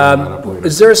was bringing that up later.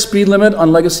 Is there a speed limit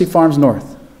on Legacy Farms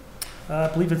North? I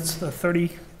believe it's 30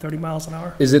 miles an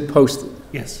hour. Is it posted?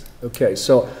 Yes. Okay,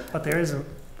 so. But there is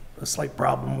a slight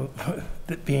problem with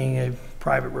it being a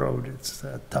private road. It's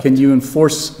tough. Can you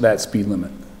enforce that speed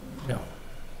limit? No.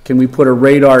 Can we put a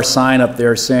radar sign up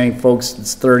there saying, folks,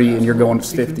 it's 30 and you're going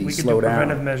 50, We slow can do down?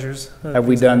 preventive measures. Have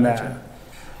we things done like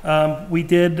that? We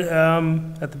did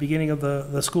at the beginning of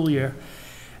the school year,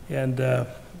 and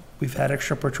we've had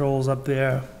extra patrols up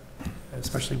there,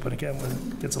 especially when it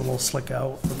gets a little slick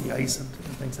out with the ice and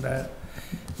things of that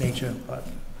nature. But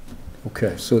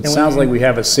Okay, so it And sounds we- like we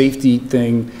have a safety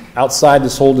thing outside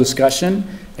this whole discussion,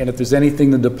 and if there's anything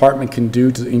the department can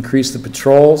do to increase the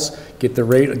patrols, get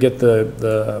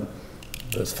the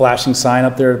flashing sign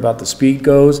up there about the speed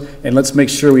goes, and let's make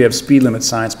sure we have speed limit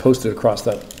signs posted across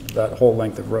that whole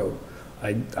length of road.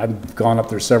 I've gone up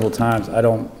there several times. I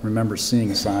don't remember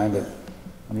seeing a sign, but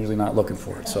I'm usually not looking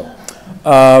for it, so.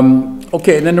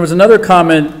 Okay, and then there was another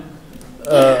comment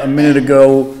a minute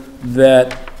ago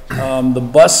that the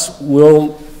bus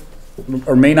will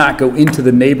or may not go into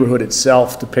the neighborhood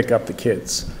itself to pick up the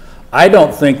kids. I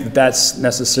don't think that that's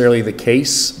necessarily the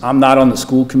case. I'm not on the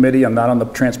school committee, I'm not on the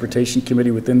transportation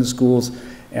committee within the schools,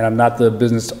 and I'm not the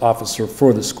business officer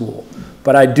for the school.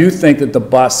 But I do think that the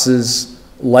buses,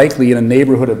 likely in a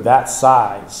neighborhood of that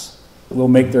size, will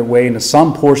make their way into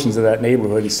some portions of that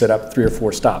neighborhood and set up 3 or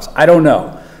 4 stops. I don't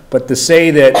know. But to say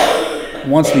that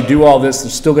once we do all this,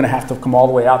 they're still going to have to come all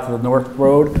the way out to the North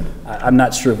Road, I'm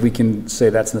not sure if we can say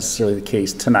that's necessarily the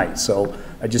case tonight. So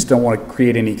I just don't want to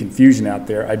create any confusion out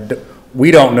there. We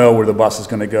don't know where the bus is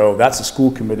going to go. That's the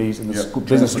school committees and the school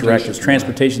business directors,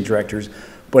 transportation directors.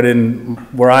 But in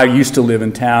where I used to live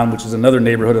in town, which is another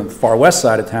neighborhood on the far west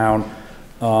side of town,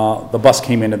 the bus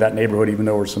came into that neighborhood even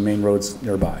though there were some main roads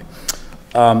nearby.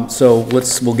 So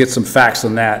we'll get some facts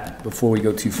on that before we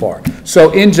go too far.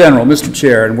 So in general, Mr.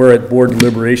 Chair, and we're at board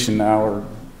deliberation now, or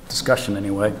discussion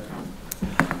anyway,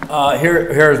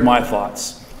 here's my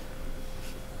thoughts.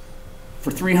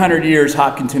 For 300 years,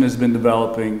 Hopkinton has been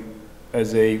developing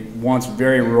as a once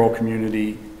very rural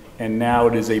community, and now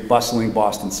it is a bustling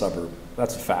Boston suburb.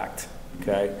 That's a fact,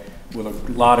 okay? With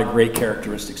a lot of great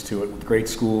characteristics to it, with great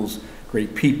schools,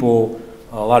 great people,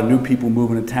 a lot of new people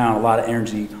moving to town, a lot of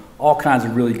energy, all kinds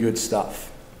of really good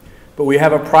stuff. But we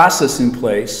have a process in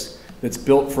place that's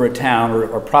built for a town, or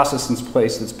a process in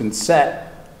place that's been set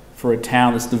for a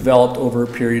town that's developed over a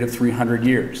period of 300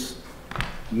 years.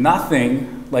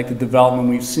 Nothing like the development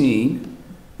we've seen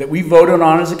that we voted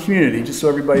on as a community, just so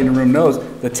everybody in the room knows.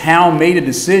 The town made a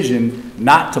decision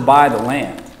not to buy the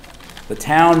land. The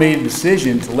town made a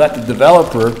decision to let the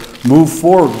developer move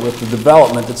forward with the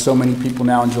development that so many people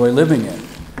now enjoy living in.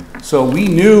 So we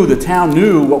knew, the town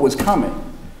knew what was coming,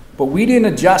 but we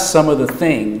didn't adjust some of the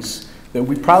things that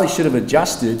we probably should have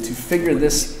adjusted to figure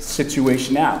this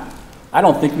situation out. I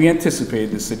don't think we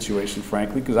anticipated this situation,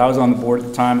 frankly, because I was on the board at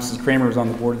the time, Mrs. Kramer was on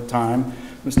the board at the time,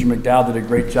 Mr. McDowell did a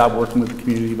great job working with the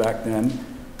community back then,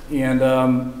 and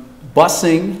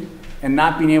busing and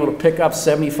not being able to pick up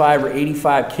 75 or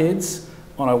 85 kids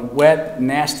on a wet,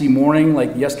 nasty morning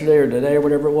like yesterday or today or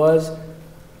whatever it was,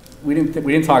 we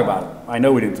didn't talk about it. I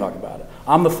know we didn't talk about it.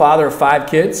 I'm the father of 5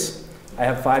 kids. I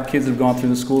have 5 kids that have gone through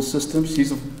the school system.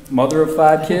 She's a mother of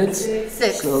 5 kids.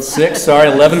 6. So 6, sorry,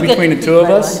 11 between the 2 of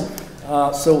us.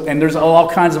 And there's all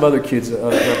kinds of other kids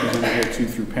represented here too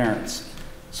through parents.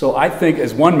 So I think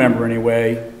as one member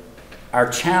anyway, our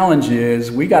challenge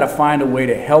is we got to find a way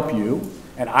to help you,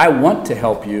 and I want to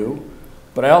help you,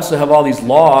 but I also have all these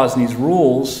laws and these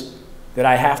rules that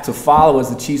I have to follow as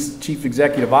the chief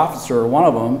executive officer, or one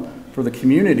of them, for the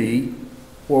community,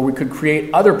 or we could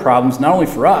create other problems, not only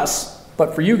for us,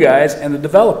 but for you guys and the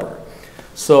developer.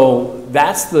 So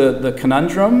that's the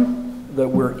conundrum that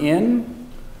we're in.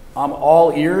 I'm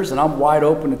all ears and I'm wide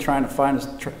open to try and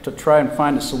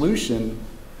find a solution.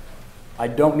 I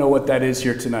don't know what that is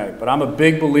here tonight, but I'm a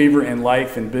big believer in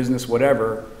life and business,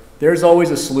 whatever. There's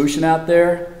always a solution out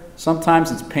there.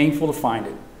 Sometimes it's painful to find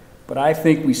it, but I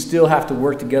think we still have to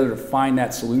work together to find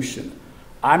that solution.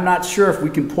 I'm not sure if we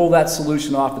can pull that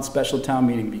solution off at special town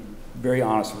meeting, to be very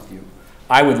honest with you.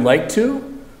 I would like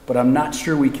to, but I'm not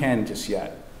sure we can just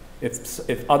yet.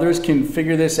 If others can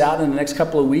figure this out in the next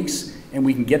couple of weeks and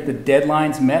we can get the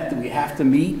deadlines met that we have to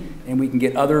meet, and we can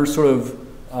get other sort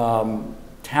of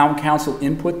town council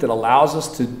input that allows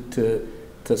us to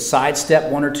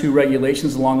sidestep one or two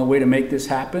regulations along the way to make this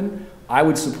happen, I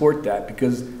would support that,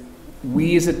 because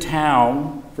we as a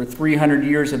town for 300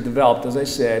 years have developed, as I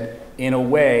said, in a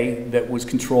way that was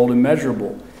controlled and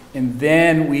measurable. And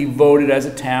then we voted as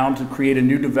a town to create a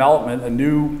new development, a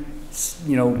new,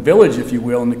 village, if you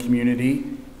will, in the community.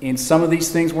 And some of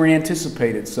these things weren't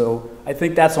anticipated. So I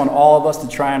think that's on all of us to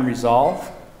try and resolve.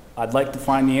 I'd like to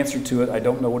find the answer to it. I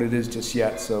don't know what it is just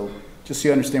yet. So just so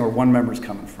you understand where one member's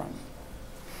coming from.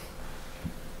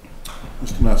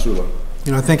 Mr. Matsula.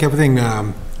 I think everything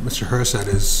Mr. Hurst said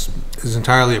is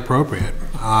entirely appropriate.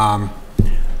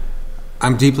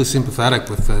 I'm deeply sympathetic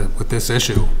with this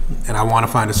issue, and I want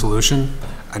to find a solution.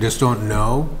 I just don't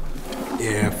know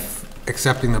if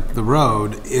accepting the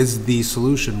road is the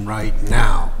solution right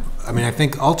now. I mean, I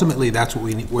think ultimately that's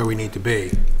what where we need to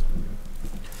be.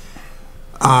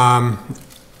 And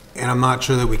I'm not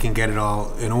sure that we can get it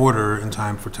all in order in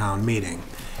time for town meeting.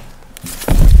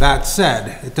 That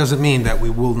said, it doesn't mean that we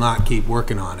will not keep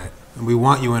working on it. And we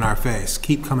want you in our face.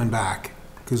 Keep coming back,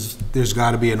 because there's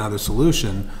got to be another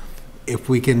solution. If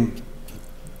we can't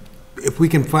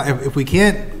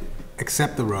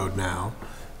accept the road now,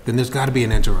 then there's got to be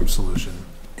an interim solution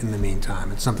in the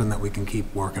meantime. It's something that we can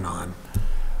keep working on.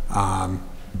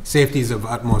 Safety is of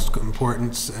utmost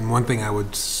importance, and one thing I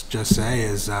would just say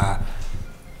is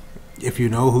if you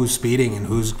know who's speeding and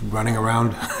who's running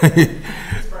around,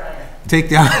 take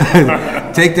down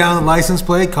the license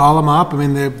plate, call them up. I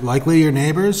mean, they're likely your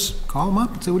neighbors. Call them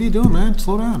up and say, "What are you doing, man?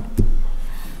 Slow down."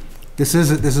 This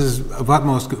is of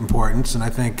utmost importance, and I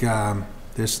think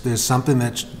there's something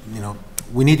that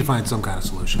we need to find some kind of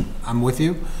solution. I'm with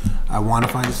you. I want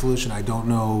to find a solution. I don't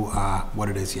know what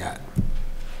it is yet.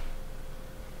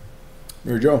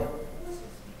 Mary Jo.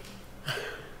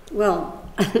 Well,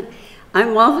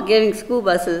 I'm all for getting school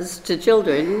buses to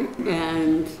children,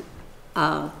 and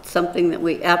something that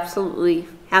we absolutely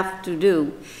have to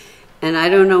do. And I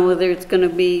don't know whether it's going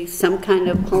to be some kind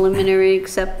of preliminary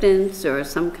acceptance or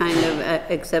some kind of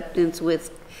acceptance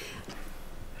with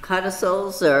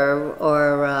codicils or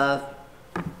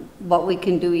what we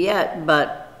can do yet,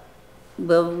 but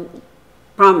we'll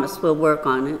promise we'll work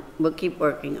on it. We'll keep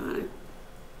working on it.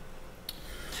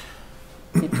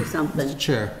 Into something. Mr.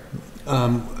 Chair,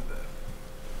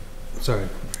 sorry,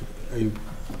 are you,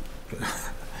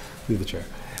 through the chair.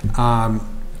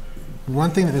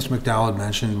 One thing that Mr. McDowell had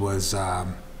mentioned was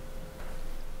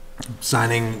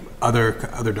signing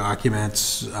other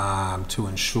documents to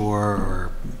ensure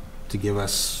or to give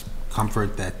us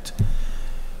comfort that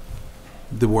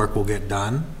the work will get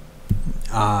done.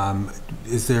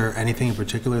 Is there anything in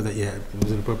particular that you had?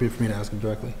 Was it appropriate for me to ask him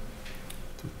directly?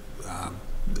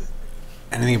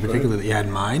 Anything in particular that you had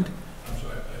in mind?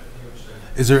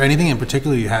 Is there anything in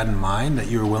particular you had in mind that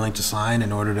you were willing to sign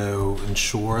in order to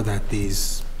ensure that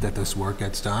this work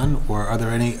gets done? Or are there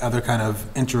any other kind of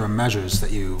interim measures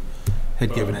that you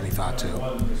had given any thought to?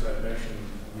 One, as I mentioned,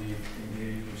 we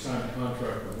signed a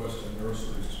contract with Western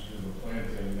Nurseries to do the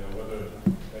planting. Now, whether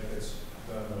that gets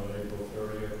done on April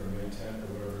 30th or May 10th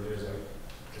or whatever it is,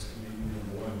 this can be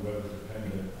either one, weather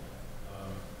dependent.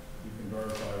 You can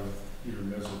verify with Peter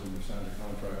Mesel, who we signed a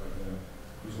contract with him,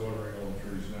 who's ordering all the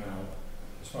trees now.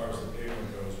 As far as the pavement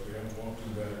goes, we won't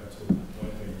do that until the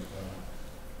planting is done.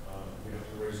 We have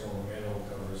to raise all the manhole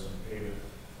covers and pave it.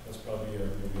 That's probably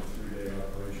maybe a 3-day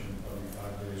operation, probably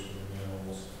 5 days for the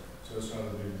manholes. So it's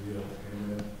not a big deal.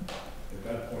 And then at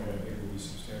that point, I think we'll be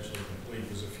substantially complete.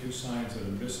 There's a few signs that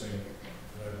are missing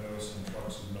that I've noticed some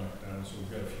trucks have knocked down, so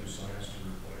we've got a few signs to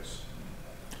replace.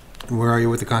 Where are you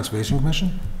with the Conservation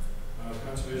Commission? The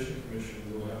Conservation Commission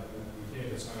will have, we can't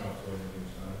get sign off till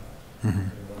everything's done. Mm-hmm.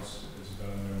 And once it's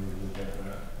done, then we will get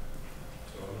that.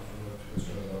 So I'm not too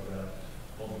concerned about that.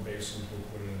 All the basins we'll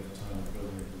put in at the time of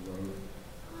building of the road,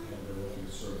 and they're looking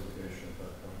at certification at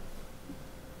that point.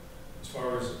 As far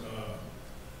as,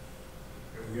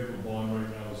 we have a bond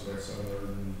right now, it's like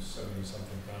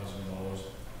 $770-something thousand.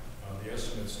 The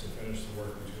estimates to finish the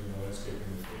work between the landscaping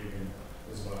and the paving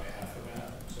is about half of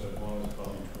that. So that bond is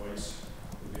probably twice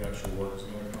what the actual work is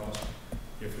going to cost.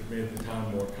 If it made the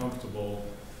town more comfortable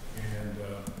and,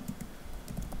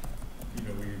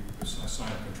 we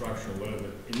signed a contractual letter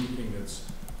that anything that's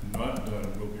not done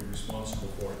we'll be responsible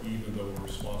for, even though we're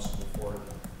responsible for it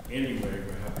anyway,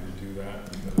 we're happy to do that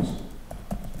because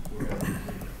we're happy to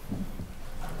complete it.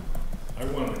 I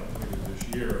wanted to complete it this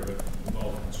year, but with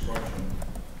all the construction,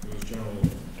 there was general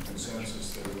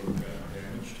consensus that it would have been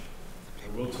damaged.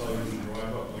 I will tell you, if you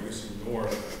drive up Legacy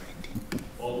North,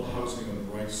 all the housing on the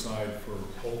right side for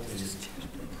Pulte is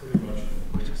pretty much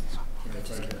complete. In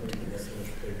fact, they're going to finish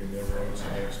paving their roads in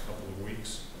the next couple of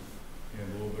weeks. And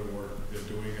a little bit of work they're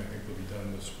doing, I think, will be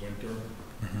done this winter.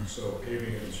 So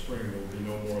paving in the spring, there will be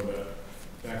no more of that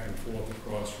back and forth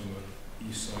across from the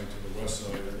east side to the west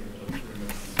side. I think that's pretty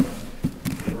much be done.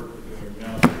 The work that they're doing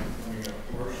now, they're coming up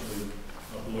partially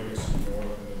up Legacy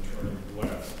North and then turning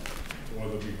left, or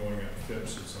they'll be going up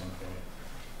Phipps at some point.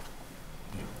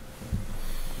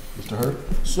 Mr. Hurd?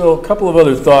 So a couple of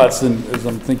other thoughts, and as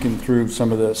I'm thinking through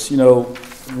some of this, you know,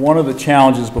 one of the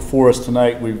challenges before us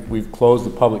tonight, we've closed the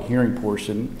public hearing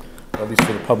portion, at least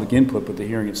for the public input, but the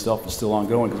hearing itself is still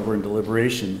ongoing because we're in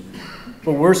deliberation.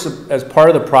 But we're, as part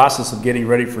of the process of getting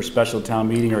ready for special town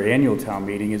meeting or annual town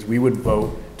meeting, is we would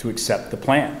vote to accept the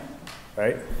plan,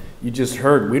 right? You just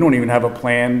heard, we don't even have a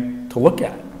plan to look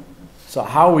at. So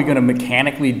how are we going to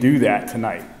mechanically do that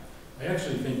tonight? I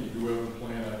actually think you do have a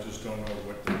plan, I just don't know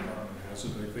what department has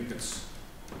it. I think it's...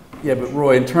 Yeah, but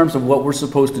Roy, in terms of what we're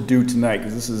supposed to do tonight,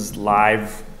 because this is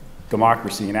live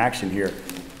democracy in action here,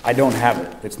 I don't have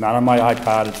it. It's not on my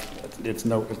iPad, it's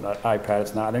not iPad,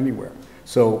 it's not anywhere.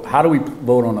 So how do we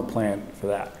vote on a plan for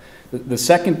that? The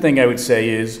second thing I would say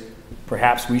is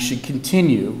perhaps we should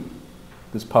continue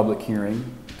this public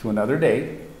hearing to another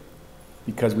date,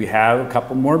 because we have a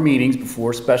couple more meetings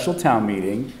before special town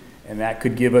meeting, and that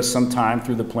could give us some time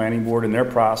through the planning board and their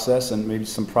process, and maybe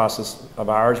some process of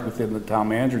ours within the town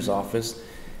manager's office,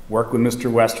 work with Mr.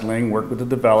 Westerling, work with the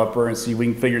developer, and see if we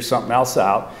can figure something else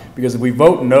out. Because if we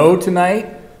vote no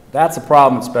tonight, that's a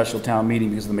problem at special town meeting,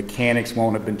 because the mechanics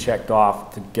won't have been checked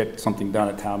off to get something done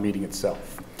at town meeting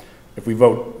itself. If we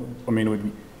vote, I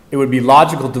mean, it would be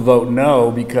logical to vote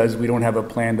no because we don't have a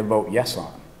plan to vote yes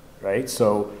on, right?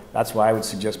 So that's why I would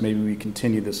suggest maybe we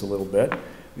continue this a little bit.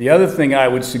 The other thing I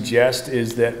would suggest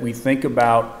is that we think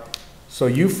about, so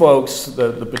you folks,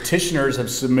 the petitioners have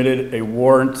submitted a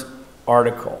warrant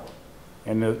article.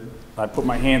 And I put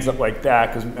my hands up like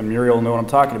that because Muriel will know what I'm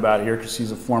talking about here because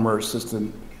she's a former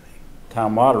assistant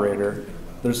town moderator.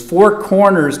 There's 4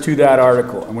 corners to that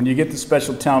article. And when you get to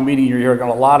special town meeting, you're hearing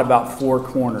a lot about 4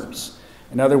 corners.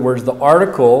 In other words, the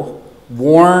article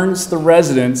warns the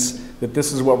residents that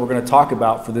this is what we're going to talk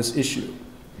about for this issue.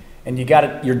 And you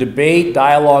got your debate,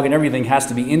 dialogue, and everything has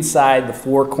to be inside the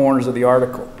 4 corners of the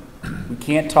article. We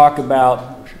can't talk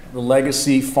about the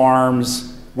Legacy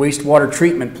Farms wastewater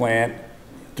treatment plant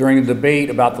during the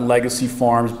debate about the Legacy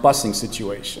Farms busing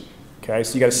situation. Okay,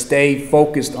 so you got to stay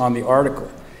focused on the article.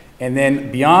 And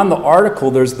then beyond the article,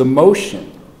 there's the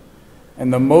motion.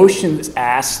 And the motion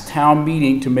asks town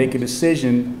meeting to make a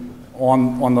decision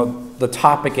on the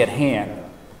topic at hand.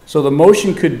 So the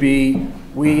motion could be,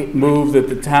 we move that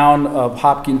the town of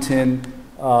Hopkinton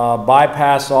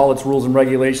bypass all its rules and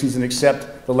regulations and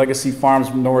accept the Legacy Farms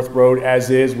North Road as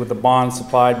is with the bond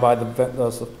supplied by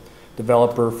the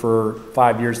developer for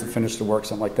 5 years to finish the work,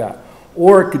 something like that.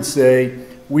 Or it could say,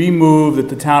 we move that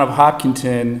the town of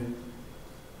Hopkinton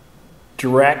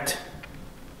direct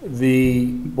the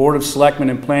Board of Selectmen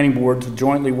and Planning Board to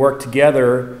jointly work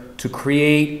together to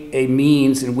create a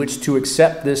means in which to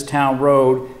accept this town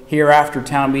road hereafter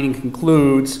town meeting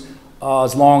concludes,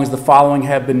 as long as the following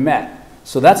have been met.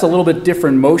 So that's a little bit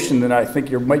different motion than I think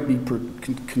you might be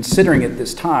considering at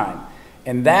this time.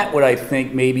 And that would, I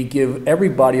think, maybe give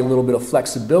everybody a little bit of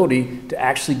flexibility to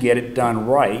actually get it done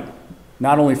right,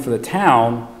 not only for the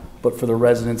town, but for the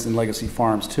residents in Legacy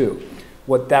Farms too.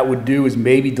 What that would do is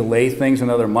maybe delay things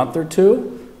another month or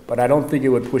 2, but I don't think it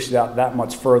would push it out that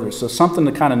much further. So something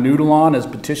to kind of noodle on as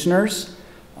petitioners,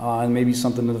 and maybe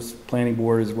something to the planning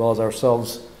board as well as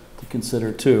ourselves to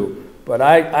consider too. But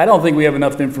I don't think we have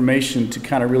enough information to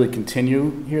kind of really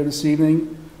continue here this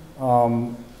evening.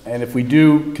 And if we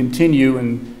do continue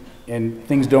and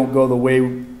things don't go the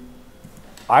way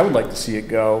I would like to see it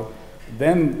go,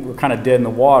 then we're kind of dead in the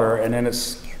water, and then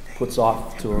it puts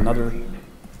off to another,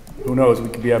 who knows, we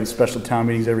could be having special town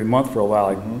meetings every month for a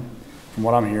while, from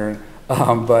what I'm hearing.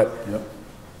 But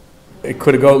it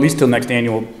could go at least till next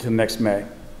annual, till next May.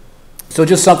 So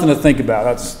just something to think about.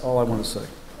 That's all I want to say.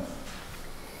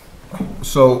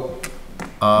 So,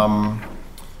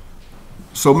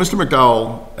 so Mr.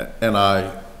 McDowell and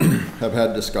I have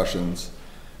had discussions.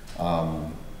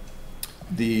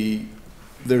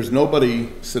 There's nobody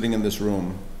sitting in this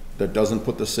room that doesn't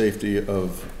put the safety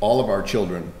of all of our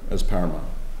children as paramount.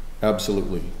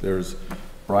 Absolutely. There's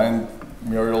Brian,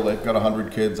 Muriel, they've got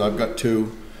 100 kids. I've got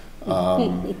 2.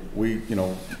 My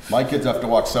kids have to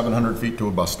walk 700 feet to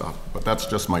a bus stop, but that's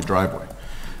just my driveway.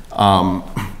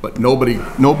 But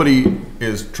nobody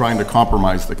is trying to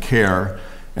compromise the care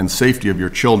and safety of your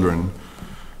children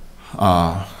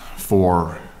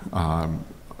for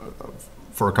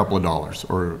for a couple of dollars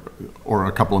or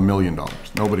a couple of $1 million.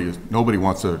 Nobody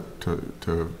wants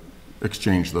to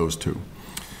exchange those two.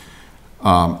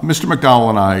 Mr. McDowell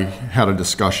and I had a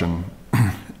discussion,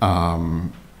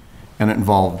 and it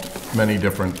involved many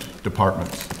different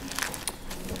departments.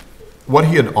 What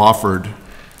he had offered,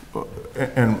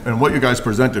 and what you guys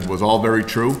presented was all very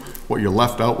true. What you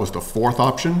left out was the fourth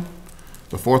option.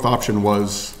 The fourth option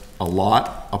was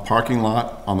a parking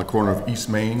lot on the corner of East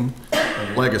Main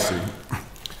and Legacy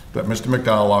that Mr.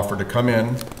 McDowell offered to come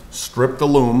in, strip the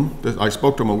loom. I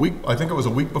spoke to him I think it was a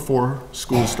week before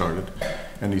school started,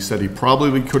 and he said he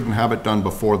probably couldn't have it done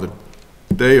before the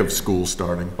day of school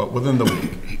starting, but within the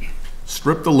week.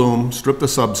 Strip the loom, strip the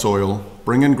subsoil,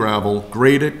 bring in gravel,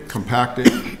 grade it, compact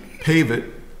it, pave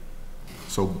it,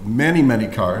 so many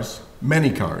cars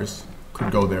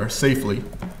could go there safely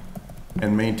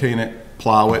and maintain it,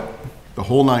 plow it, the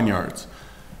whole 9 yards.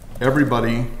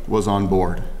 Everybody was on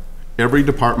board. Every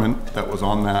department that was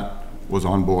on that was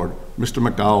on board. Mr.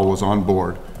 McDowell was on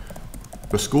board.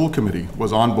 The school committee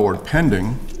was on board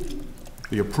pending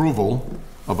the approval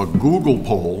of a Google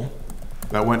poll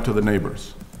that went to the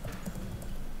neighbors.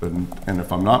 And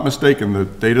if I'm not mistaken, the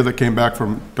data that came back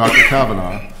from Dr.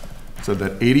 Kavanaugh said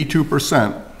that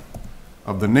 82%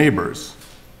 of the neighbors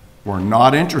were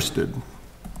not interested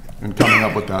in coming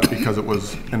up with that because it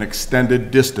was an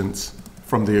extended distance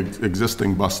from the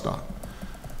existing bus stop.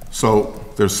 So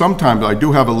there's sometimes I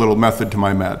do have a little method to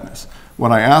my madness.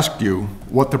 When I asked you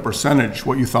what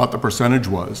you thought the percentage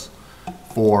was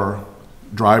for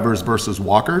drivers versus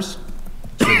walkers,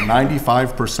 it said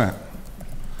 95%.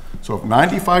 So if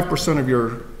 95% of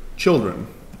your children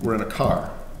were in a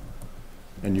car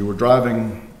and you were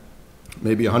driving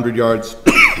maybe 100 yards,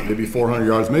 maybe 400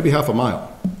 yards, maybe half a mile,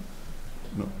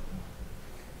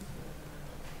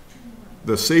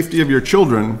 the safety of your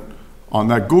children on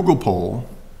that Google poll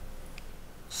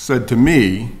said to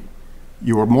me,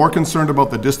 you are more concerned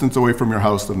about the distance away from your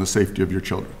house than the safety of your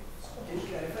children.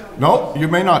 No, you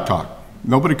may not talk.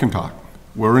 Nobody can talk.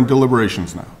 We're in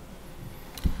deliberations now.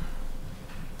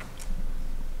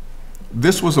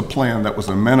 This was a plan that was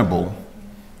amenable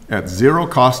at zero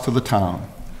cost to the town.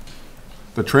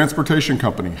 The transportation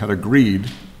company had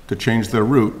agreed to change their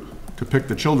route to pick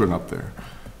the children up there.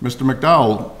 Mr.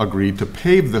 McDowell agreed to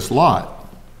pave this lot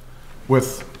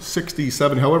with 60,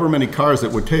 70, however many cars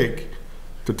it would take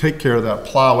to take care of that,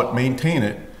 plow it, maintain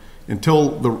it,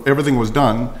 until everything was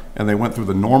done and they went through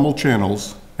the normal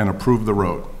channels and approved the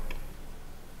road.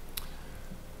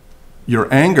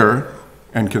 Your anger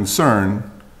and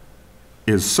concern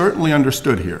is certainly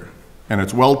understood here, and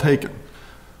it's well taken.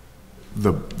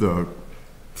 The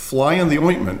fly in the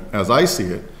ointment, as I see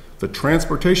it, the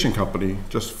transportation company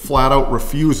just flat out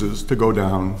refuses to go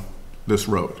down this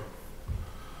road.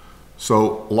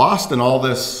 So lost in all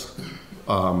this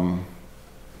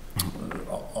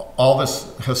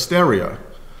hysteria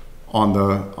on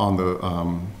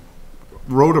the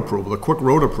road approval, the quick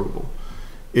road approval,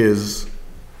 is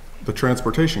the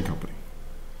transportation company.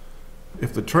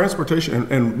 If the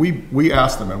transportation, and we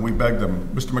asked them and we begged them,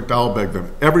 Mr. McDowell begged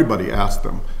them, everybody asked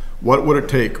them, what would it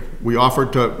take?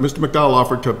 Mr. McDowell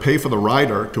offered to pay for the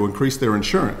rider to increase their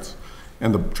insurance,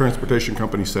 and the transportation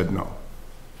company said no.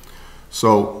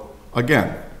 So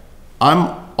again,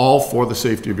 I'm all for the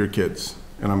safety of your kids,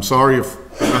 and I'm sorry if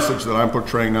the message that I'm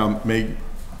portraying now may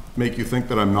make you think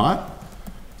that I'm not,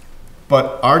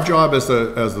 but our job as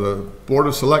the Board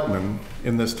of Selectmen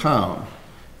in this town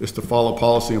is to follow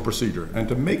policy and procedure and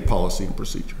to make policy and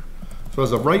procedure. So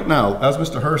as of right now, as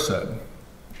Mr. Herr said,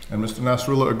 and Mr.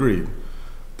 Nasrullah agreed,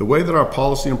 the way that our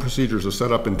policy and procedures are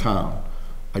set up in town,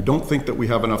 I don't think that we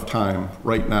have enough time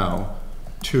right now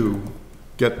to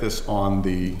get this on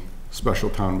the special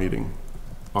town meeting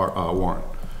warrant.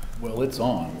 Well, it's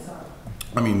on.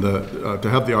 I mean, to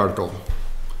have the article.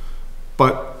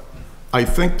 But I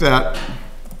think that,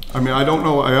 I mean, I don't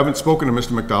know, I haven't spoken to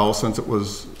Mr. McDowell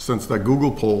since that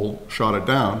Google poll shot it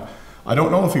down. I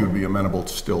don't know if he would be amenable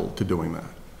still to doing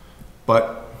that.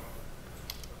 But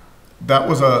that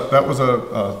was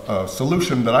a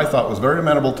solution that I thought was very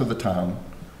amenable to the town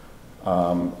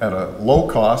at a low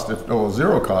cost, or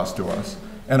zero cost to us,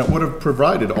 and it would have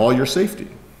provided all your safety.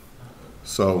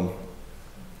 So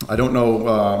I don't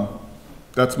know,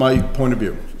 that's my point of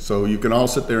view. So you can all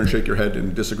sit there and shake your head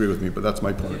and disagree with me, but that's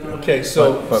my point of view. Okay,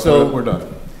 so we're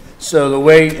done. So the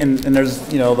way, and there's,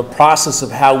 the process of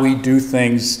how we do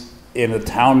things in a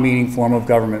town meeting form of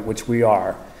government, which we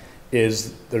are,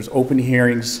 is there's open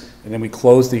hearings, and then we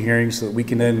close the hearings so that we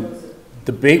can then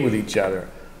debate with each other,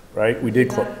 right? We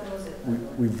did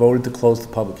we voted to close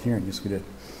the public hearing. Yes, we did.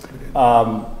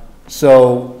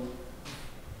 So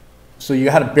So you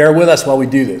gotta bear with us while we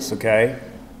do this, okay?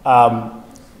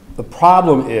 The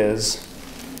problem is,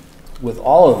 with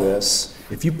all of this,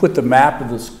 if you put the map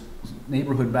of this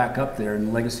neighborhood back up there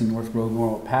in Legacy North Road,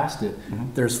 going past it,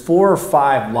 there's 4 or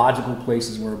 5 logical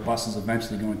places where a bus is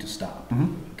eventually going to stop,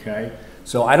 okay?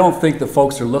 So I don't think the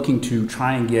folks are looking to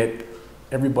try and get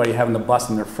everybody having the bus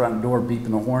in their front door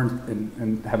beeping the horn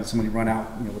and having somebody run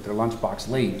out, you know, with their lunchbox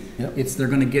late. Yep. It's they're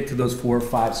gonna get to those 4 or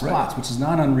 5 spots, which is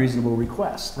not an unreasonable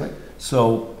request. Right.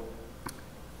 So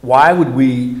why would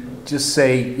we just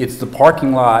say it's the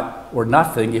parking lot or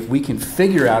nothing if we can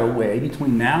figure out a way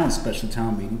between now and special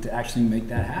town meeting to actually make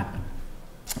that happen?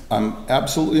 I'm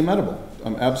absolutely amenable.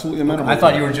 I'm absolutely amenable. I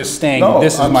thought you were just saying, No,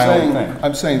 this is I'm my saying- own thing.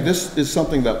 I'm saying this is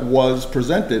something that was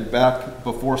presented back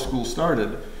before school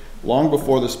started, long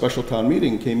before the special town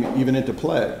meeting came even into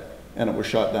play, and it was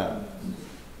shot down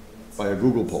by a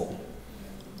Google poll.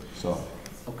 So.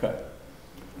 Okay.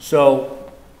 So.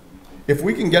 If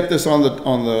we can get this on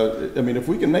the, I mean, if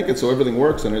we can make it so everything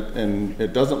works and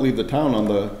it doesn't leave the town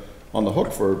on the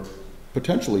hook for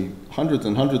potentially hundreds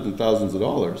and thousands of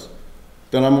dollars,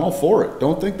 then I'm all for it.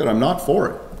 Don't think that I'm not for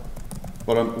it.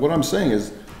 But what I'm saying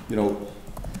is, you know,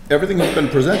 everything has been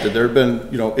presented. There have been,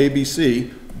 you know, A, B,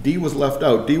 C. D was left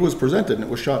out. D was presented and it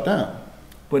was shot down.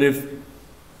 But if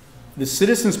the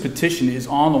citizens petition is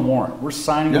on the warrant, we're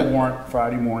signing Yep. the warrant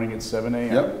Friday morning at 7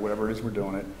 a.m. Yep. or whatever it is we're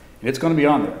doing it, and it's going to be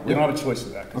on there. We Yep. don't have a choice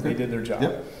of that because Okay. they did their job.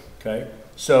 Yep. Okay.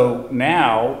 So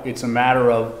now it's a matter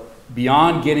of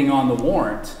beyond getting on the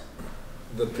warrant,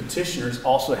 the petitioners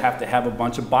also have to have a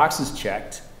bunch of boxes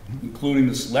checked, including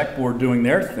the select board doing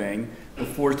their thing,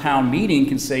 before town meeting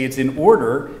can say it's in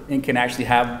order and can actually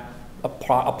have a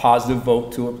positive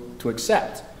vote to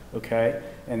accept, okay?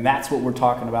 And that's what we're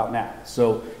talking about now.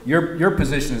 So your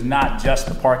position is not just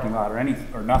the parking lot or anything,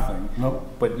 or nothing.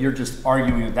 Nope. But you're just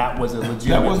arguing that that was a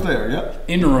legitimate. That was there, yep.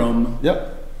 Interim.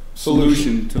 Yep.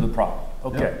 Solution to the problem.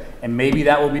 Okay. Yep. And maybe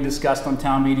that will be discussed on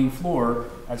town meeting floor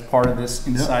as part of this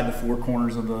inside the 4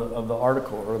 corners of the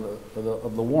article or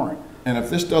of the warrant. And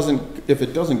if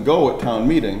it doesn't go at town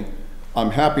meeting,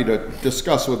 I'm happy to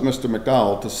discuss with Mr.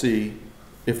 McDowell to see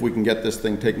if we can get this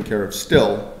thing taken care of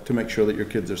still to make sure that your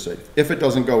kids are safe, if it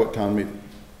doesn't go at town meeting.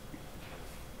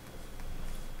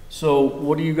 So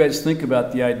what do you guys think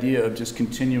about the idea of just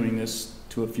continuing this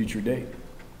to a future date?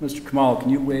 Mr. Kamala, can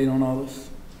you weigh in on all this?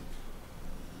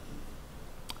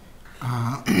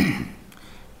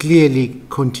 Clearly,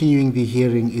 continuing the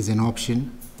hearing is an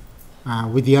option,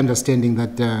 with the understanding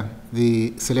that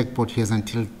the select board has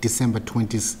until December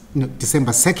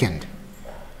 2nd,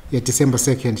 December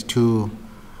 2nd to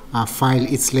file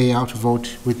its layout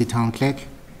vote with the town clerk,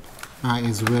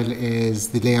 as well as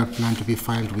the layout plan to be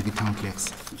filed with the town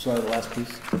clerks. I'm sorry, the last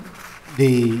piece.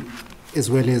 As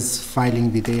well as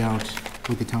filing the layout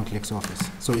with the town clerk's office.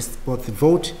 So it's both the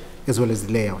vote as well as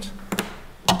the layout.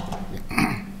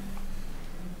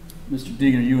 Mr.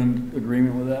 Deegan, are you in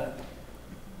agreement with that?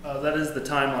 That is the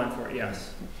timeline for it,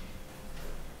 yes.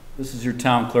 This is your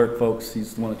town clerk, folks.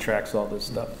 He's the one that tracks all this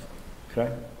stuff.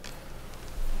 Okay?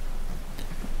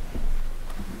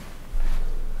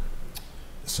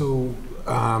 So,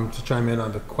 to chime in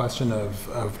on the question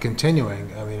of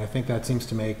continuing, I mean, I think that seems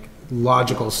to make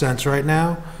logical sense right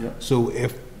now. Yep. So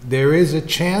if there is a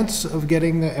chance of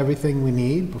getting everything we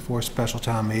need before special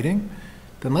town meeting,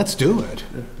 then let's do it.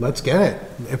 Let's get it.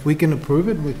 If we can approve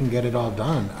it, we can get it all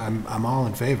done. I'm all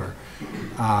in favor.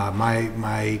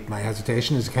 My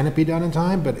hesitation is, can it be done in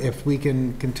time? But if we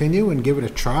can continue and give it a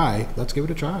try, let's give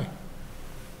it a try.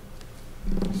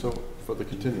 So, for the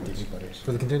continuance.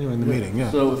 For the continuing the meeting, yeah.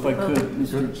 So if I could,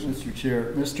 Mr.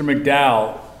 Chair, Mr.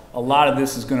 McDowell, a lot of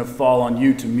this is going to fall on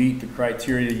you to meet the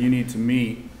criteria you need to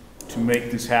meet to make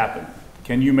this happen.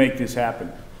 Can you make this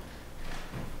happen?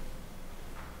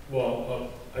 Well,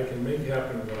 I can make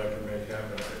happen what I can make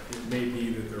happen. It may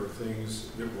be that there are things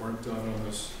that weren't done on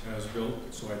this as-built,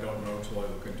 so I don't know until I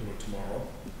look into it tomorrow.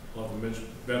 I'll have a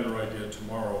better idea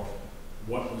tomorrow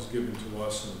what was given to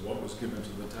us and what was given to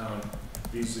the town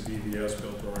vis-a-vis the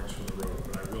as-built drawings for the road,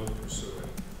 but I will pursue it.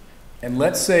 And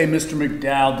let's say Mr.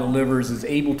 McDowell is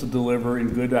able to deliver in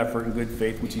good effort and good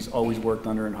faith, which he's always worked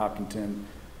under in Hopkinton.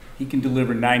 He can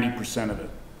deliver 90% of it.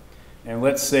 And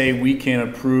let's say we can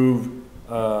approve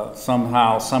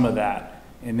somehow some of that,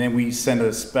 and then we send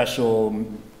a special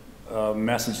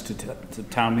message to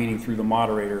town meeting through the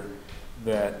moderator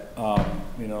that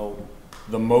you know,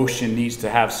 the motion needs to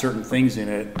have certain things in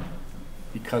it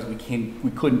because we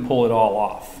couldn't pull it all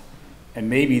off, and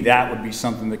maybe that would be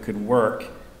something that could work,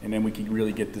 and then we could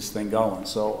really get this thing going.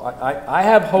 So I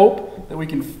have hope that we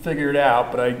can figure it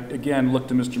out, but I again look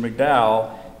to Mr.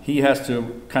 McDowell. He has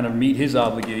to kind of meet his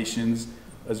obligations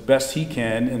as best he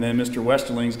can, and then Mr.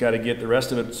 Westerling's got to get the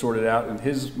rest of it sorted out in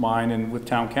his mind and with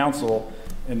town council,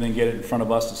 and then get it in front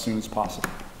of us as soon as possible.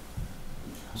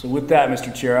 So with that,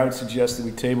 Mr. Chair, I would suggest that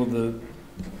we table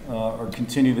or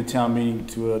continue the town meeting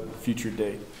to a future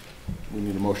date. We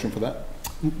need a motion for that?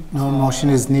 No motion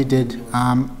is needed.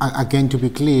 Again, to be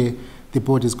clear, the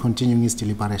board is continuing its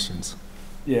deliberations.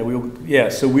 Yeah,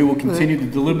 so we will continue the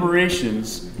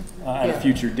deliberations at a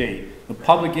future date. The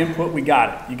public input, we got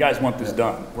it. You guys want this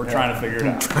done. We're trying to figure it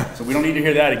out. So we don't need to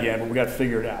hear that again, but we got to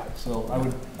figure it out. So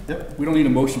we don't need a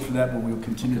motion for that, but we will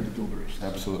continue the deliberations.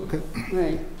 Absolutely.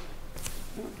 Right.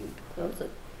 Close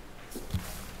it.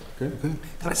 Okay.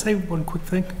 Can I say one quick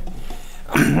thing?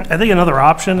 I think another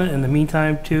option in the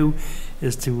meantime too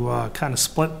is to kind of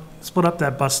split up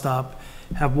that bus stop,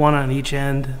 have one on each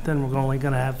end. Then we're only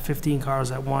going to have 15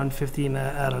 cars at one, 15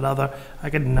 at another. I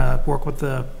can work with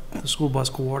the school bus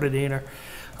coordinator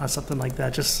on something like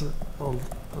that, just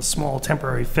a small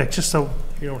temporary fix, just so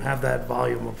you don't have that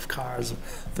volume of cars,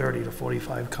 30 to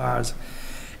 45 cars.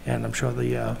 And I'm sure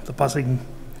the busing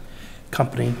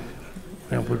company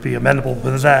would be amenable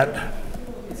with that.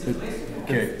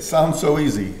 Okay, sounds so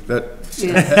easy. That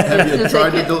Yeah. have you Does tried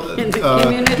the to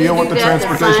community deal with do the that?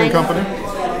 transportation Assign- company?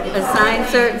 Assign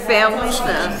certain families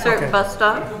a certain bus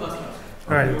stop?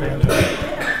 All right. Okay,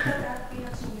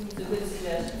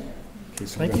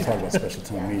 so we're going to talk about special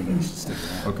town meeting. You should stick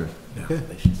around. Okay.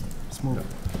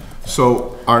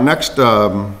 So our next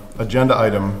agenda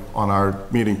item on our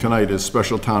meeting tonight is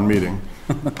special town meeting.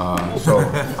 So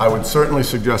I would certainly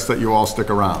suggest that you all stick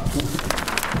around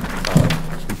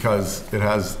because it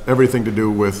has everything to do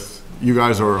with, you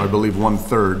guys are, I believe,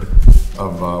 1/3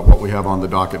 of what we have on the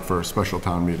docket for a special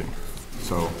town meeting.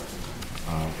 So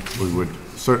we would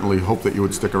certainly hope that you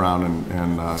would stick around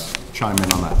and chime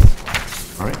in on that.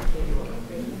 All right?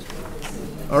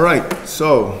 All right,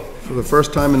 so for the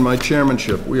first time in my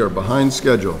chairmanship, we are behind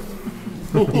schedule.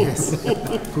 Yes.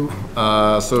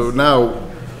 So now,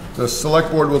 the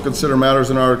select board will consider matters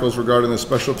and articles regarding the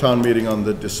special town meeting on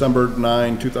the December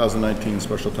 9, 2019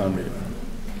 special town meeting.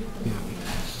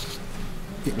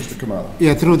 Mr. Kamala.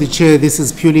 Yeah, through the chair, this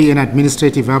is purely an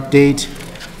administrative update.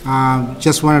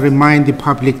 Just want to remind the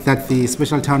public that the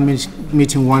special town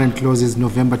meeting warrant closes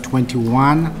November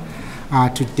 21.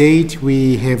 To date,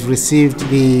 we have received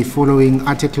the following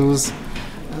articles.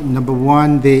 Number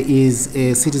one, there is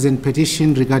a citizen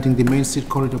petition regarding the Main Street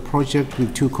Corridor project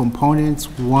with two components.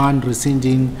 One,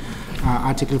 rescinding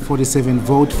Article 47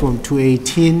 vote from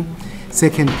 2018.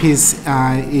 Second piece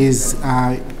is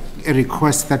a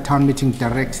request that town meeting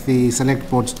direct the select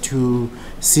board to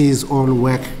cease all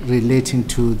work relating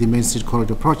to the Main Street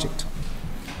Corridor project.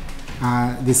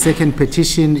 The second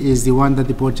petition is the one that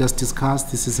the board just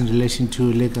discussed. This is in relation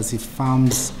to Legacy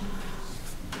Farms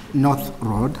North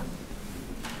Road.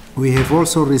 We have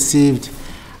also received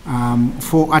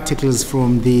 4 articles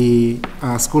from the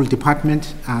school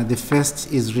department. The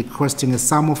first is requesting a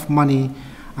sum of money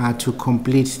to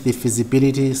complete the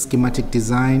feasibility, schematic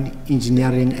design,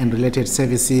 engineering, and related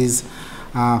services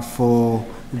for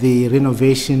the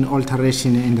renovation,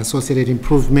 alteration, and associated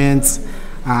improvements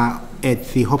at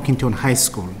the Hopkinton High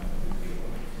School.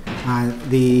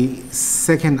 The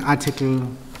second article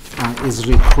is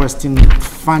requesting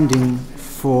funding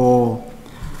for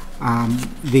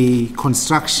the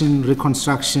construction,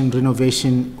 reconstruction,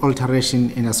 renovation,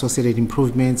 alteration, and associated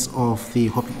improvements of the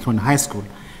Hopkinton High School.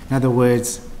 In other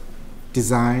words,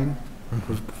 design,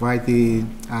 provide the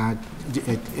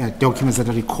documents that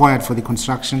are required for the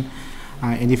construction,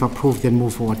 and if approved, then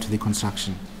move forward to the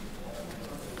construction.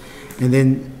 And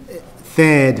then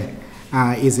third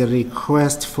is a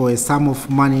request for a sum of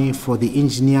money for the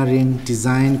engineering,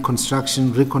 design,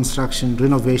 construction, reconstruction,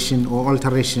 renovation, or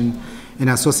alteration and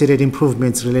associated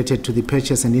improvements related to the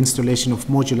purchase and installation of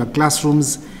modular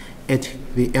classrooms at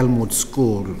the Elmwood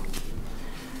School.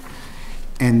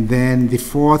 And then the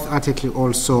fourth article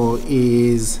also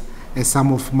is a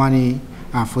sum of money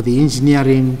for the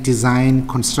engineering, design,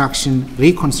 construction,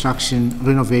 reconstruction,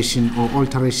 renovation, or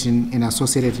alteration and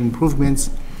associated improvements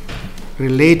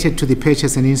related to the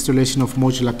purchase and installation of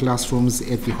modular classrooms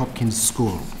at the Hopkins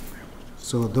School.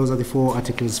 So those are the 4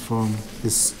 articles from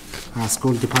this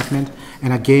school department.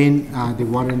 And again, the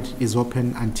warrant is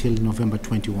open until November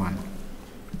 21.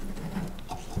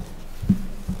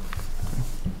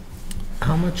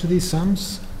 How much are these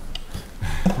sums?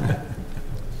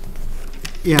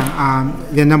 Yeah,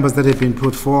 the numbers that have been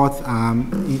put forth,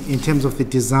 in terms of the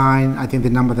design, I think the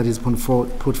number that is put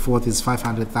forth is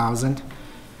 500,000.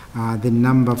 The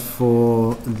number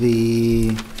for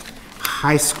the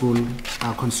high school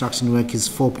construction work is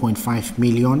 4.5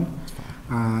 million.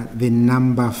 The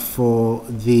number for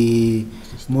the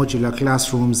modular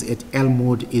classrooms at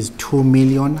Elmwood is 2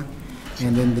 million.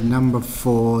 And then the number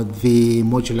for the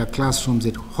modular classrooms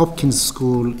at Hopkins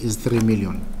School is 3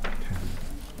 million.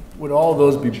 Would all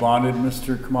those be bonded,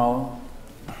 Mr. Kamala?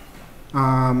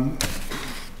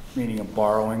 Meaning a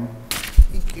borrowing?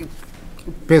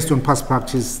 Based on past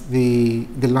practice, the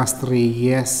last 3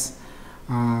 years,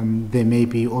 there may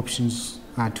be options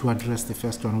to address the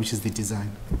first one, which is the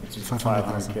design. Which is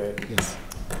 500K. Yes.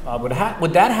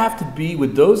 Would that have to be,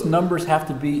 would those numbers have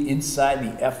to be inside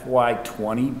the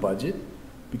FY20 budget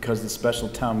because the special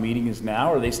town meeting is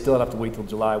now, or they still have to wait till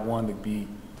July 1 to be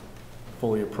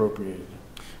fully appropriated?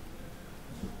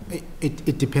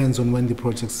 It depends on when the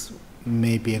projects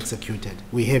may be executed.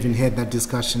 We haven't had that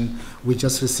discussion. We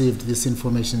just received this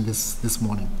information this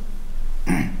morning.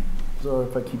 So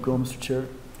if I keep going, Mr. Chair?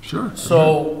 Sure.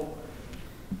 So,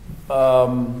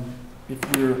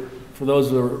 for those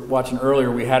who were watching earlier,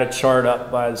 we had a chart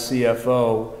up by the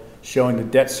CFO showing the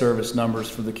debt service numbers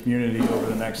for the community over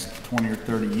the next 20 or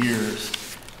 30 years.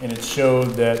 And it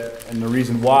showed that, and the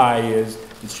reason why is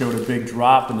it showed a big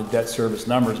drop in the debt service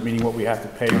numbers, meaning what we have to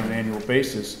pay on an annual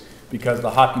basis, because the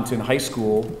Hopkinton High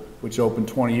School, which opened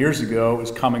 20 years ago,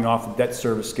 is coming off the debt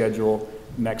service schedule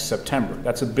next September.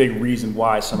 That's a big reason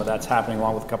why some of that's happening,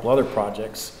 along with a couple other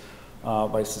projects.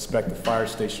 I suspect the fire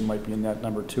station might be in that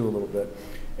number too a little bit.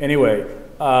 Anyway,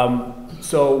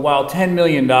 so while $10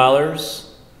 million,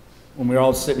 when we're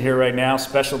all sitting here right now,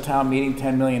 special town meeting,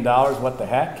 $10 million, what the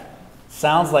heck?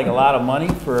 Sounds like a lot of money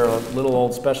for a little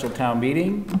old special town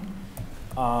meeting.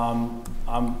 I'm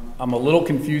a little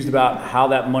confused about how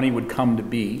that money would come to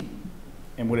be,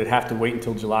 and would it have to wait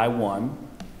until July 1?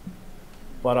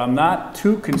 But I'm not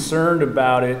too concerned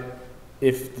about it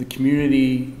if the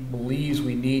community believes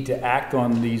we need to act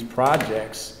on these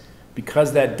projects,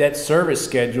 because that debt service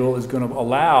schedule is going to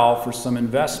allow for some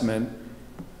investment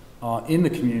in the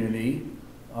community,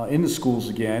 in the schools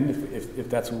again, if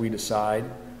that's what we decide,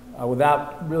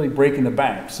 without really breaking the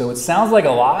bank. So it sounds like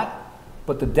a lot,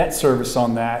 but the debt service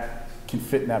on that can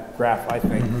fit in that graph, I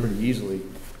think, pretty easily,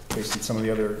 based on some of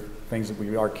the other things that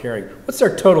we are carrying. What's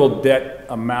our total debt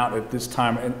amount at this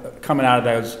time, and coming out of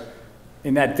those,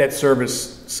 in that debt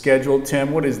service schedule,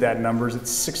 Tim? What is that number? Is it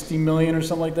 60 million or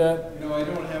something like that? No, I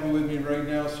don't have it with me right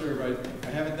now, sir, but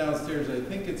I have it downstairs. I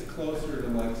think it's closer to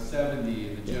like 70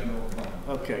 in the general fund.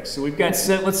 Okay, so we've got,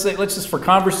 let's just for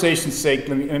conversation's sake,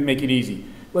 let me make it easy.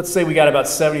 Let's say we got about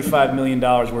 $75 million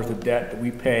worth of debt that we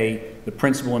pay the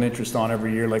principal and interest on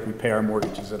every year, like we pay our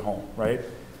mortgages at home, right?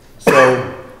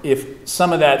 So if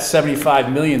some of that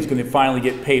 75 million is going to finally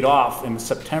get paid off in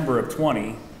September of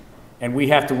 20, and we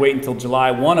have to wait until July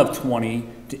 1 of 20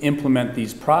 to implement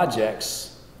these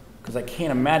projects, because I can't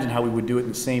imagine how we would do it in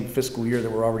the same fiscal year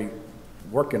that we're already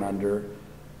working under,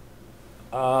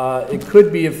 it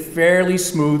could be a fairly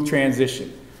smooth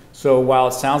transition. So while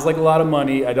it sounds like a lot of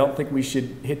money, I don't think we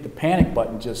should hit the panic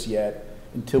button just yet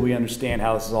until we understand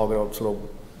how this is all going to sort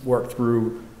of work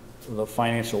through the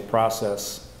financial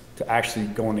process to actually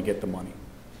going to get the money.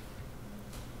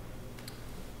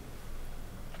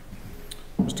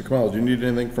 Mr. Kamal, do you need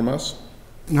anything from us?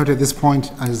 Not at this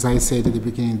point. As I said at the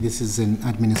beginning, this is an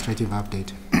administrative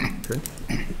update. Okay.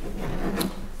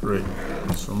 Great.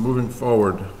 So moving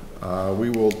forward, we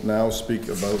will now speak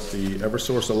about the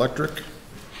Eversource Electric,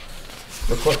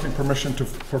 requesting permission to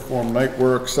perform night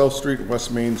work, South Street and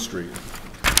West Main Street.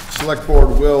 Select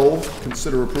Board will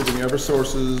consider approving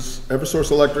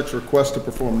Eversource Electric's request to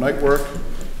perform night work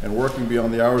and working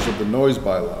beyond the hours of the noise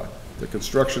bylaw. The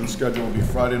construction schedule will be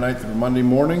Friday night through Monday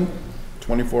morning,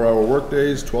 24-hour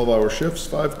workdays, 12-hour shifts,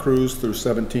 5 crews through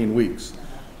 17 weeks.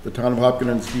 The Town of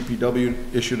Hopkinton's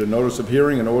DPW issued a notice of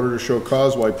hearing in order to show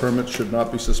cause why permits should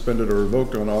not be suspended or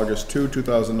revoked on August 2,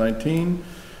 2019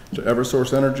 to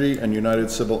Eversource Energy and United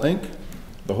Civil, Inc.,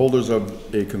 the holders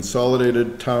of a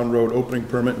consolidated town road opening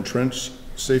permit and trench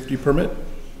safety permit.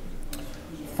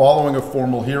 Following a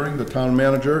formal hearing, the town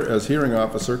manager, as hearing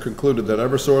officer, concluded that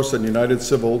Eversource and United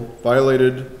Civil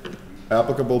violated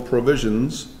applicable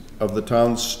provisions of the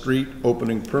town's street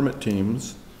opening permit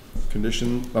terms,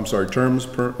 conditions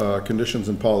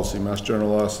and policy, Mass General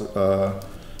Law,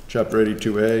 Chapter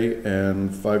 82A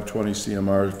and 520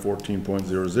 CMR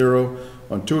 14.00,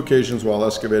 on 2 occasions while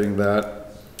excavating that,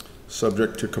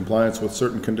 subject to compliance with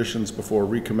certain conditions before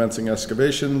recommencing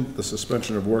excavation, the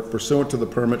suspension of work pursuant to the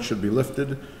permit should be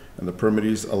lifted and the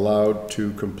permittees allowed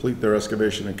to complete their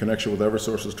excavation in connection with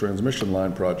Eversource's transmission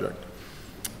line project.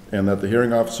 And that the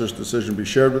hearing officer's decision be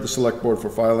shared with the Select Board for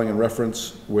filing and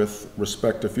reference with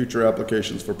respect to future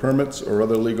applications for permits or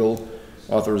other legal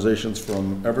authorizations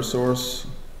from Eversource.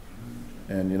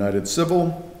 and United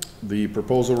Civil. The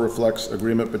proposal reflects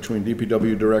agreement between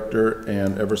DPW Director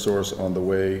and Eversource on the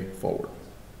way forward.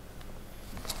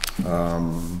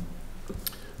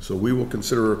 So we will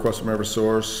consider a request from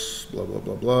Eversource, blah, blah,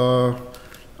 blah, blah.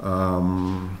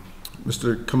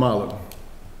 Mr. Khumalo.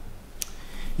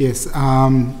 Yes,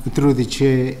 through the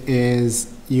chair,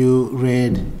 as you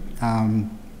read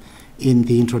in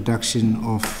the introduction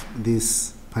of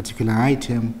this particular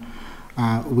item,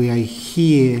 we are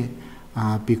here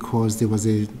because there was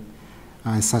a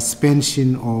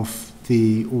suspension of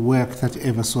the work that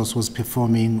Eversource was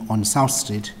performing on South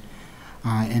Street.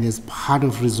 And as part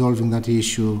of resolving that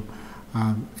issue,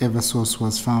 Eversource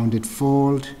was found at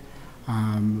fault.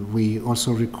 We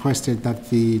also requested that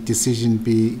the decision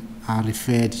be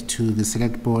referred to the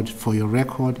Select Board for your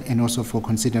record and also for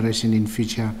consideration in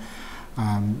future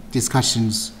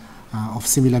discussions of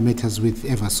similar matters with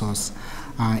Eversource.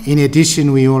 In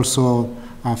addition, we also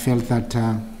felt that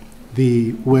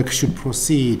the work should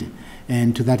proceed,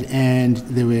 and to that end,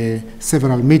 there were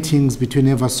several meetings between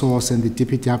Eversource and the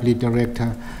DPW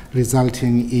Director,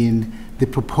 resulting in the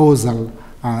proposal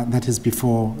that is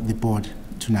before the board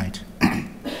tonight.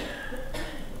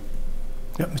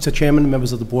 Mr. Chairman,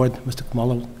 members of the board, Mr.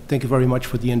 Khumalo, thank you very much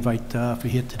for the invite for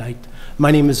here tonight.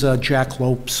 My name is Jack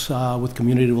Lopes with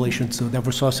Community Relations at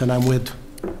Eversource, and I'm with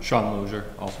Sean Lozier,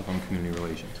 also from Community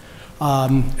Relations.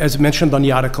 As mentioned on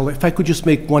the article, if I could just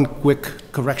make one quick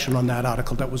correction on that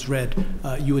article that was read.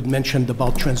 You had mentioned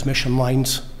about transmission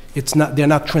lines. They're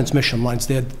not transmission lines,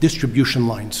 they're distribution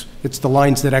lines. It's the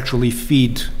lines that actually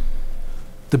feed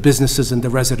the businesses and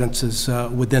the residences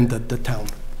within the town.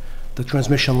 The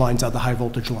transmission lines are the high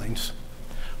voltage lines.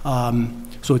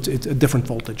 So it's a different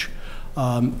voltage.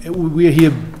 We are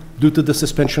here due to the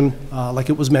suspension, like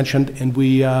it was mentioned, and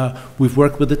we've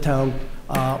worked with the town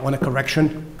on a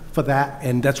correction for that,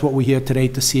 and that's what we're here today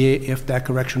to see if that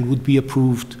correction would be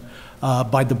approved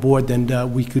by the board, and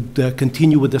we could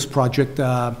continue with this project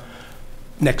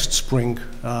next spring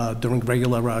during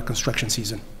regular construction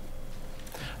season.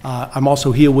 I'm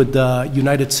also here with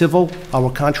United Civil,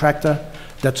 our contractor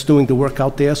that's doing the work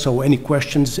out there, so any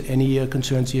questions, any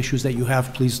concerns, issues that you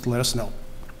have, please let us know.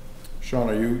 Sean,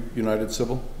 are you United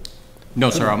Civil?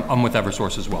 No, sir, I'm with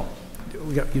Eversource as well.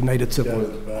 We got United Civil.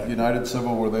 United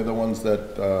Civil, were they the ones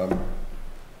that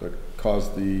that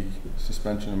caused the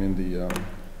suspension, I mean the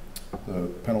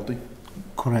penalty?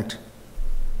 Correct.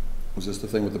 Was this the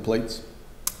thing with the plates?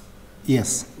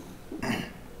 Yes.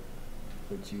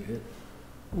 What you hit?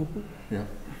 Mm-hmm. Yeah.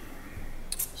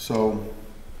 So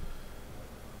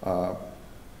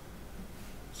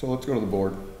let's go to the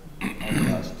board on the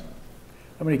last.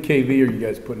 How many kV are you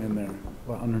guys putting in there?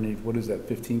 Well, underneath, what is that,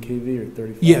 15 kV or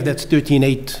 35? Yeah, that's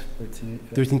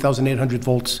 13,800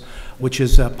 volts, which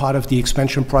is part of the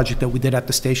expansion project that we did at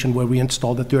the station where we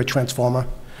installed the third transformer.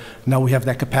 Now we have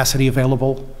that capacity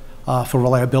available for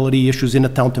reliability issues in the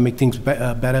town to make things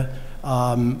better.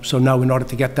 So now in order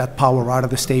to get that power out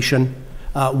of the station,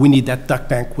 we need that duct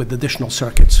bank with additional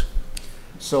circuits.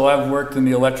 So I've worked in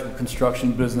the electrical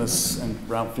construction business and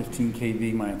around 15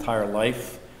 kV my entire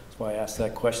life. That's why I asked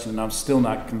that question, and I'm still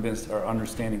not convinced or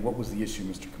understanding what was the issue,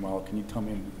 Mr. Khumalo. Can you tell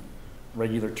me in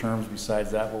regular terms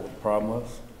besides that what the problem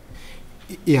was?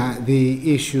 Yeah,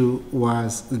 the issue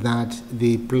was that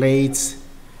the blades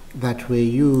that were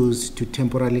used to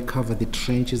temporarily cover the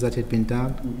trenches that had been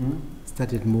done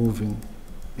started moving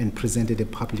and presented a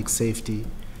public safety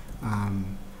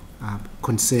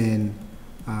concern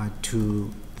to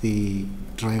the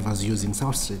drivers using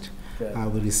South Street. Okay.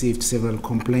 We received several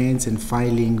complaints and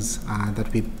filings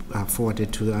that we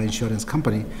forwarded to our insurance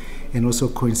company, and also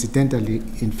coincidentally,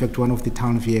 in fact, one of the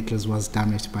town vehicles was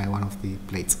damaged by one of the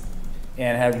plates.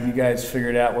 And have you guys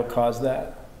figured out what caused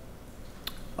that?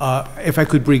 If I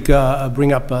could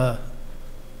bring up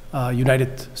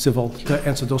United Civil to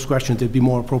answer those questions, it'd be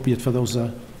more appropriate for those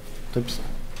types.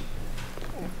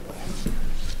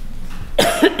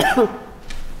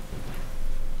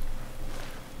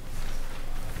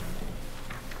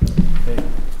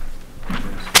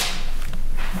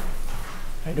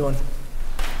 How you doing?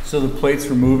 So the plates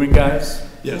were moving, guys?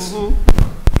 Yes.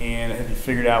 And have you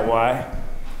figured out why?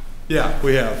 Yeah,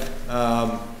 we have.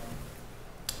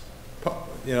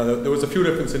 You know, there was a few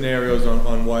different scenarios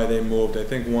on why they moved. I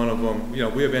think one of them, you know,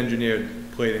 we have engineered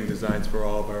plating designs for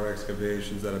all of our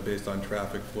excavations that are based on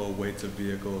traffic flow, weights of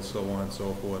vehicles, so on and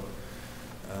so forth.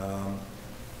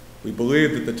 We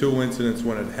believe that the two incidents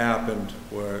when it happened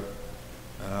were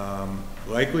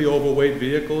likely overweight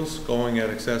vehicles going at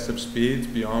excessive speeds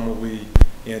beyond what we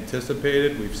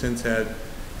anticipated. We've since had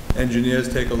engineers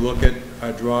take a look at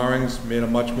our drawings, made a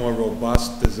much more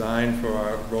robust design for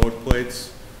our road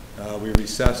plates. We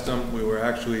recessed them. We were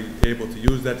actually able to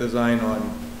use that design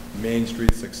on Main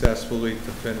Street successfully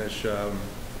to finish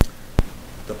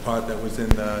the part that was in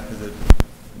the, is it?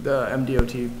 The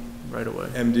MDOT right away.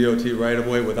 MDOT right of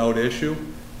way without issue.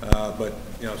 But,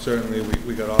 you know, certainly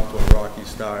we got off to a rocky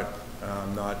start,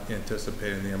 not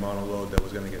anticipating the amount of load that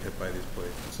was going to get hit by these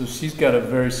plates. So she's got a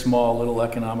very small, little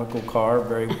economical car,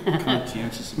 very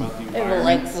conscientious about the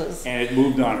environment, and it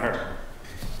moved on her.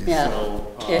 Yeah,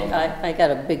 So, I got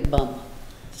a big bump.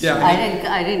 Yeah.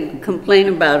 I didn't complain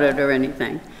about it or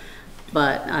anything,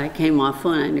 but I came off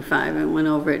 495 and went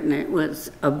over it, and it was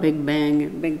a big bang, a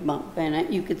big bump,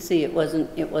 and you could see it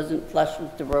wasn't flush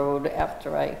with the road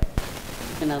after I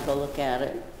took another look at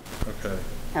it. Okay.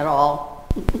 At all.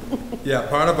 Yeah,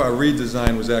 part of our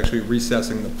redesign was actually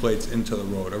recessing the plates into the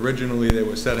road. Originally, they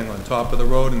were setting on top of the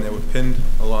road and they were pinned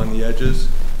along the edges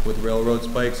with railroad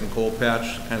spikes and coal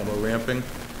patch, kind of a ramping.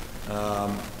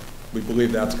 We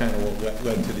believe that's kind of what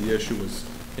led to the issue was,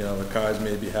 you know, the cars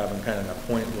maybe having kind of that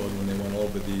point load when they went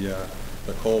over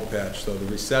the coal patch. So the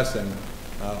recessing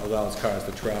allows cars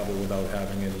to travel without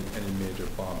having any major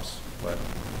bumps. But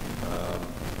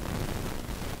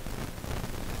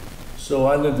So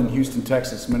I lived in Houston,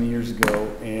 Texas many years ago,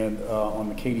 and on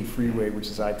the Katy Freeway, which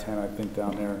is I-10, I think,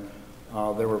 down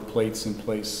there were plates in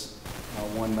place.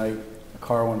 One night, a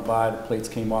car went by, the plates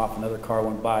came off, another car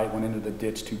went by, it went into the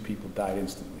ditch, 2 people died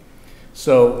instantly.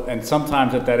 So, and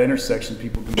sometimes at that intersection,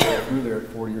 people can go through there at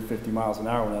 40 or 50 miles an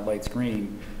hour when that light's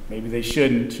green. Maybe they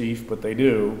shouldn't, Chief, but they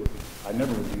do. I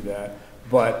never would do that.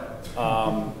 But,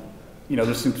 you know,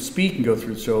 there's some speed can go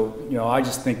through. So, you know, I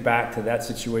just think back to that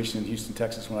situation in Houston,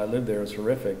 Texas when I lived there. It was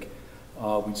horrific.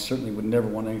 We certainly would never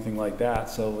want anything like that.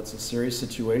 So it's a serious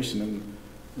situation, and,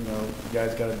 you know, you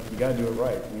gotta do it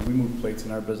right. I mean, we move plates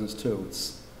in our business too.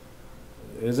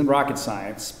 It isn't rocket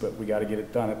science, but we gotta get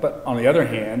it done. But on the other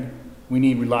hand, we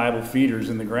need reliable feeders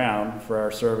in the ground for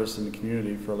our service in the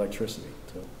community for electricity.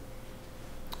 So.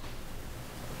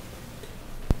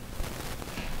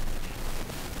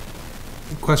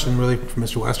 Question really for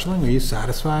Mr. Westerling. Are you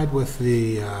satisfied with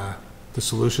the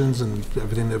solutions and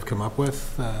everything they've come up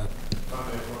with?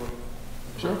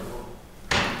 Sure.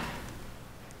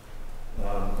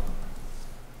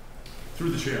 Through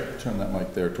the chair. Turn that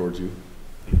mic there towards you.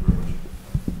 Thank you very much.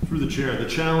 Through the chair, the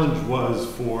challenge was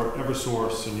for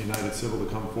Eversource and United Civil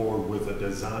to come forward with a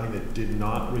design that did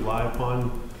not rely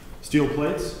upon steel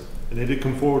plates, and they did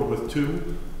come forward with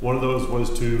 2. One of those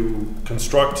was to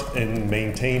construct and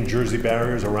maintain jersey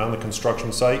barriers around the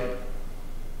construction site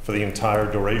for the entire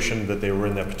duration that they were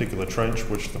in that particular trench,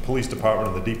 which the police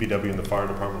department and the DPW and the fire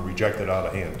department rejected out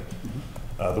of hand.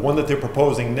 The one that they're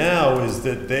proposing now is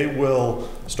that they will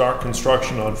start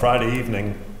construction on Friday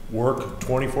evening, work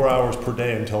 24 hours per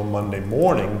day until Monday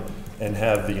morning, and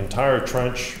have the entire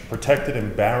trench protected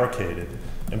and barricaded.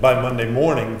 And by Monday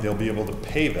morning, they'll be able to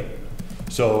pave it.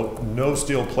 So no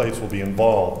steel plates will be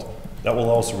involved. That will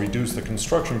also reduce the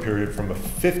construction period from a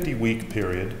 50-week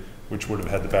period, which would have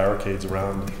had the barricades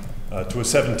around, to a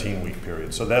 17-week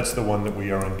period. So that's the one that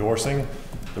we are endorsing.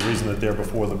 The reason that they're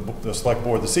before the select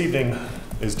board this evening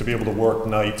is to be able to work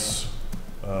nights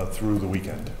through the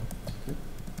weekend.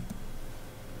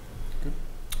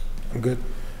 I'm good.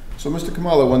 So, Mr.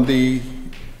 Kamala, when the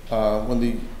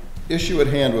issue at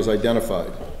hand was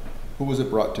identified, who was it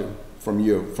brought to? From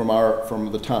you,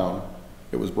 from the town?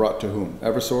 It was brought to whom?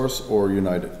 Eversource or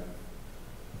United?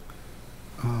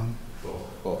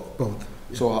 Both.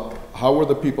 So how were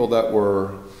the people that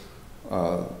were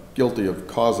guilty of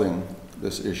causing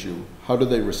this issue, how did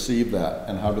they receive that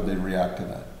and how did they react to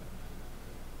that?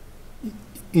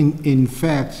 In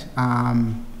fact,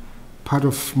 part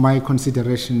of my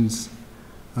considerations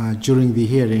during the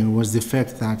hearing was the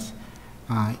fact that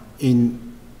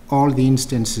in all the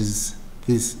instances,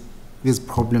 these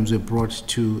problems were brought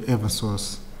to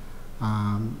Eversource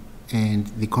and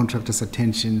the contractor's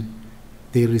attention.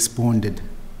 They responded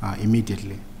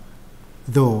immediately,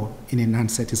 though in an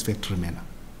unsatisfactory manner.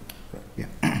 Right. Yeah.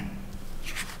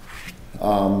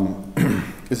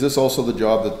 Is this also the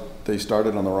job that they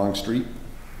started on the wrong street?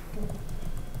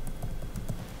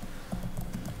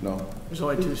 No. There's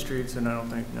only 2 streets, and I don't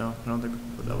think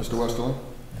that was. Mr. Westerling?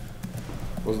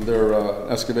 Wasn't there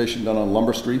excavation done on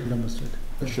Lumber Street? Lumber Street.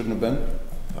 That shouldn't have been?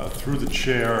 Through the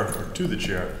chair, or to the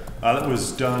chair, that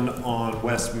was done on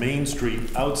West Main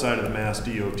Street outside of the Mass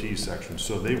DOT section.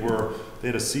 So they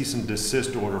had a cease and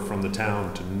desist order from the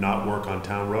town to not work on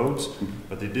town roads,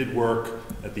 but they did work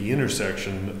at the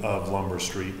intersection of Lumber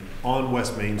Street on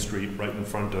West Main Street, right in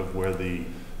front of where the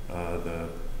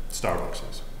Starbucks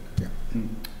is. Yeah.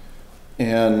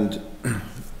 And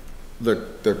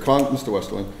Mr.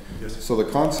 Westerling, yes. So the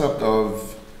concept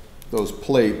of those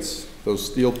plates, those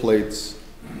steel plates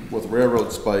with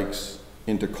railroad spikes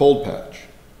into cold patch.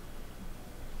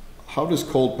 How does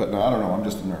cold patch, now I don't know, I'm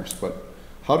just a nurse, but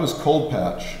how does cold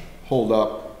patch hold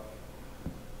up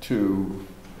to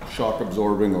shock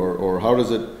absorbing, or how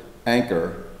does it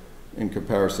anchor in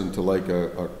comparison to like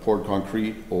a poured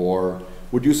concrete? Or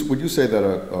would you say that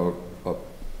a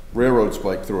railroad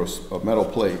spike through a metal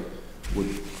plate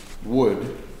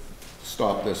would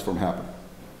stop this from happening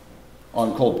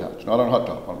on cold patch, not on hot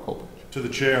top, on cold patch? To the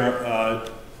chair,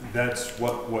 that's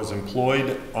what was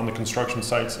employed on the construction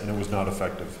sites, and it was not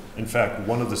effective. In fact,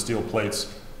 one of the steel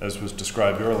plates, as was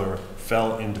described earlier,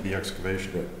 fell into the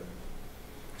excavation. Right.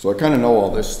 So I kind of know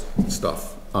all this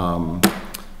stuff,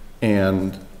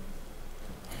 and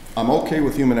I'm okay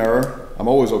with human error. I'm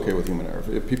always okay with human error.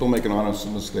 If people make an honest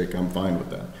mistake, I'm fine with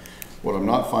that. What I'm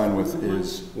not fine with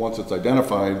is, once it's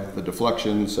identified, the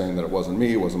deflection, saying that it wasn't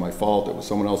me, it wasn't my fault, it was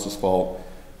someone else's fault,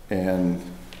 and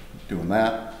doing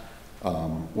that.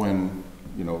 When,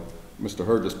 you know, Mr.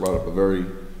 Hurd just brought up a very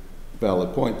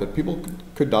valid point that people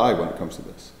could die when it comes to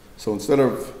this. So instead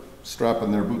of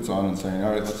strapping their boots on and saying,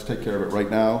 all right, let's take care of it right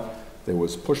now, there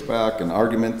was pushback and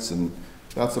arguments, and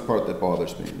that's the part that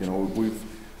bothers me. You know,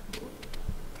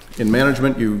 in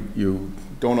management, you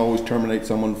don't always terminate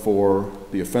someone for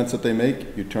the offense that they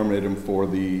make, you terminate them for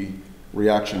the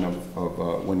reaction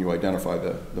of when you identify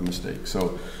the mistake.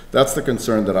 So that's the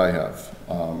concern that I have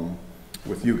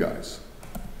with you guys.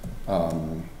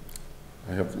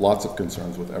 I have lots of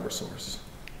concerns with Eversource,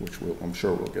 which I'm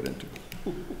sure we'll get into.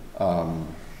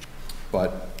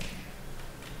 But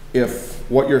if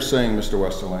what you're saying, Mr.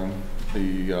 Westerling,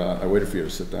 I waited for you to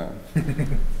sit down.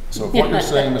 So if what you're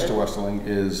saying, Mr. Westerling,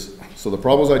 is, so the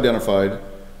problem was identified, a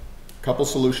couple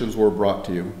solutions were brought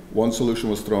to you, one solution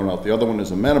was thrown out, the other one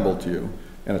is amenable to you,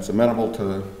 and it's amenable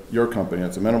to your company,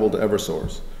 it's amenable to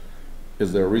Eversource.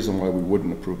 Is there a reason why we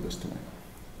wouldn't approve this tonight?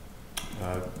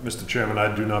 Mr. Chairman,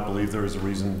 I do not believe there is a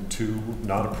reason to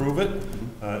not approve it.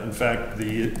 In fact,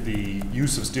 the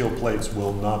use of steel plates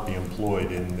will not be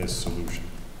employed in this solution.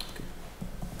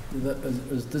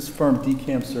 Is this firm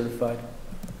DCAM certified?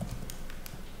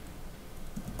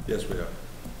 Yes, we are.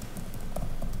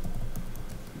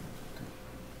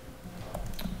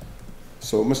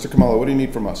 So, Mr. Kamala, what do you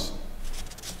need from us?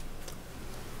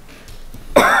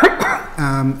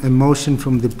 A motion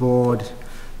from the board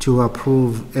to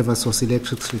approve Eversource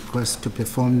Electric's request to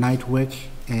perform night work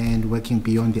and working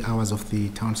beyond the hours of the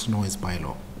town's noise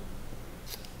bylaw.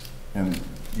 And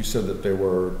you said that there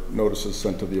were notices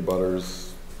sent to the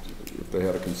abutters if they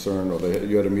had a concern, or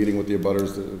you had a meeting with the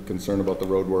abutters concerned about the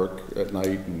road work at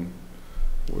night, and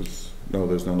no,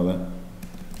 there's none of that?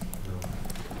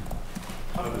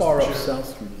 How far up South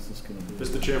Street is this going to be?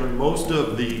 Mr. Chairman, most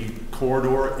of the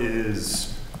corridor is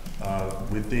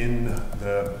within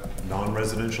the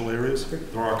non-residential areas.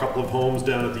 There are a couple of homes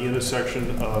down at the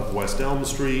intersection of West Elm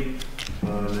Street,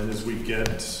 and then as we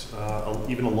get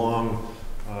even along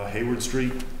Hayward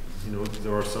Street, you know,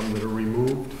 there are some that are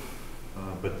removed.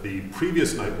 But the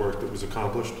previous night work that was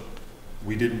accomplished,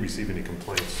 we didn't receive any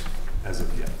complaints as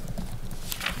of yet.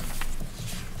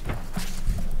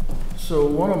 So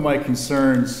one of my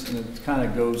concerns, and it kind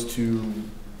of goes to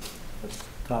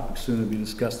a topic soon to be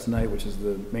discussed tonight, which is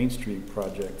the Main Street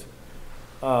project.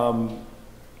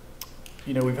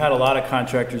 You know, we've had a lot of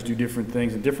contractors do different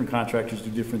things, and different contractors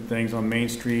do different things on Main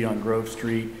Street, on Grove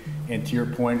Street, and to your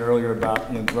point earlier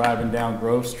about, you know, driving down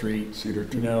Grove Street,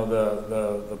 you know,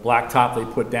 the blacktop they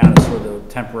put down is sort of a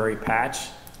temporary patch.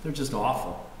 They're just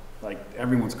awful. Like,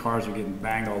 everyone's cars are getting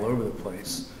banged all over the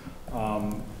place. You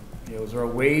know, is there a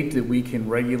way that we can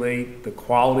regulate the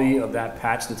quality of that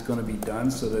patch that's going to be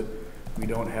done so that we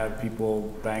don't have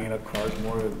people banging up cars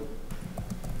more than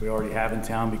we already have in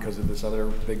town because of this other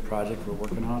big project we're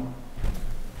working on?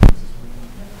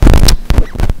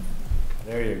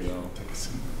 There you go.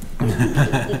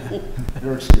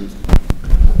 You're excused.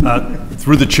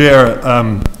 Through the chair,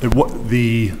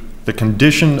 the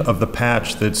condition of the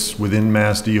patch that's within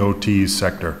Mass DOT's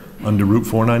sector under Route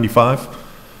 495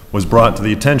 was brought to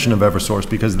the attention of Eversource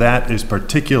because that is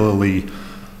particularly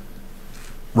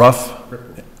rough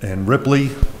and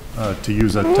ripply, to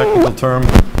use a technical term.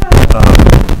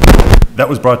 That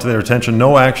was brought to their attention.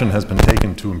 No action has been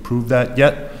taken to improve that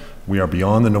yet. We are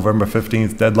beyond the November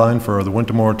 15th deadline for the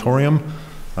winter moratorium.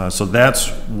 So that's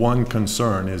one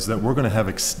concern, is that we're going to have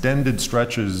extended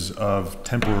stretches of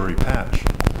temporary patch.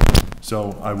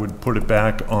 So I would put it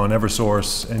back on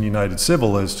Eversource and United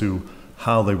Civil as to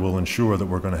how they will ensure that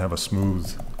we're going to have a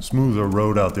smoother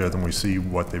road out there than we see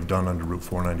what they've done under Route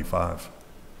 495.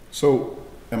 So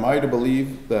am I to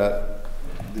believe that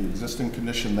the existing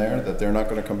condition there, that they're not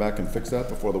gonna come back and fix that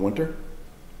before the winter?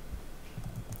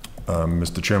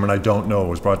 Mr. Chairman, I don't know. It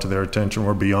was brought to their attention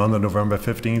we're beyond the November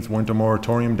 15th winter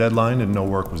moratorium deadline and no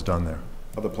work was done there.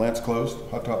 Are the plants closed,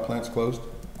 hot top plants closed?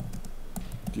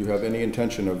 Do you have any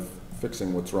intention of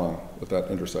fixing what's wrong with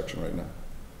that intersection right now,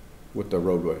 with the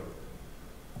roadway?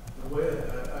 The way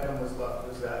that item was left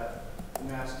was that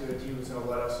Mass DOT was going to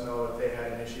let us know if they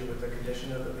had an issue with the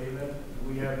condition of the pavement.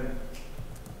 We haven't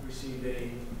received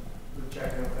any, we've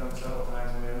checked in with them several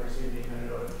times, and we haven't received any kind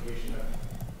of notification that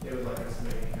they would like us to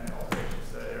make any kind of alterations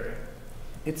to that area.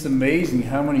 It's amazing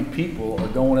how many people are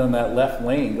going on that left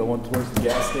lane, going towards the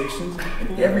gas stations,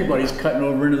 and everybody's cutting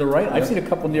over into the right. I've seen a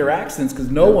couple near accidents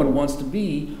because no one wants to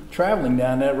be traveling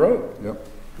down that road. Yep.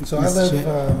 So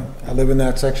I live in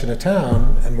that section of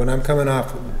town, and when I'm coming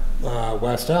off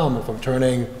West Elm, if I'm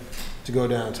turning to go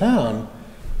downtown,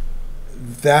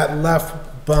 that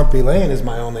left bumpy lane is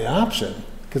my only option,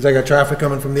 because I got traffic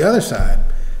coming from the other side.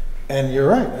 And you're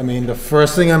right, I mean, the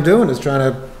first thing I'm doing is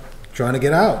trying to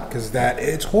get out, because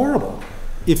it's horrible.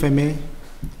 If I may,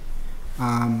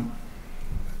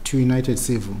 to United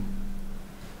Civil,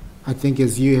 I think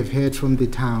as you have heard from the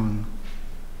town,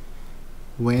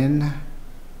 when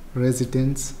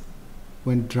residents,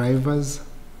 when drivers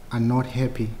are not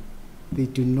happy, they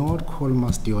do not call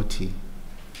Mass DOT,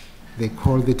 they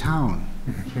call the town.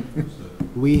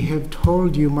 We have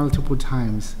told you multiple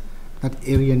times that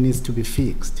area needs to be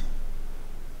fixed.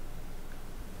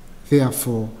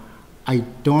 Therefore, I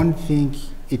don't think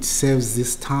it serves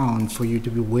this town for you to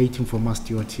be waiting for Mass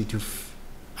DOT to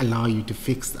allow you to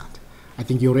fix that. I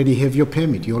think you already have your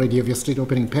permit, you already have your street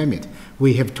opening permit.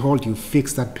 We have told you,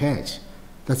 fix that patch.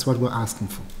 That's what we're asking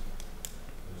for.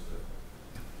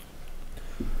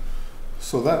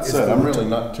 So that said, I'm really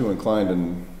not too inclined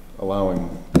in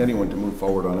allowing anyone to move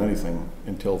forward on anything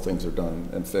until things are done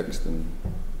and fixed and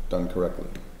done correctly.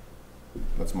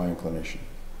 That's my inclination.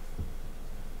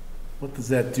 What does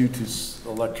that do to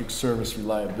electric service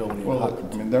reliability? Well,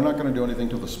 I mean, they're not gonna do anything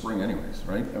till the spring anyways,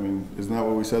 right? I mean, isn't that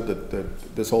what we said,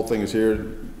 that this whole thing is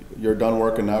here, you're done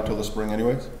working now till the spring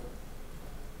anyways?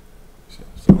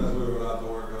 Because we were allowed to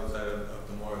work outside of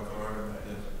the moratorium, I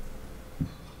did.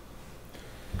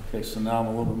 Okay, so now I'm a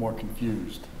little bit more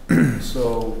confused.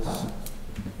 So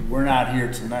we're not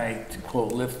here tonight to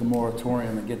quote lift the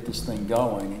moratorium and get this thing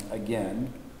going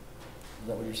again. Is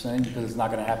that what you're saying? Because it's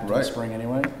not going to happen till the spring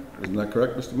anyway? Isn't that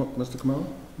correct, Mr. Kamala?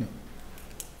 No.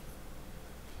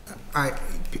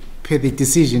 Per the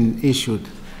decision issued,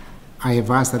 I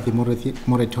have asked that the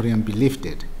moratorium be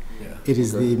lifted. Yeah. It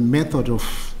is the method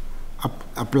of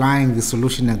applying the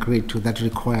solution agreed to that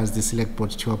requires the select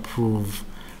board to approve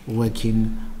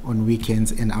working on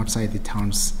weekends and outside the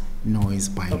town's noise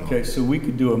bylaw. Okay, so we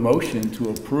could do a motion to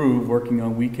approve working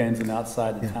on weekends and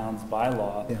outside the town's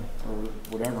bylaw, or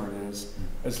whatever it is,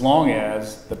 as long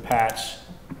as the patch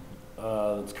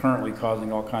that's currently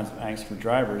causing all kinds of angst for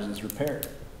drivers is repaired.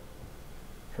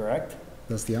 Correct?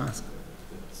 That's the ask.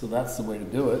 So that's the way to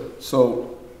do it.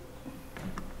 So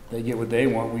they get what they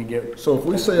want, we get. So if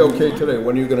we say okay today,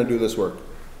 when are you gonna do this work?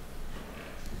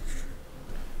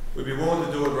 We'd be willing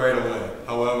to do it right away.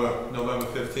 However, November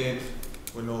 15th,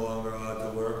 we're no longer allowed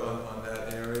to work on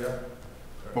that area.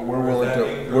 But we're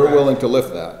willing to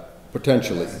lift that,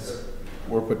 potentially.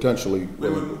 We're potentially. We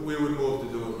would move to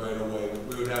do it right away.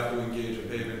 We would have to engage a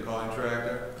paving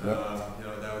contractor. Yep. You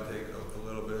know, that would take a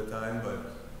little bit of time,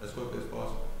 but as quickly as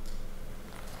possible.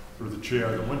 Through the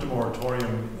chair, the winter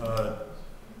moratorium,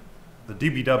 the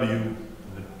DPW,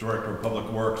 the Director of Public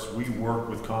Works, we work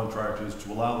with contractors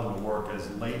to allow them to work as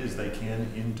late as they can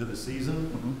into the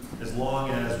season, as long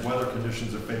as weather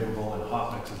conditions are favorable and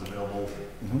hot mix is available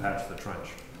to patch the trench.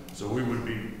 So we would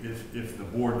be, if the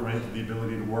board granted the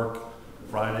ability to work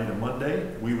Friday to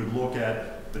Monday, we would look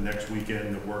at the next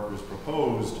weekend that work was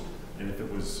proposed, and if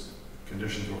it was,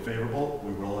 conditions were favorable,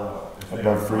 we would allow it.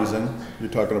 Above freezing? You're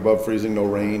talking above freezing, no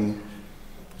rain,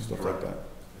 stuff like that?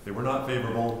 If they were not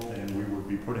favorable, then we would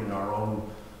be putting our own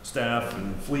staff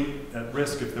and fleet at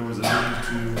risk. If there was a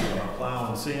need to plow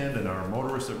and sand and our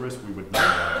motorists at risk, we would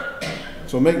not.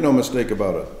 So make no mistake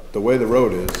about it. The way the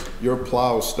road is, your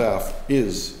plow staff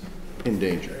is in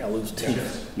danger.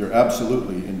 You're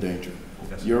absolutely in danger.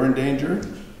 You're in danger.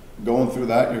 Going through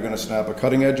that, you're going to snap a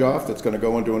cutting edge off that's going to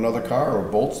go into another car, or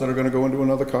bolts that are going to go into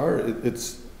another car.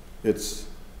 It's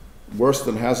worse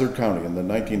than Hazard County in the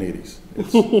 1980s.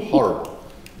 It's horrible.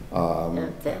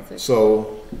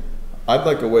 So I'd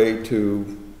like a way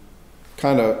to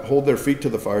kind of hold their feet to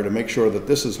the fire to make sure that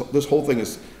this whole thing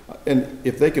is, and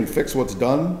if they can fix what's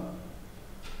done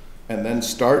and then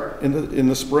start in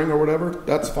the spring or whatever,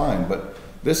 that's fine. But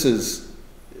this is,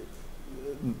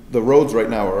 the roads right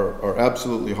now are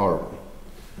absolutely horrible.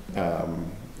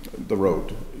 The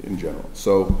road in general.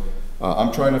 So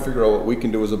I'm trying to figure out what we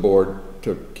can do as a board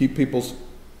to keep people's,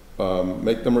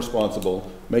 make them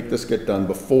responsible, make this get done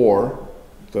before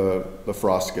the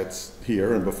frost gets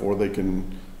here and before they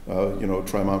can, you know,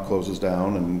 Trimount closes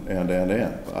down and.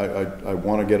 I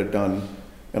want to get it done,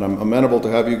 and I'm amenable to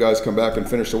have you guys come back and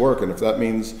finish the work, and if that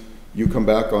means you come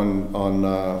back on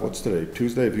what's today,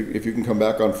 Tuesday, if you can come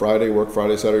back on Friday, work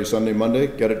Friday, Saturday, Sunday, Monday,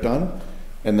 get it done,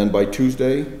 and then by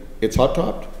Tuesday, it's hot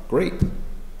topped, great.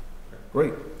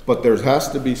 But there has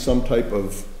to be some type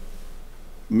of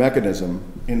mechanism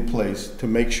in place to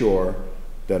make sure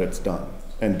that it's done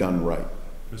and done right.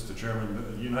 Mr.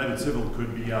 Chairman, United Civil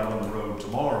could be out on the road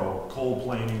tomorrow, cold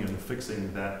planing and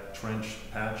fixing that trench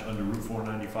patch under Route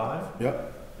 495.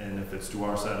 Yep. And if it's to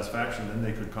our satisfaction, then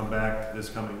they could come back this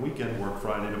coming weekend, work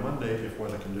Friday to Monday if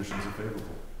weather conditions are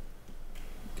favorable.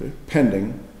 Okay,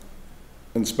 pending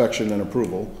inspection and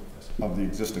approval of the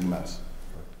existing mess.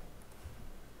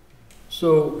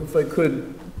 So if I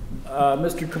could,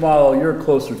 Mr. Khumalo, you're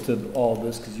closer to all of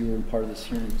this because you were part of this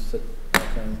hearing.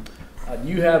 Do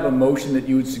you have a motion that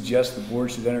you would suggest the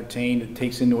board should entertain that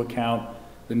takes into account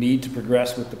the need to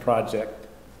progress with the project,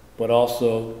 but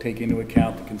also take into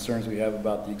account the concerns we have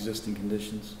about the existing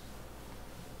conditions?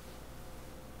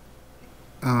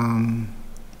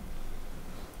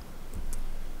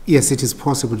 Yes, it is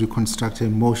possible to construct a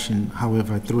motion.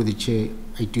 However, through the chair,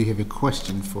 I do have a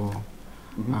question for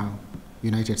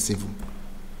United Civil.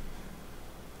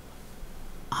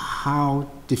 How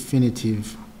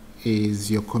definitive is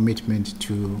your commitment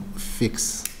to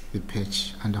fix the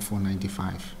patch under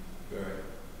 495? Very.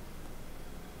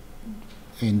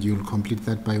 And you'll complete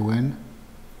that by when?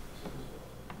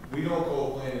 We don't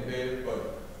go plan and pave it,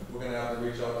 but we're gonna have to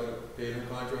reach out to paving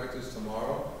contractors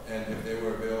tomorrow, and if they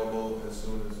were available as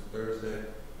soon as Thursday,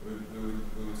 we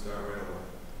would start right away,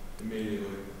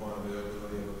 immediately upon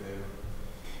availability of a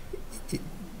paver.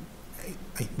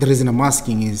 The reason I'm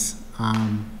asking is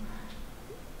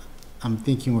I'm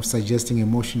thinking of suggesting a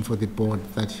motion for the board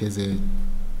that has a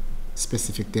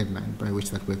specific deadline by which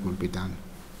that work will be done.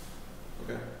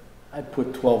 Okay. I'd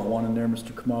put 12/1 in there,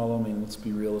 Mr. Khumalo. I mean, let's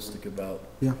be realistic about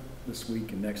Yeah. this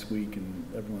week and next week and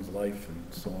everyone's life and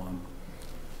so on.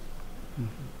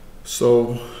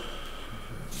 So,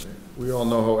 we all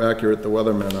know how accurate the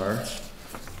weathermen are.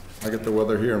 I get the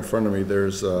weather here in front of me.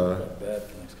 There's,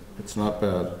 it's not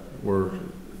bad. We're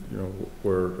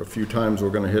a few times we're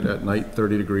going to hit at night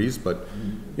 30 degrees, but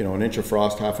you know, an inch of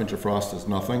frost, half inch of frost is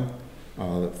nothing.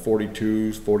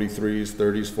 42s, 43s,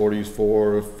 30s, 40s,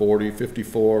 40,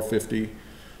 54, 50.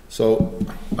 So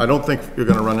I don't think you're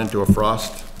going to run into a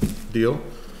frost deal.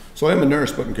 So I am a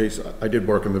nurse, but in case I did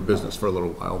work in the business for a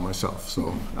little while myself,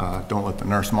 so don't let the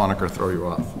nurse moniker throw you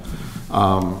off.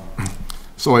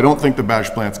 So I don't think the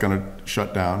batch plant's going to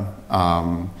shut down.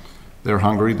 They're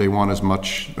hungry. They want as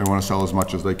much. They want to sell as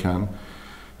much as they can.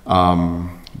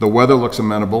 The weather looks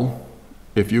amenable.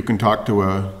 If you can talk to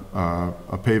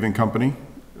a paving company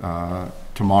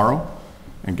tomorrow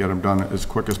and get them done as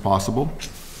quick as possible,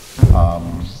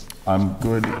 I'm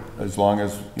good as long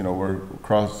as, you know, we're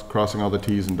crossing all the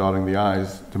T's and dotting the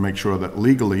I's to make sure that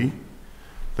legally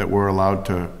that we're allowed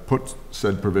to put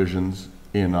said provisions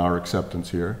in our acceptance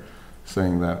here,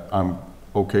 saying that I'm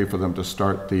okay for them to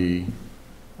start the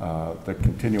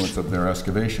continuance of their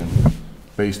excavation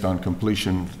based on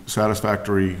completion,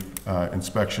 satisfactory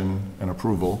inspection and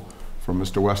approval from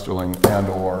Mr. Westerling and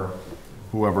or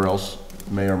whoever else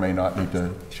may or may not need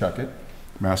to check it,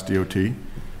 Mass DOT.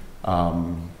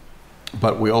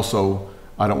 But we also,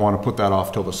 I don't want to put that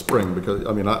off till the spring because,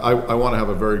 I mean, I want to have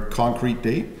a very concrete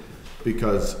date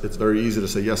because it's very easy to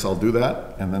say, yes, I'll do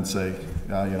that, and then say,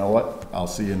 you know what, I'll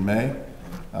see you in May.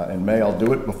 In May, I'll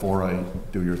do it before I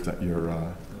do your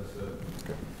okay.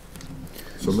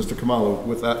 So, Mr. Khumalo,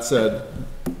 with that said,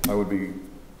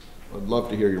 I'd love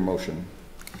to hear your motion.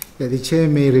 Yeah, the chair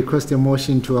may request a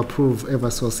motion to approve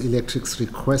Eversource Electric's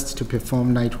request to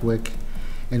perform night work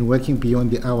and working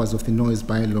beyond the hours of the noise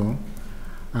bylaw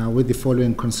with the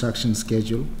following construction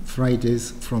schedule: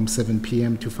 Fridays from 7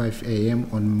 p.m. to 5 a.m.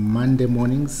 on Monday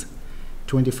mornings,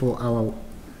 24-hour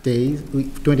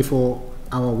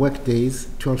work days,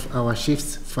 12-hour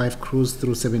shifts, 5 crews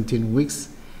through 17 weeks,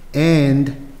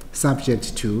 and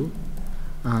subject to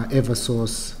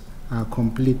Eversource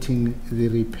completing the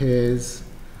repairs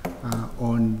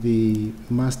on the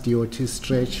Mass DOT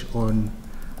stretch on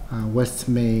West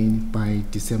Main by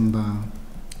December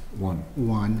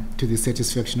 1 to the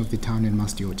satisfaction of the town and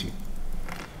Mass DOT.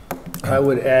 I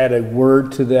would add a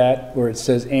word to that where it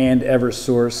says, and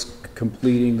Eversource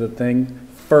completing the thing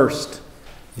first.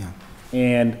 Yeah.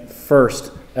 and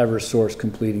first Eversource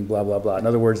completing blah, blah, blah. In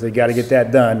other words, they got to get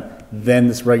that done, then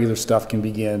this regular stuff can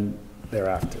begin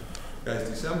thereafter. Guys,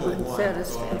 December 1, with all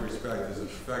Satisfied. due respect, is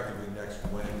effectively next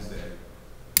Wednesday,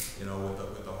 you know,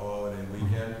 with the holiday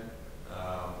weekend.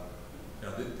 You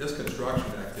know, this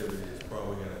construction activity is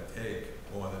probably gonna take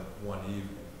more than one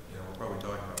evening. You know, we're probably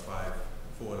talking about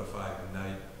 4 to 5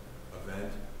 night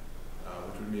event,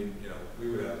 which would mean, you know, we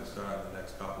would have to start in the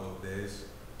next couple of days.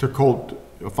 To cold,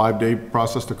 a 5-day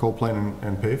process to cold plane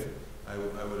and pave? I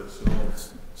would assume.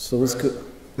 So let's go,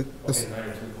 It's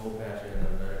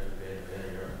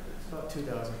about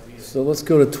 2,000 feet. so let's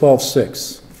go to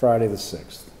 12/6, Friday the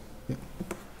 6th.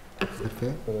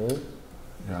 Okay.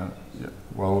 Yeah, yeah.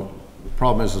 Well, the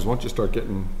problem is once you start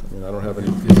getting, I mean, I don't have any.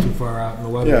 It's too far out in the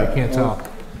weather, Yeah, you can't well,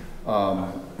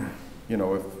 tell. You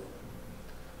know, if,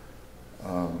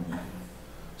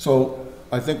 so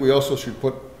I think we also should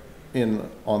put in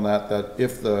on that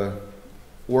if the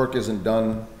work isn't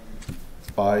done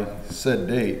by said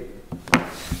date,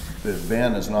 the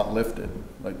ban is not lifted,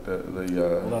 like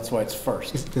Well, that's why it's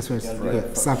first. That's why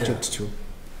it's subject to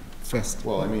first.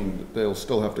 Well, I mean, they'll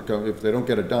still have to come, if they don't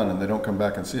get it done and they don't come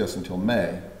back and see us until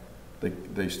May,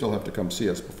 they still have to come see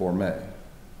us before May.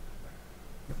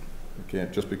 You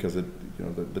can't, just because it, you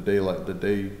know, the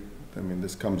day, I mean,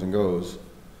 this comes and goes,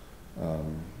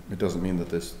 it doesn't mean that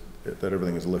that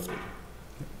everything is lifted,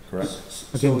 correct?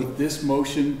 So if this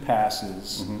motion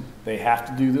passes, they have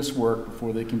to do this work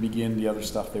before they can begin the other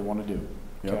stuff they want to do.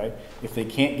 Yep. Okay? If they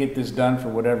can't get this done for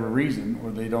whatever reason,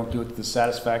 or they don't do it to the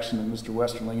satisfaction of Mr.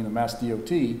 Westerling and the Mass DOT,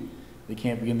 they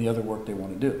can't begin the other work they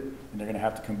want to do. And they're going to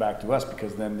have to come back to us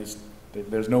because then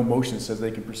there's no motion that says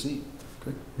they can proceed.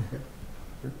 Okay.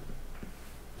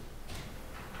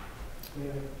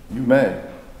 You may.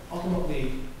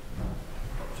 Ultimately,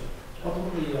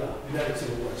 United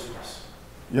Civil works for us.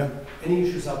 Yeah. Any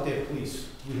issues out there, please,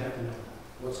 we have to know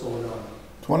what's going on.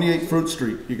 28 Fruit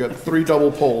Street, you got 3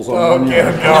 double poles on Oh, one yeah,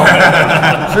 unit.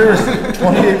 no. Seriously,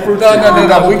 28 Fruit No, Street. no, no,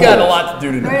 no, we got a double lot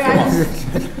to do tonight. Come on.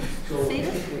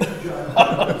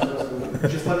 So,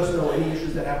 just let us know any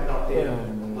issues that happen out there,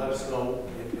 let us know,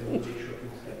 and we'll make sure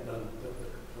things get done.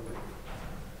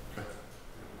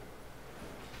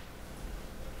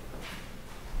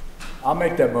 I'll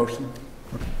make that motion.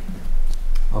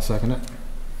 I'll second it.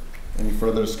 Any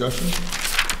further discussion?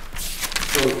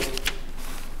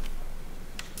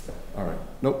 All right,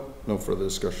 nope, no further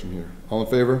discussion here. All in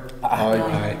favor?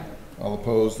 Aye. All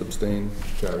opposed, abstained,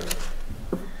 carried.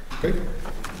 Okay,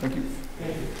 thank you.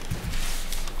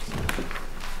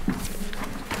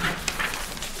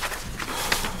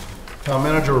 Town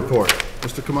manager report,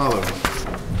 Mr. Kamalo.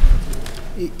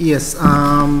 Yes,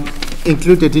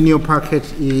 included in your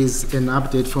packet is an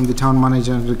update from the town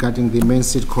manager regarding the Main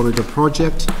Street Corridor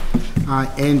project.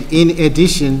 And in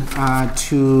addition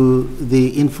to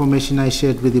the information I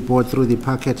shared with the board through the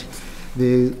packet,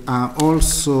 there are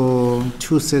also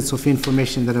 2 sets of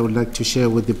information that I would like to share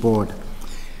with the board.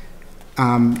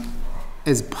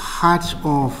 As part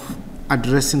of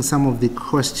addressing some of the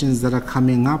questions that are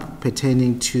coming up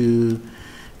pertaining to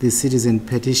the citizen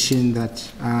petition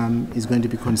that is going to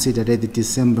be considered at the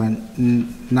December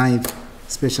 9th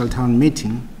special town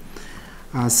meeting,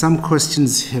 some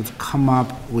questions have come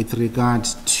up with regard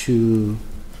to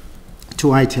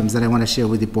 2 items that I want to share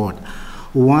with the board.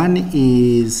 One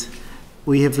is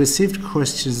we have received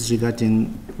questions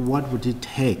regarding what would it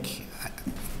take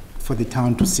for the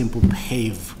town to simply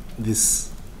pave this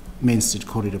Main Street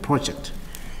Corridor project.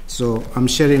 So I'm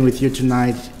sharing with you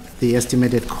tonight the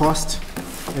estimated cost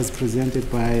as presented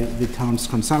by the town's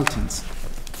consultants.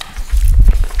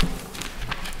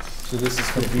 So this is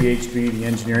from VHB, the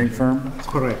engineering firm?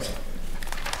 Correct.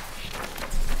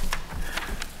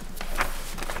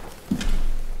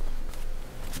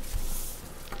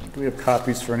 Do we have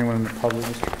copies for anyone in the public,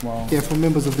 Mr. Kamal? Yeah, for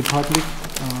members of the public.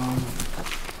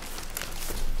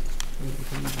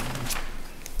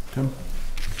 Tim?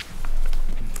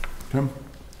 Tim?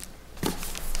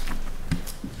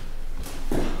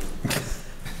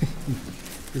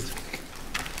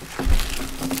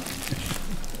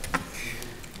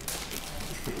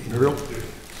 Ariel?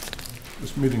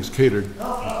 This meeting's catered.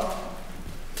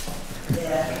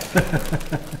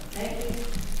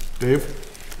 Dave?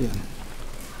 Yeah.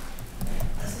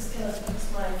 This is going to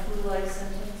fix my flu-like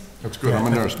symptoms. That's good, I'm a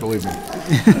nurse, believe me.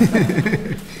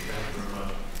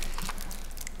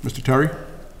 Mr. Terry?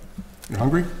 You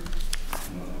hungry?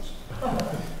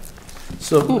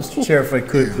 So, Mr. Chair, if I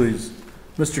could, please.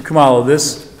 Mr. Kamalo,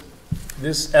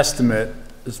 this estimate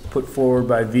is put forward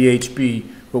by VHB,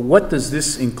 but what does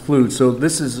this include? So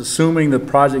this is assuming the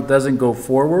project doesn't go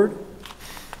forward?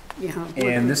 Yeah.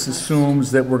 And this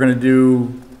assumes that we're going to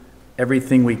do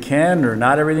everything we can or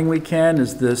not everything we can.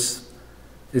 Is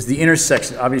the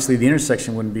intersection, obviously the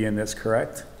intersection wouldn't be in this,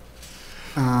 correct?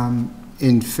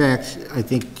 In fact, I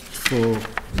think for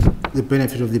the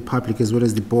benefit of the public as well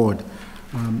as the board,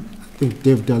 I think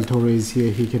Dave Del Toro is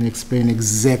here. He can explain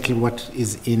exactly what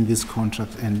is in this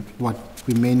contract and what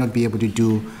we may not be able to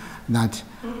do that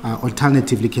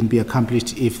alternatively can be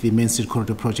accomplished if the Main Street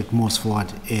Corridor project moves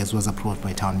forward as was approved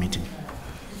by town meeting.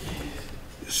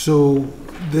 So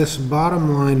this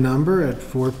bottom line number at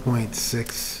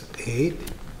 4.68,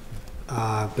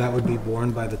 that would be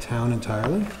borne by the town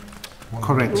entirely?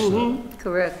 Correct.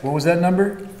 Correct. What was that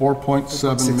number?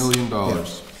 $4.7 million.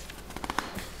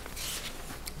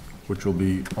 Which will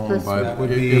be owned by, That would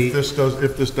be-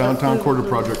 if this downtown corridor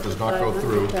project does not go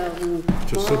through,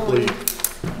 to simply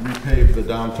repave the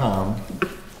downtown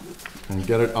and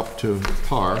get it up to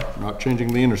par, not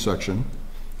changing the intersection,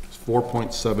 it's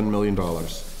 $4.7 million.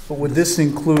 But would this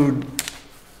include,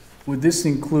 well,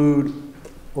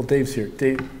 Dave's here.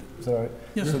 Dave, is that all right?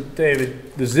 Yes. So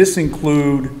David, does this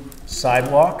include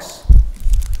sidewalks?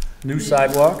 New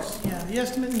sidewalks? Yeah, the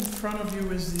estimate in front of you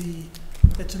is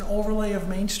it's an overlay of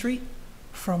Main Street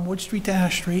from Wood Street to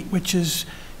Ash Street, which is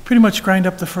pretty much grind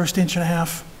up the first 1.5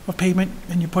 inches of pavement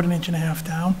and you put 1.5 inches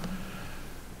down.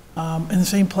 In the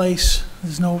same place,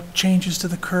 there's no changes to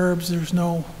the curbs, there's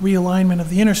no realignment of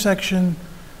the intersection,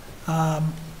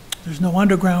 there's no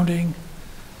undergrounding,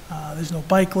 there's no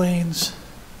bike lanes,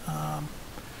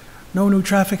 no new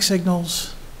traffic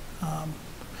signals,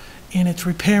 and it's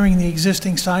repairing the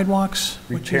existing sidewalks.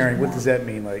 Repairing, what does that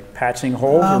mean? Like patching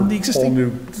holes or The existing, whole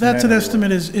new? that's an cement or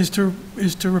estimate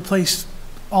is to replace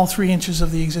all 3 inches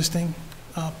of the existing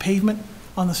pavement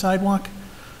on the sidewalk.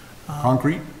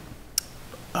 Concrete?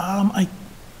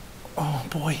 Oh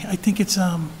boy, I think it's,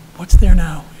 what's there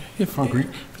now? Concrete.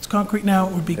 If it's concrete now,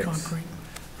 it would be concrete.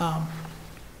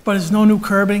 But it's no new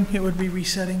curbing, it would be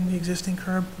resetting the existing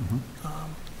curb.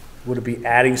 Would it be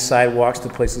adding sidewalks to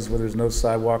places where there's no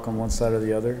sidewalk on one side or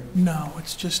the other? No,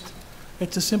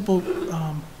 it's a simple,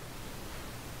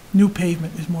 new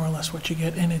pavement is more or less what you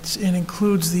get, and it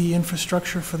includes the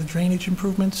infrastructure for the drainage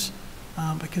improvements,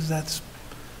 because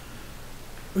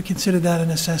we consider that a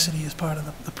necessity as part of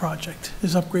the project,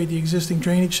 is upgrade the existing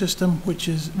drainage system, which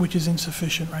is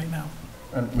insufficient right now.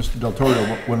 And Mr. Del Toro,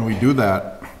 when we do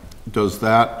that, does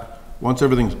that, once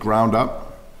everything's ground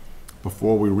up,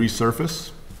 before we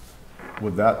resurface,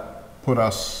 would that put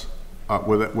us,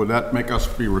 would that make us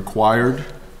be required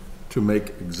to make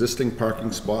existing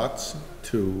parking spots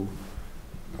to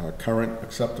current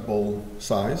acceptable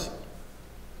size?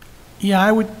 Yeah,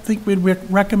 I would think we'd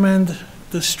recommend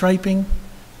the striping,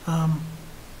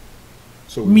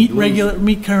 So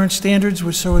meet current standards,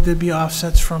 so there'd be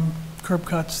offsets from curb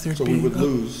cuts, there'd So be.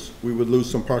 we would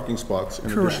lose some parking spots in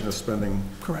addition to Correct. spending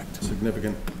Correct. a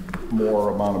significant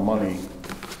more amount of money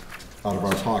out of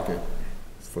our pocket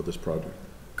for this project.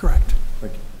 Correct.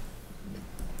 Thank you.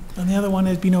 And the other one,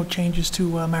 there'd be no changes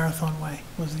to Marathon Way,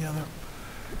 was the other,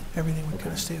 everything would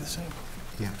kind of stay the same.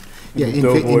 Yeah. Yeah, in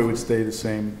Doughboy would stay the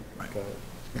same.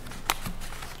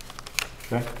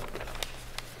 Okay.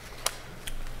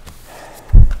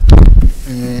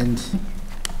 And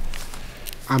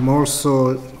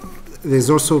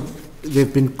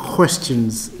there've been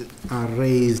questions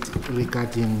raised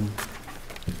regarding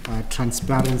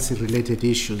transparency-related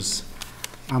issues.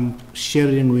 I'm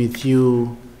sharing with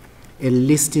you a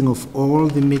listing of all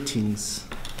the meetings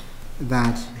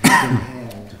that have been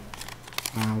held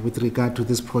with regard to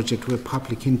this project where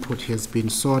public input has been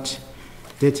sought,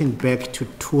 dating back to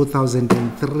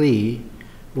 2003,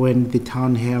 when the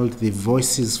town held the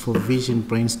Voices for Vision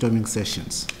brainstorming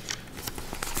sessions.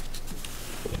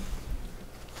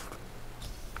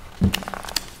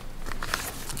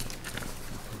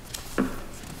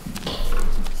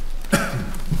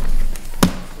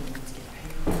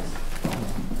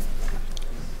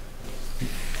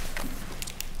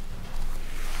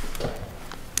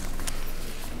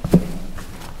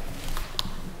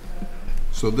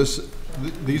 So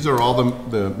these are all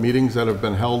the meetings that have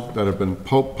been held, that have been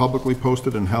publicly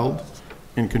posted and held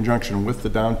in conjunction with the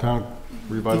downtown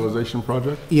revitalization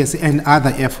project? Yes, and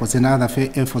other efforts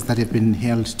that have been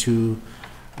held to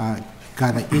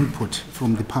gather input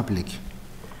from the public.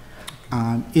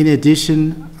 In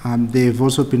addition, there have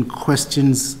also been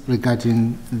questions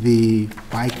regarding the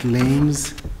bike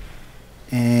lanes,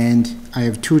 and I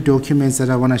have 2 documents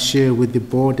that I want to share with the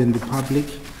board and the public.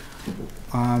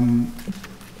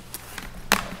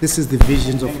 This is the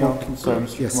visions of... Hang on, I'm sorry,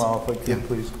 Mr. Yes. Kamal, if I could, Yeah.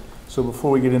 please. So before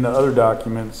we get into other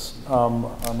documents, I'm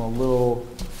a little,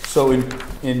 so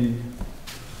in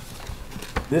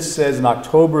This says in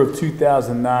October of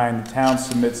 2009, the town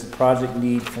submits a project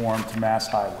need form to Mass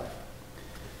Highway.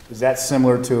 Is that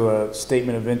similar to a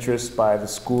statement of interest by the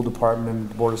school department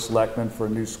and Board of Selectmen for a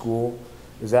new school?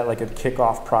 Is that like a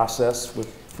kickoff process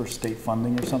for state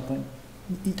funding or something?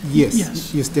 Yes.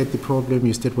 Yes. You state the problem,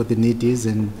 you state what the need is,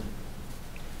 and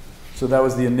So that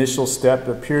was the initial step.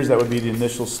 It appears that would be the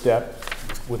initial step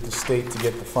with the state to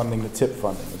get the funding, the TIP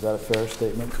funding. Is that a fair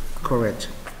statement? correct.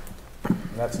 And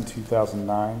that's in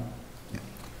 2009.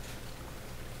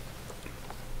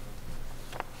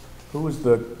 Who was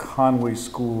the Conway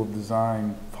School of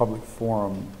Design Public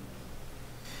Forum?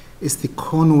 It's the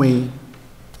Conway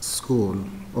School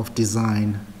of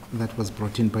Design that was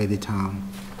brought in by the town.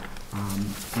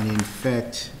 And in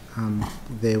fact,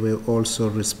 they were also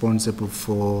responsible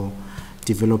for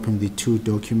developing the two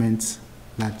documents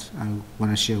that I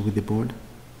want to share with the board.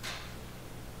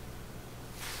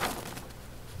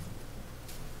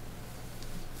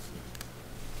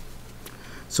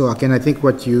 So again, I think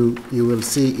what you will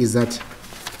see is that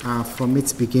from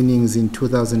its beginnings in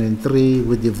 2003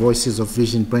 with the Voices of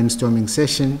Vision brainstorming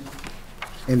session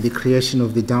and the creation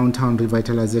of the Downtown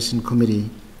Revitalization Committee,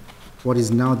 what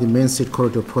is now the Main Street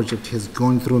Corridor project has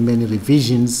gone through many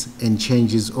revisions and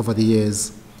changes over the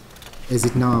years as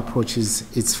it now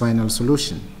approaches its final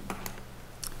solution.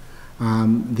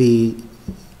 The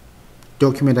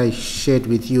document I shared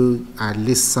with you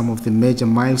lists some of the major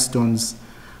milestones,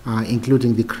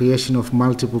 including the creation of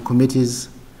multiple committees,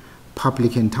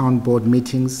 public and town board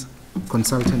meetings,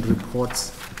 consultant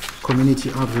reports,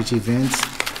 community outreach events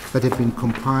that have been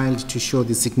compiled to show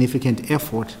the significant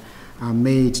effort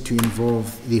made to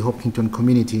involve the Hopkinton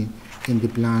community in the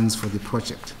plans for the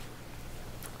project.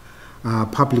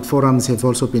 Public forums have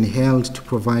also been held to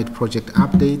provide project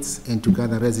updates and to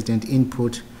gather resident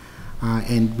input,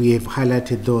 and we have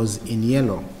highlighted those in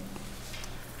yellow,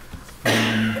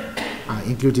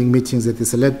 including meetings at the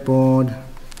select board,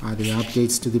 the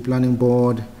updates to the planning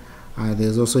board.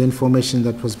 There's also information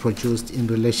that was produced in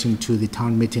relation to the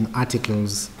town meeting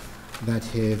articles that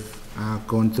have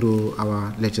gone through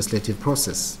our legislative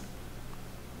process.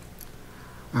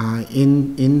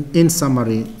 In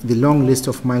summary, the long list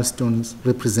of milestones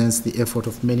represents the effort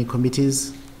of many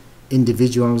committees,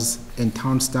 individuals, and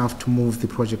town staff to move the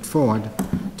project forward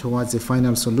towards a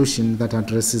final solution that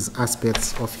addresses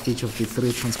aspects of each of the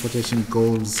three transportation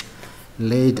goals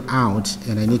laid out,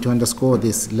 and I need to underscore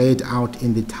this, laid out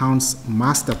in the town's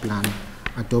master plan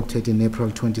adopted in April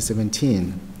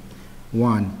 2017.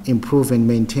 1, improve and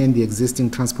maintain the existing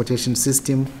transportation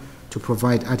system to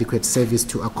provide adequate service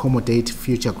to accommodate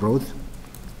future growth.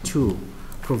 2,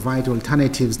 provide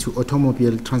alternatives to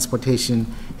automobile transportation,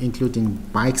 including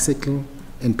bicycle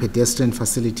and pedestrian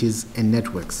facilities and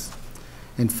networks.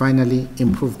 And finally,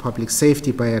 improve public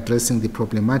safety by addressing the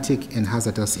problematic and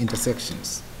hazardous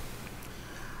intersections.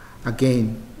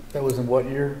 Again, That was in what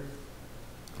year?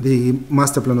 the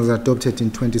master plan was adopted in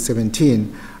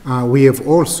 2017. We have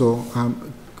also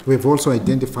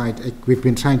identified, we've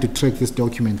been trying to track this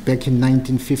document. Back in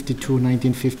 1952,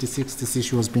 1956, this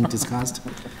issue was being discussed,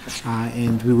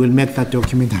 and we will make that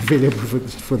document available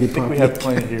for the public. I think we have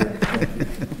plenty here.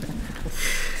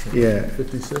 Yeah.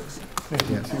 56?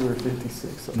 52 or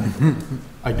 56.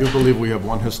 I do believe we have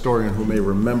one historian who may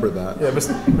remember that. Yeah,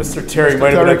 Mr. Terry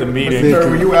might have been at the meeting. Mr. Terry,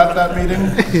 were you at that meeting?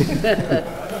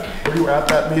 Were you at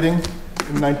that meeting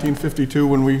in 1952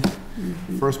 when we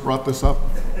first brought this up?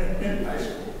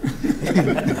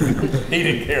 He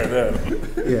didn't care then.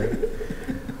 Yeah.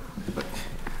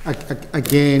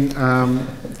 Again,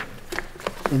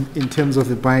 in terms of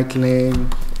the bike lane,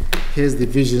 here's the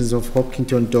visions of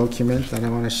Hopkinton document that I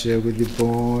want to share with the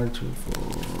board. 2,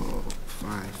 4,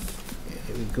 5.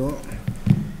 Here we go.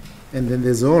 And then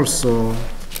there's also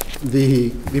the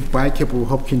bikeable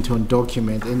Hopkinton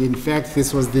document. And in fact,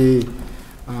 this was the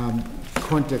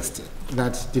context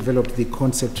that developed the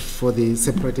concept for the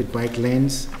separated bike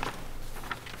lanes.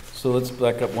 So let's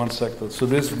back up one second. So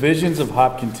this Visions of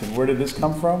Hopkinton, where did this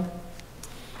come from?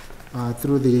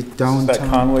 Through the downtown. Is that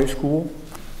Conway School?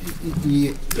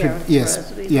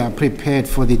 Yes, prepared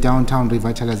for the Downtown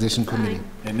Revitalization Committee.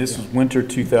 And this was winter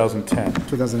 2010.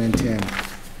 2010.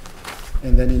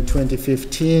 And then in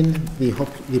 2015, the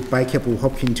bikeable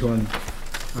Hopkinton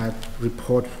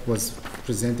report was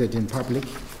presented in public,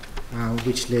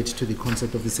 which led to the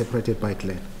concept of the separated bike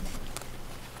lane.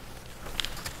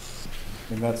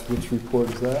 And that's which report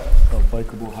is that? Oh,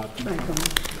 bikeable Hopkinton.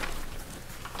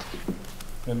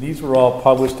 And these were all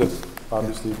published at,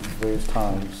 obviously, various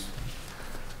times.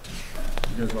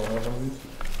 You guys all have one of these?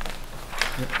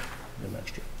 Yep. An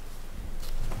extra.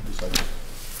 Beside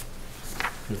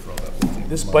you.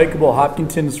 This bikeable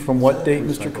Hopkinton is from what date,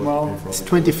 Mr. Kamala? It's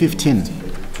 2015.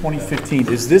 2015.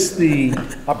 Is this the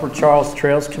Upper Charles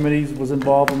Trails Committee was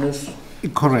involved in this?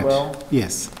 Correct. As well?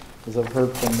 Yes. Because I've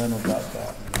heard from them about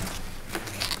that.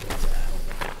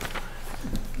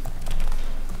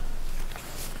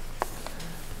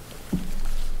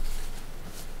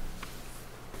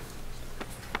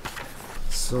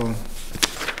 So,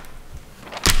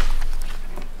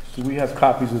 do we have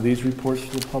copies of these reports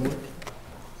for the public?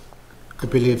 I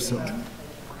believe so.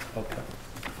 Okay.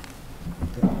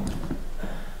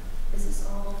 Is this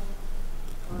all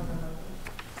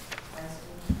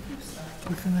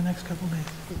Within the next couple of days.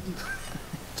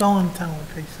 It's all on the town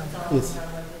webpage somewhere. Yes.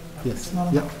 Yes. It's not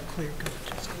on Yeah. the clear cut.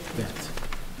 Yes.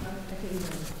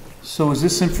 So is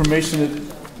this information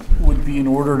that would be in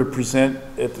order to present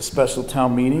at the special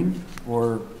town meeting,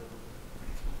 or?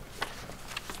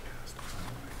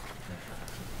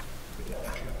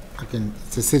 Again,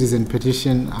 it's a citizen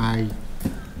petition.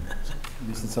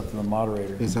 This is up to the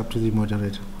moderator. It's up to the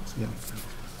moderator, yeah.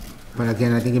 But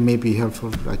again, I think it may be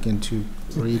helpful, again, to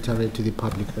reiterate to the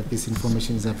public that this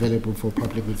information is available for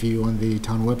public review on the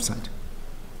town website.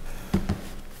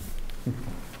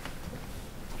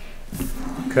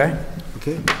 Okay.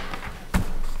 Okay.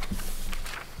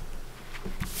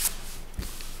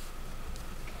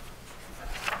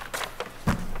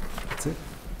 That's it.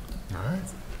 All right.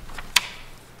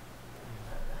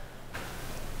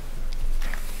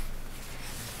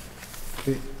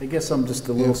 I guess I'm just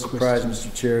a little Yes, surprised,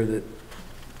 Mr. Chair, that,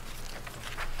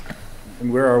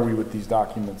 and where are we with these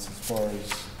documents as far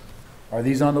as, are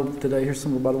these on the, did I hear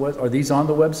something about a web, are these on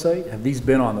the website? Have these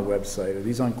been on the website? Are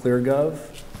these on ClearGov?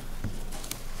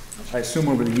 I assume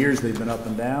over the years they've been up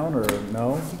and down, or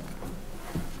no?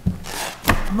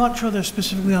 I'm not sure they're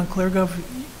specifically on ClearGov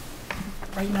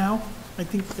right now. I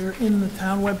think they're in the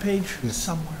town webpage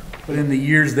somewhere. But in the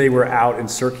years they were out and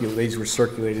these were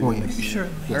circulated. Oh, in the yes.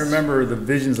 community. Certainly. I remember the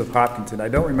visions of Hopkinton. I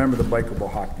don't remember the bikeable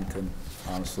Hopkinton,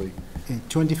 honestly. In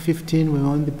 2015, we were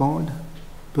on the board,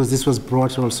 because this was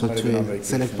brought also Might have been on to a vacation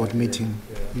select board that year. meeting.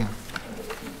 Yeah.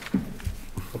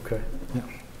 Okay. Yeah.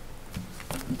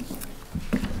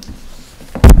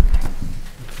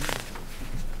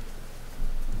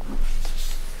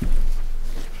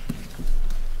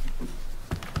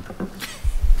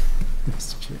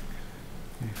 Mr. Chair.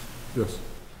 Yes.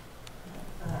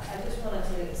 I just wanted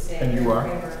to say. And you are?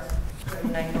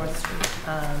 9 North Street.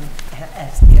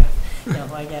 Yeah,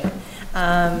 no, I get it.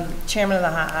 Chairman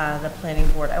of the Planning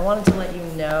Board, I wanted to let you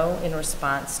know in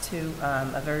response to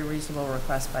a very reasonable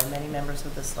request by many members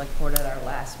of the Select Board at our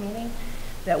last meeting,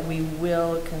 that we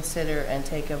will consider and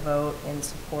take a vote in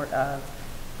support of,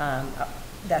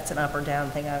 that's an up or down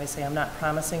thing, obviously. I'm not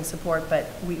promising support, but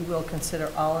we will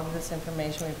consider all of this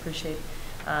information. We appreciate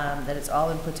that it's all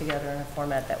been put together in a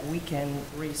format that we can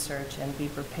research and be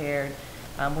prepared.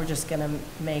 We're just going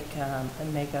to make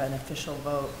an official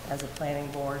vote as a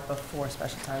planning board before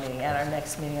special town meeting at our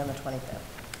next meeting on the 25th.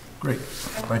 Great.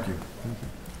 Thank you.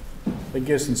 I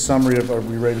guess in summary, are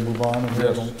we ready to move on?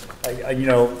 Yes. You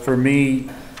know, for me,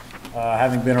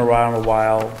 having been around a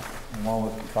while, along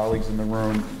with colleagues in the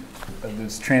room,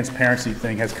 this transparency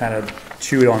thing has kind of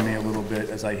chewed on me a little bit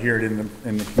as I hear it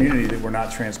in the community that we're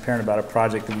not transparent about a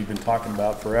project that we've been talking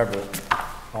about forever.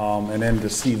 And then to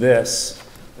see this,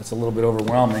 it's a little bit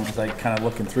overwhelming because I kind of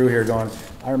looking through here going,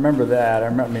 I remember that.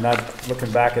 I'm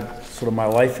looking back at sort of my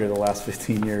life here the last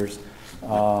 15 years.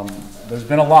 There's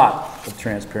been a lot of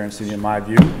transparency in my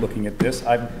view, looking at this.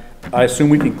 I assume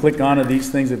we can click onto these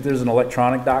things if there's an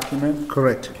electronic document?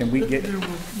 Correct. Can we get,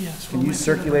 Yes. can you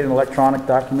circulate an electronic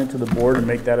document to the board and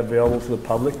make that available to the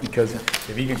public? Because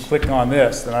if you can click on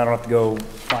this, then I don't have to go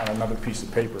find another piece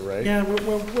of paper, right? Yeah,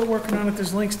 we're working on it.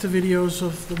 There's links to videos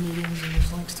of the meetings, and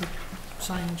there's links to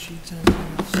sign-in sheets and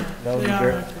everything else. So That would they be are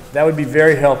very, active. that would be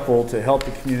very helpful to help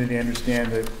the community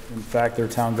understand that, in fact, their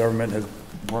town government has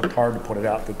worked hard to put it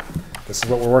out, that this is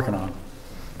what we're working on.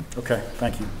 Okay,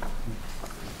 thank you.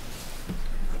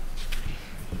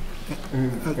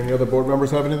 Any other board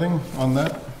members have anything on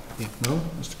that? Yeah. No?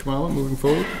 Mr. Kamala, moving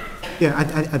forward? Yeah,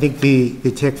 I think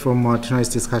the take from tonight's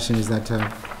discussion is that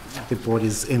the board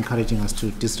is encouraging us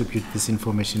to distribute this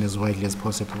information as widely as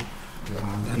possible,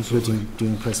 including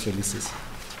doing press releases.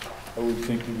 I would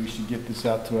think that we should get this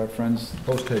out to our friends.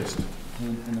 Post haste.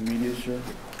 In the media, sure.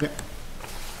 Yeah.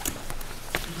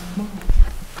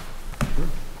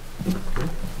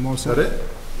 More Is that it?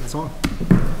 That's all. All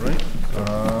right.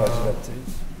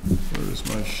 Where's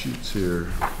my sheets here?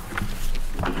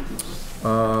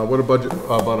 What about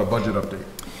a budget update?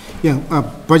 Yeah,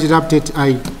 budget update.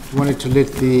 I wanted to let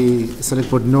the select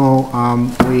board know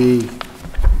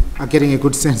are getting a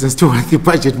good sense as to what the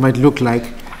budget might look like.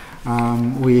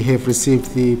 We have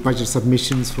received the budget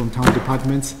submissions from town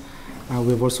departments.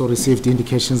 We've also received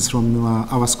indications from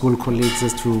our school colleagues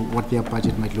as to what their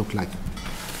budget might look like.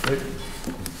 Great.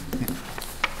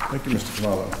 Thank you, Mr.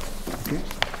 Kamala. Okay.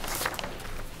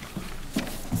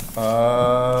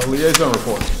 Liaison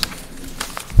reports.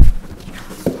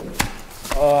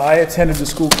 I attended the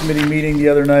school committee meeting the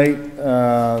other night.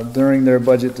 During their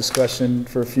budget discussion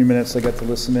for a few minutes, I got to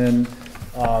listen in.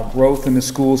 Growth in the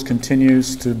schools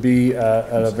continues to be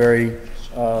at a very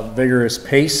vigorous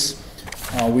pace.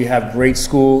 We have great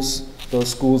schools. Those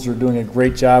schools are doing a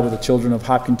great job with the children of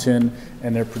Hopkinton,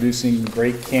 and they're producing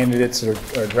great candidates or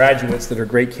graduates that are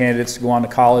great candidates to go on to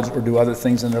college or do other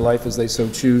things in their life as they so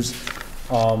choose.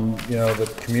 You know, the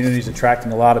community is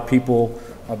attracting a lot of people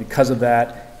because of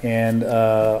that. And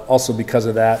also because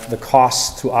of that, the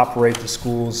cost to operate the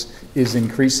schools is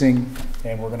increasing,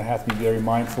 and we're going to have to be very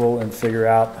mindful and figure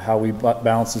out how we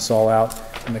balance this all out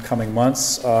in the coming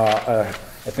months. I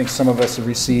think some of us have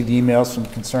received emails from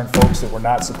concerned folks that we're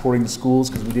not supporting the schools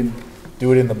because we didn't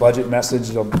do it in the budget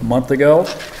message a month ago,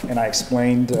 and I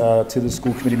explained to the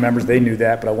school committee members, they knew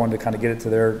that, but I wanted to kind of get it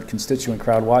to their constituent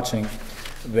crowd watching,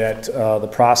 that the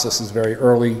process is very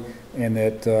early, and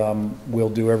that we'll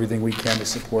do everything we can to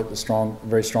support the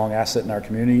very strong asset in our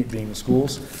community, being the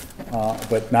schools,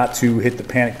 but not to hit the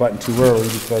panic button too early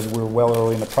because we're well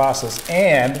early in the process.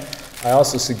 And I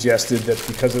also suggested that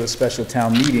because of the special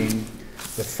town meeting,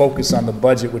 the focus on the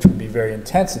budget, which would be very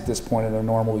intense at this point in a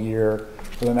normal year,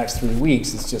 for the next 3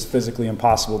 weeks, it's just physically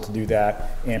impossible to do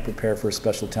that and prepare for a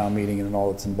special town meeting and all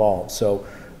that's involved. So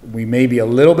we may be a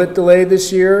little bit delayed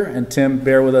this year, and Tim,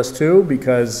 bear with us too,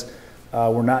 because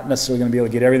we're not necessarily going to be able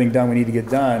to get everything done we need to get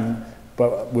done,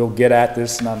 but we'll get at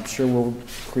this, and I'm sure we'll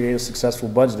create a successful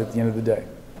budget at the end of the day.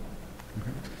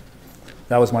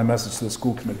 That was my message to the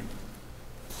school committee.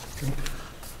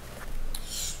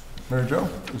 Mary Jo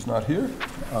is not here.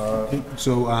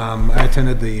 So I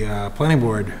attended the planning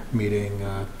board meeting,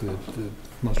 the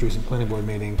most recent planning board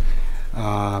meeting,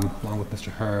 along with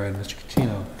Mr. Herr and Mr.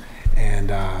 Catino, and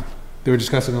they were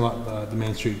discussing a lot the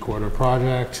Main Street Corridor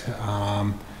project,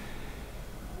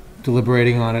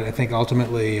 deliberating on it. I think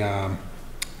ultimately,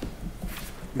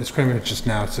 Ms. Kramer just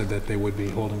now said that they would be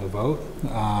holding a vote,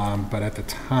 but at the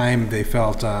time they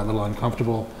felt a little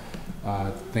uncomfortable,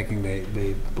 thinking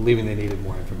believing they needed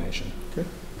more information. Okay.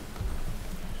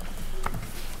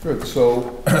 Good.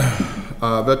 So,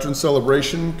 Veteran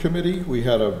Celebration Committee, we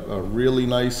had a really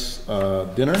nice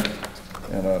dinner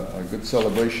and a good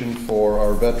celebration for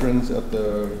our veterans at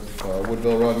the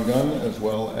Woodville Rod and Gun, as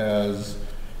well as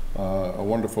a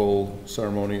wonderful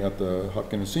ceremony at the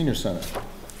Hopkins Senior Center.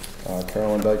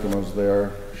 Carolyn Dyken was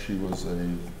there. She was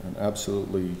an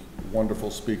absolutely wonderful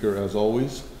speaker, as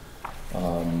always.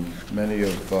 Many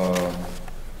of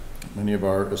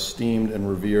our esteemed and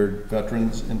revered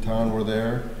veterans in town were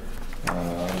there. You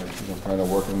know, kind of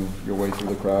working your way through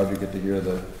the crowd, you get to hear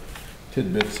the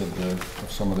tidbits of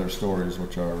some of their stories,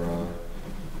 which are,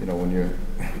 you know, when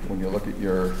you look at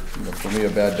your, you know, for me, a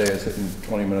bad day is hitting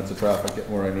 20 minutes of traffic,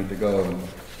 getting where I need to go, and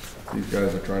these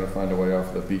guys are trying to find a way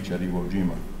off the beach at Iwo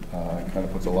Jima. It kind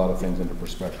of puts a lot of things into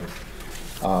perspective.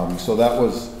 So that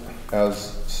was,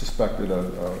 as suspected,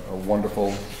 a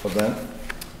wonderful event.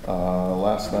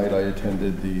 Last night I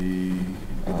attended the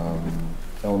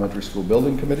Elementary School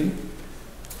Building Committee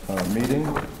meeting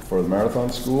for the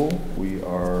Marathon School. We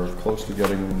are close to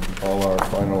getting all our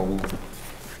final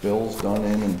bills done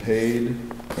in and paid,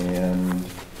 and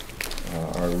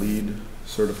our lead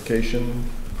certification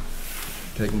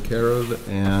taken care of,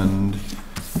 and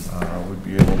we'd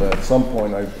be able to, at some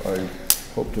point, I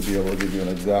hope to be able to give you an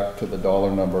exact to the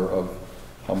dollar number of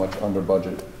how much under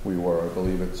budget we were. I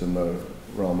believe it's in the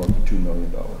realm of $2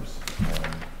 million.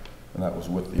 And that was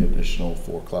with the additional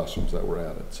 4 classrooms that were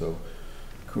added. So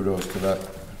kudos to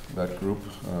that group,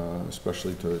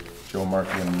 especially to Joe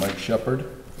Markey and Mike Shepard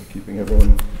for keeping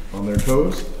everyone on their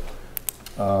toes.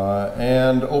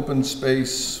 And open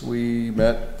space, we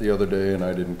met the other day and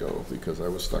I didn't go because I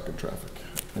was stuck in traffic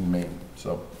in Maine.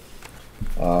 So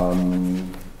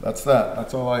that's that.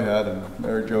 That's all I had, and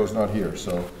Mary Jo's not here.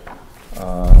 So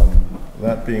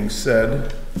that being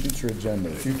said, future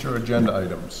agenda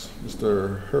items.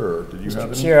 Mr. Herr, did you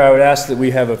have any? Chair, I would ask that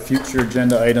we have a future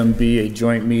agenda item be a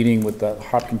joint meeting with the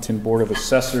Hopkinton Board of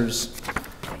Assessors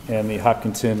and the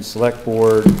Hopkinton Select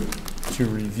Board to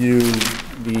review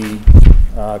the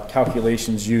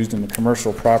calculations used in the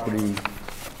commercial property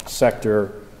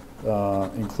sector,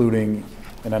 including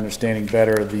and understanding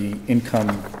better the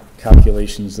income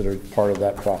calculations that are part of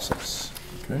that process.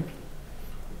 Okay.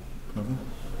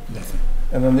 Nothing.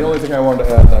 And then the only thing I wanted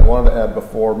to add, and I wanted to add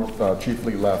before Chief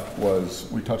Lee left,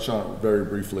 was we touched on it very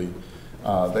briefly.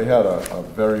 They had a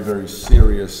very, very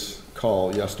serious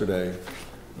call yesterday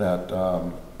that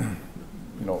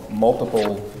you know,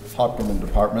 multiple Hopkinton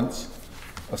departments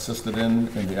assisted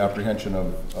in the apprehension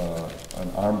of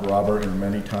an armed robber in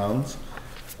many towns.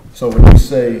 So when you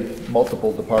say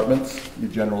multiple departments, you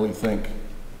generally think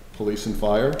police and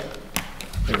fire.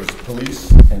 It was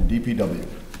police and DPW.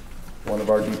 One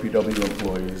of our DPW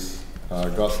employees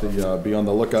got the be on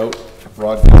the lookout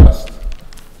broadcast,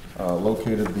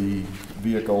 located the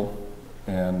vehicle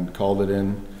and called it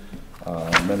in.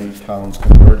 Many towns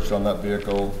converged on that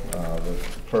vehicle. The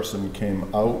person came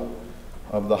out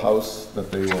of the house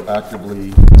that they were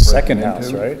actively Second breaking house,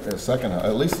 into. right? Yeah, second house,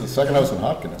 at least the second house in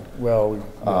Hopkinton. Well,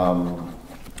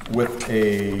 With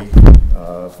a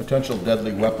potential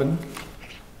deadly weapon,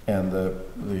 and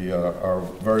our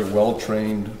very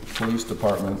well-trained police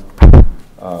department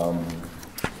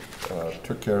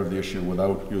took care of the issue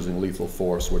without using lethal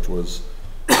force, which was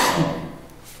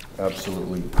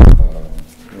absolutely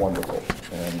wonderful.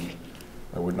 And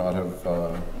I would not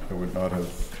have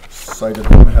cited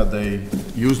them had they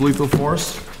used lethal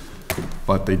force,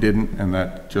 but they didn't, and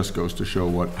that just goes to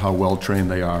show how well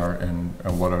trained they are and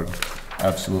what an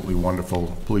absolutely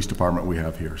wonderful police department we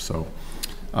have here. So,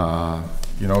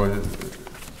 you know,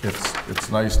 it's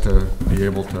nice to be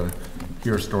able to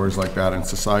hear stories like that in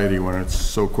society when it's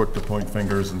so quick to point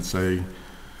fingers and say,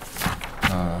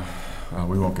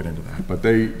 we won't get into that. But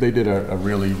they did a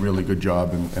really, really good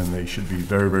job, and they should be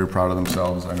very, very proud of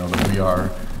themselves. I know that we are.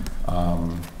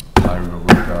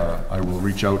 I will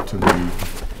reach out to the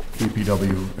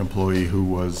DPW employee who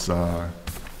was kind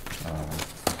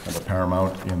of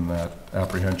paramount in that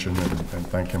apprehension and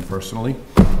thank him personally.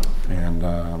 And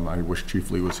I wish Chief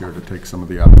Lee was here to take some of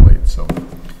the accolades. So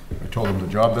I told him the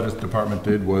job that his department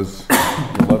did was,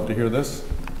 you'll love to hear this,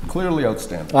 clearly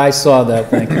outstanding. I saw that,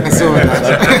 thank you. I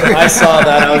saw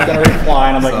that, I was going to reply,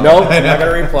 and I'm like, nope, I'm not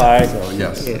going to reply. So,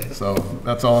 yes, so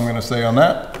that's all I'm going to say on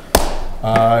that.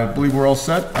 I believe we're all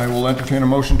set. I will entertain a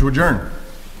motion to adjourn.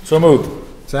 So moved.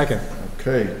 Second.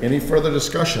 Okay, any further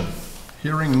discussion?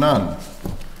 Hearing none.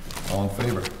 All in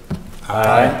favor?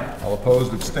 Aye. All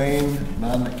opposed, abstained,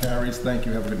 none, that carries. Thank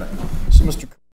you, have a good night. So, Mr.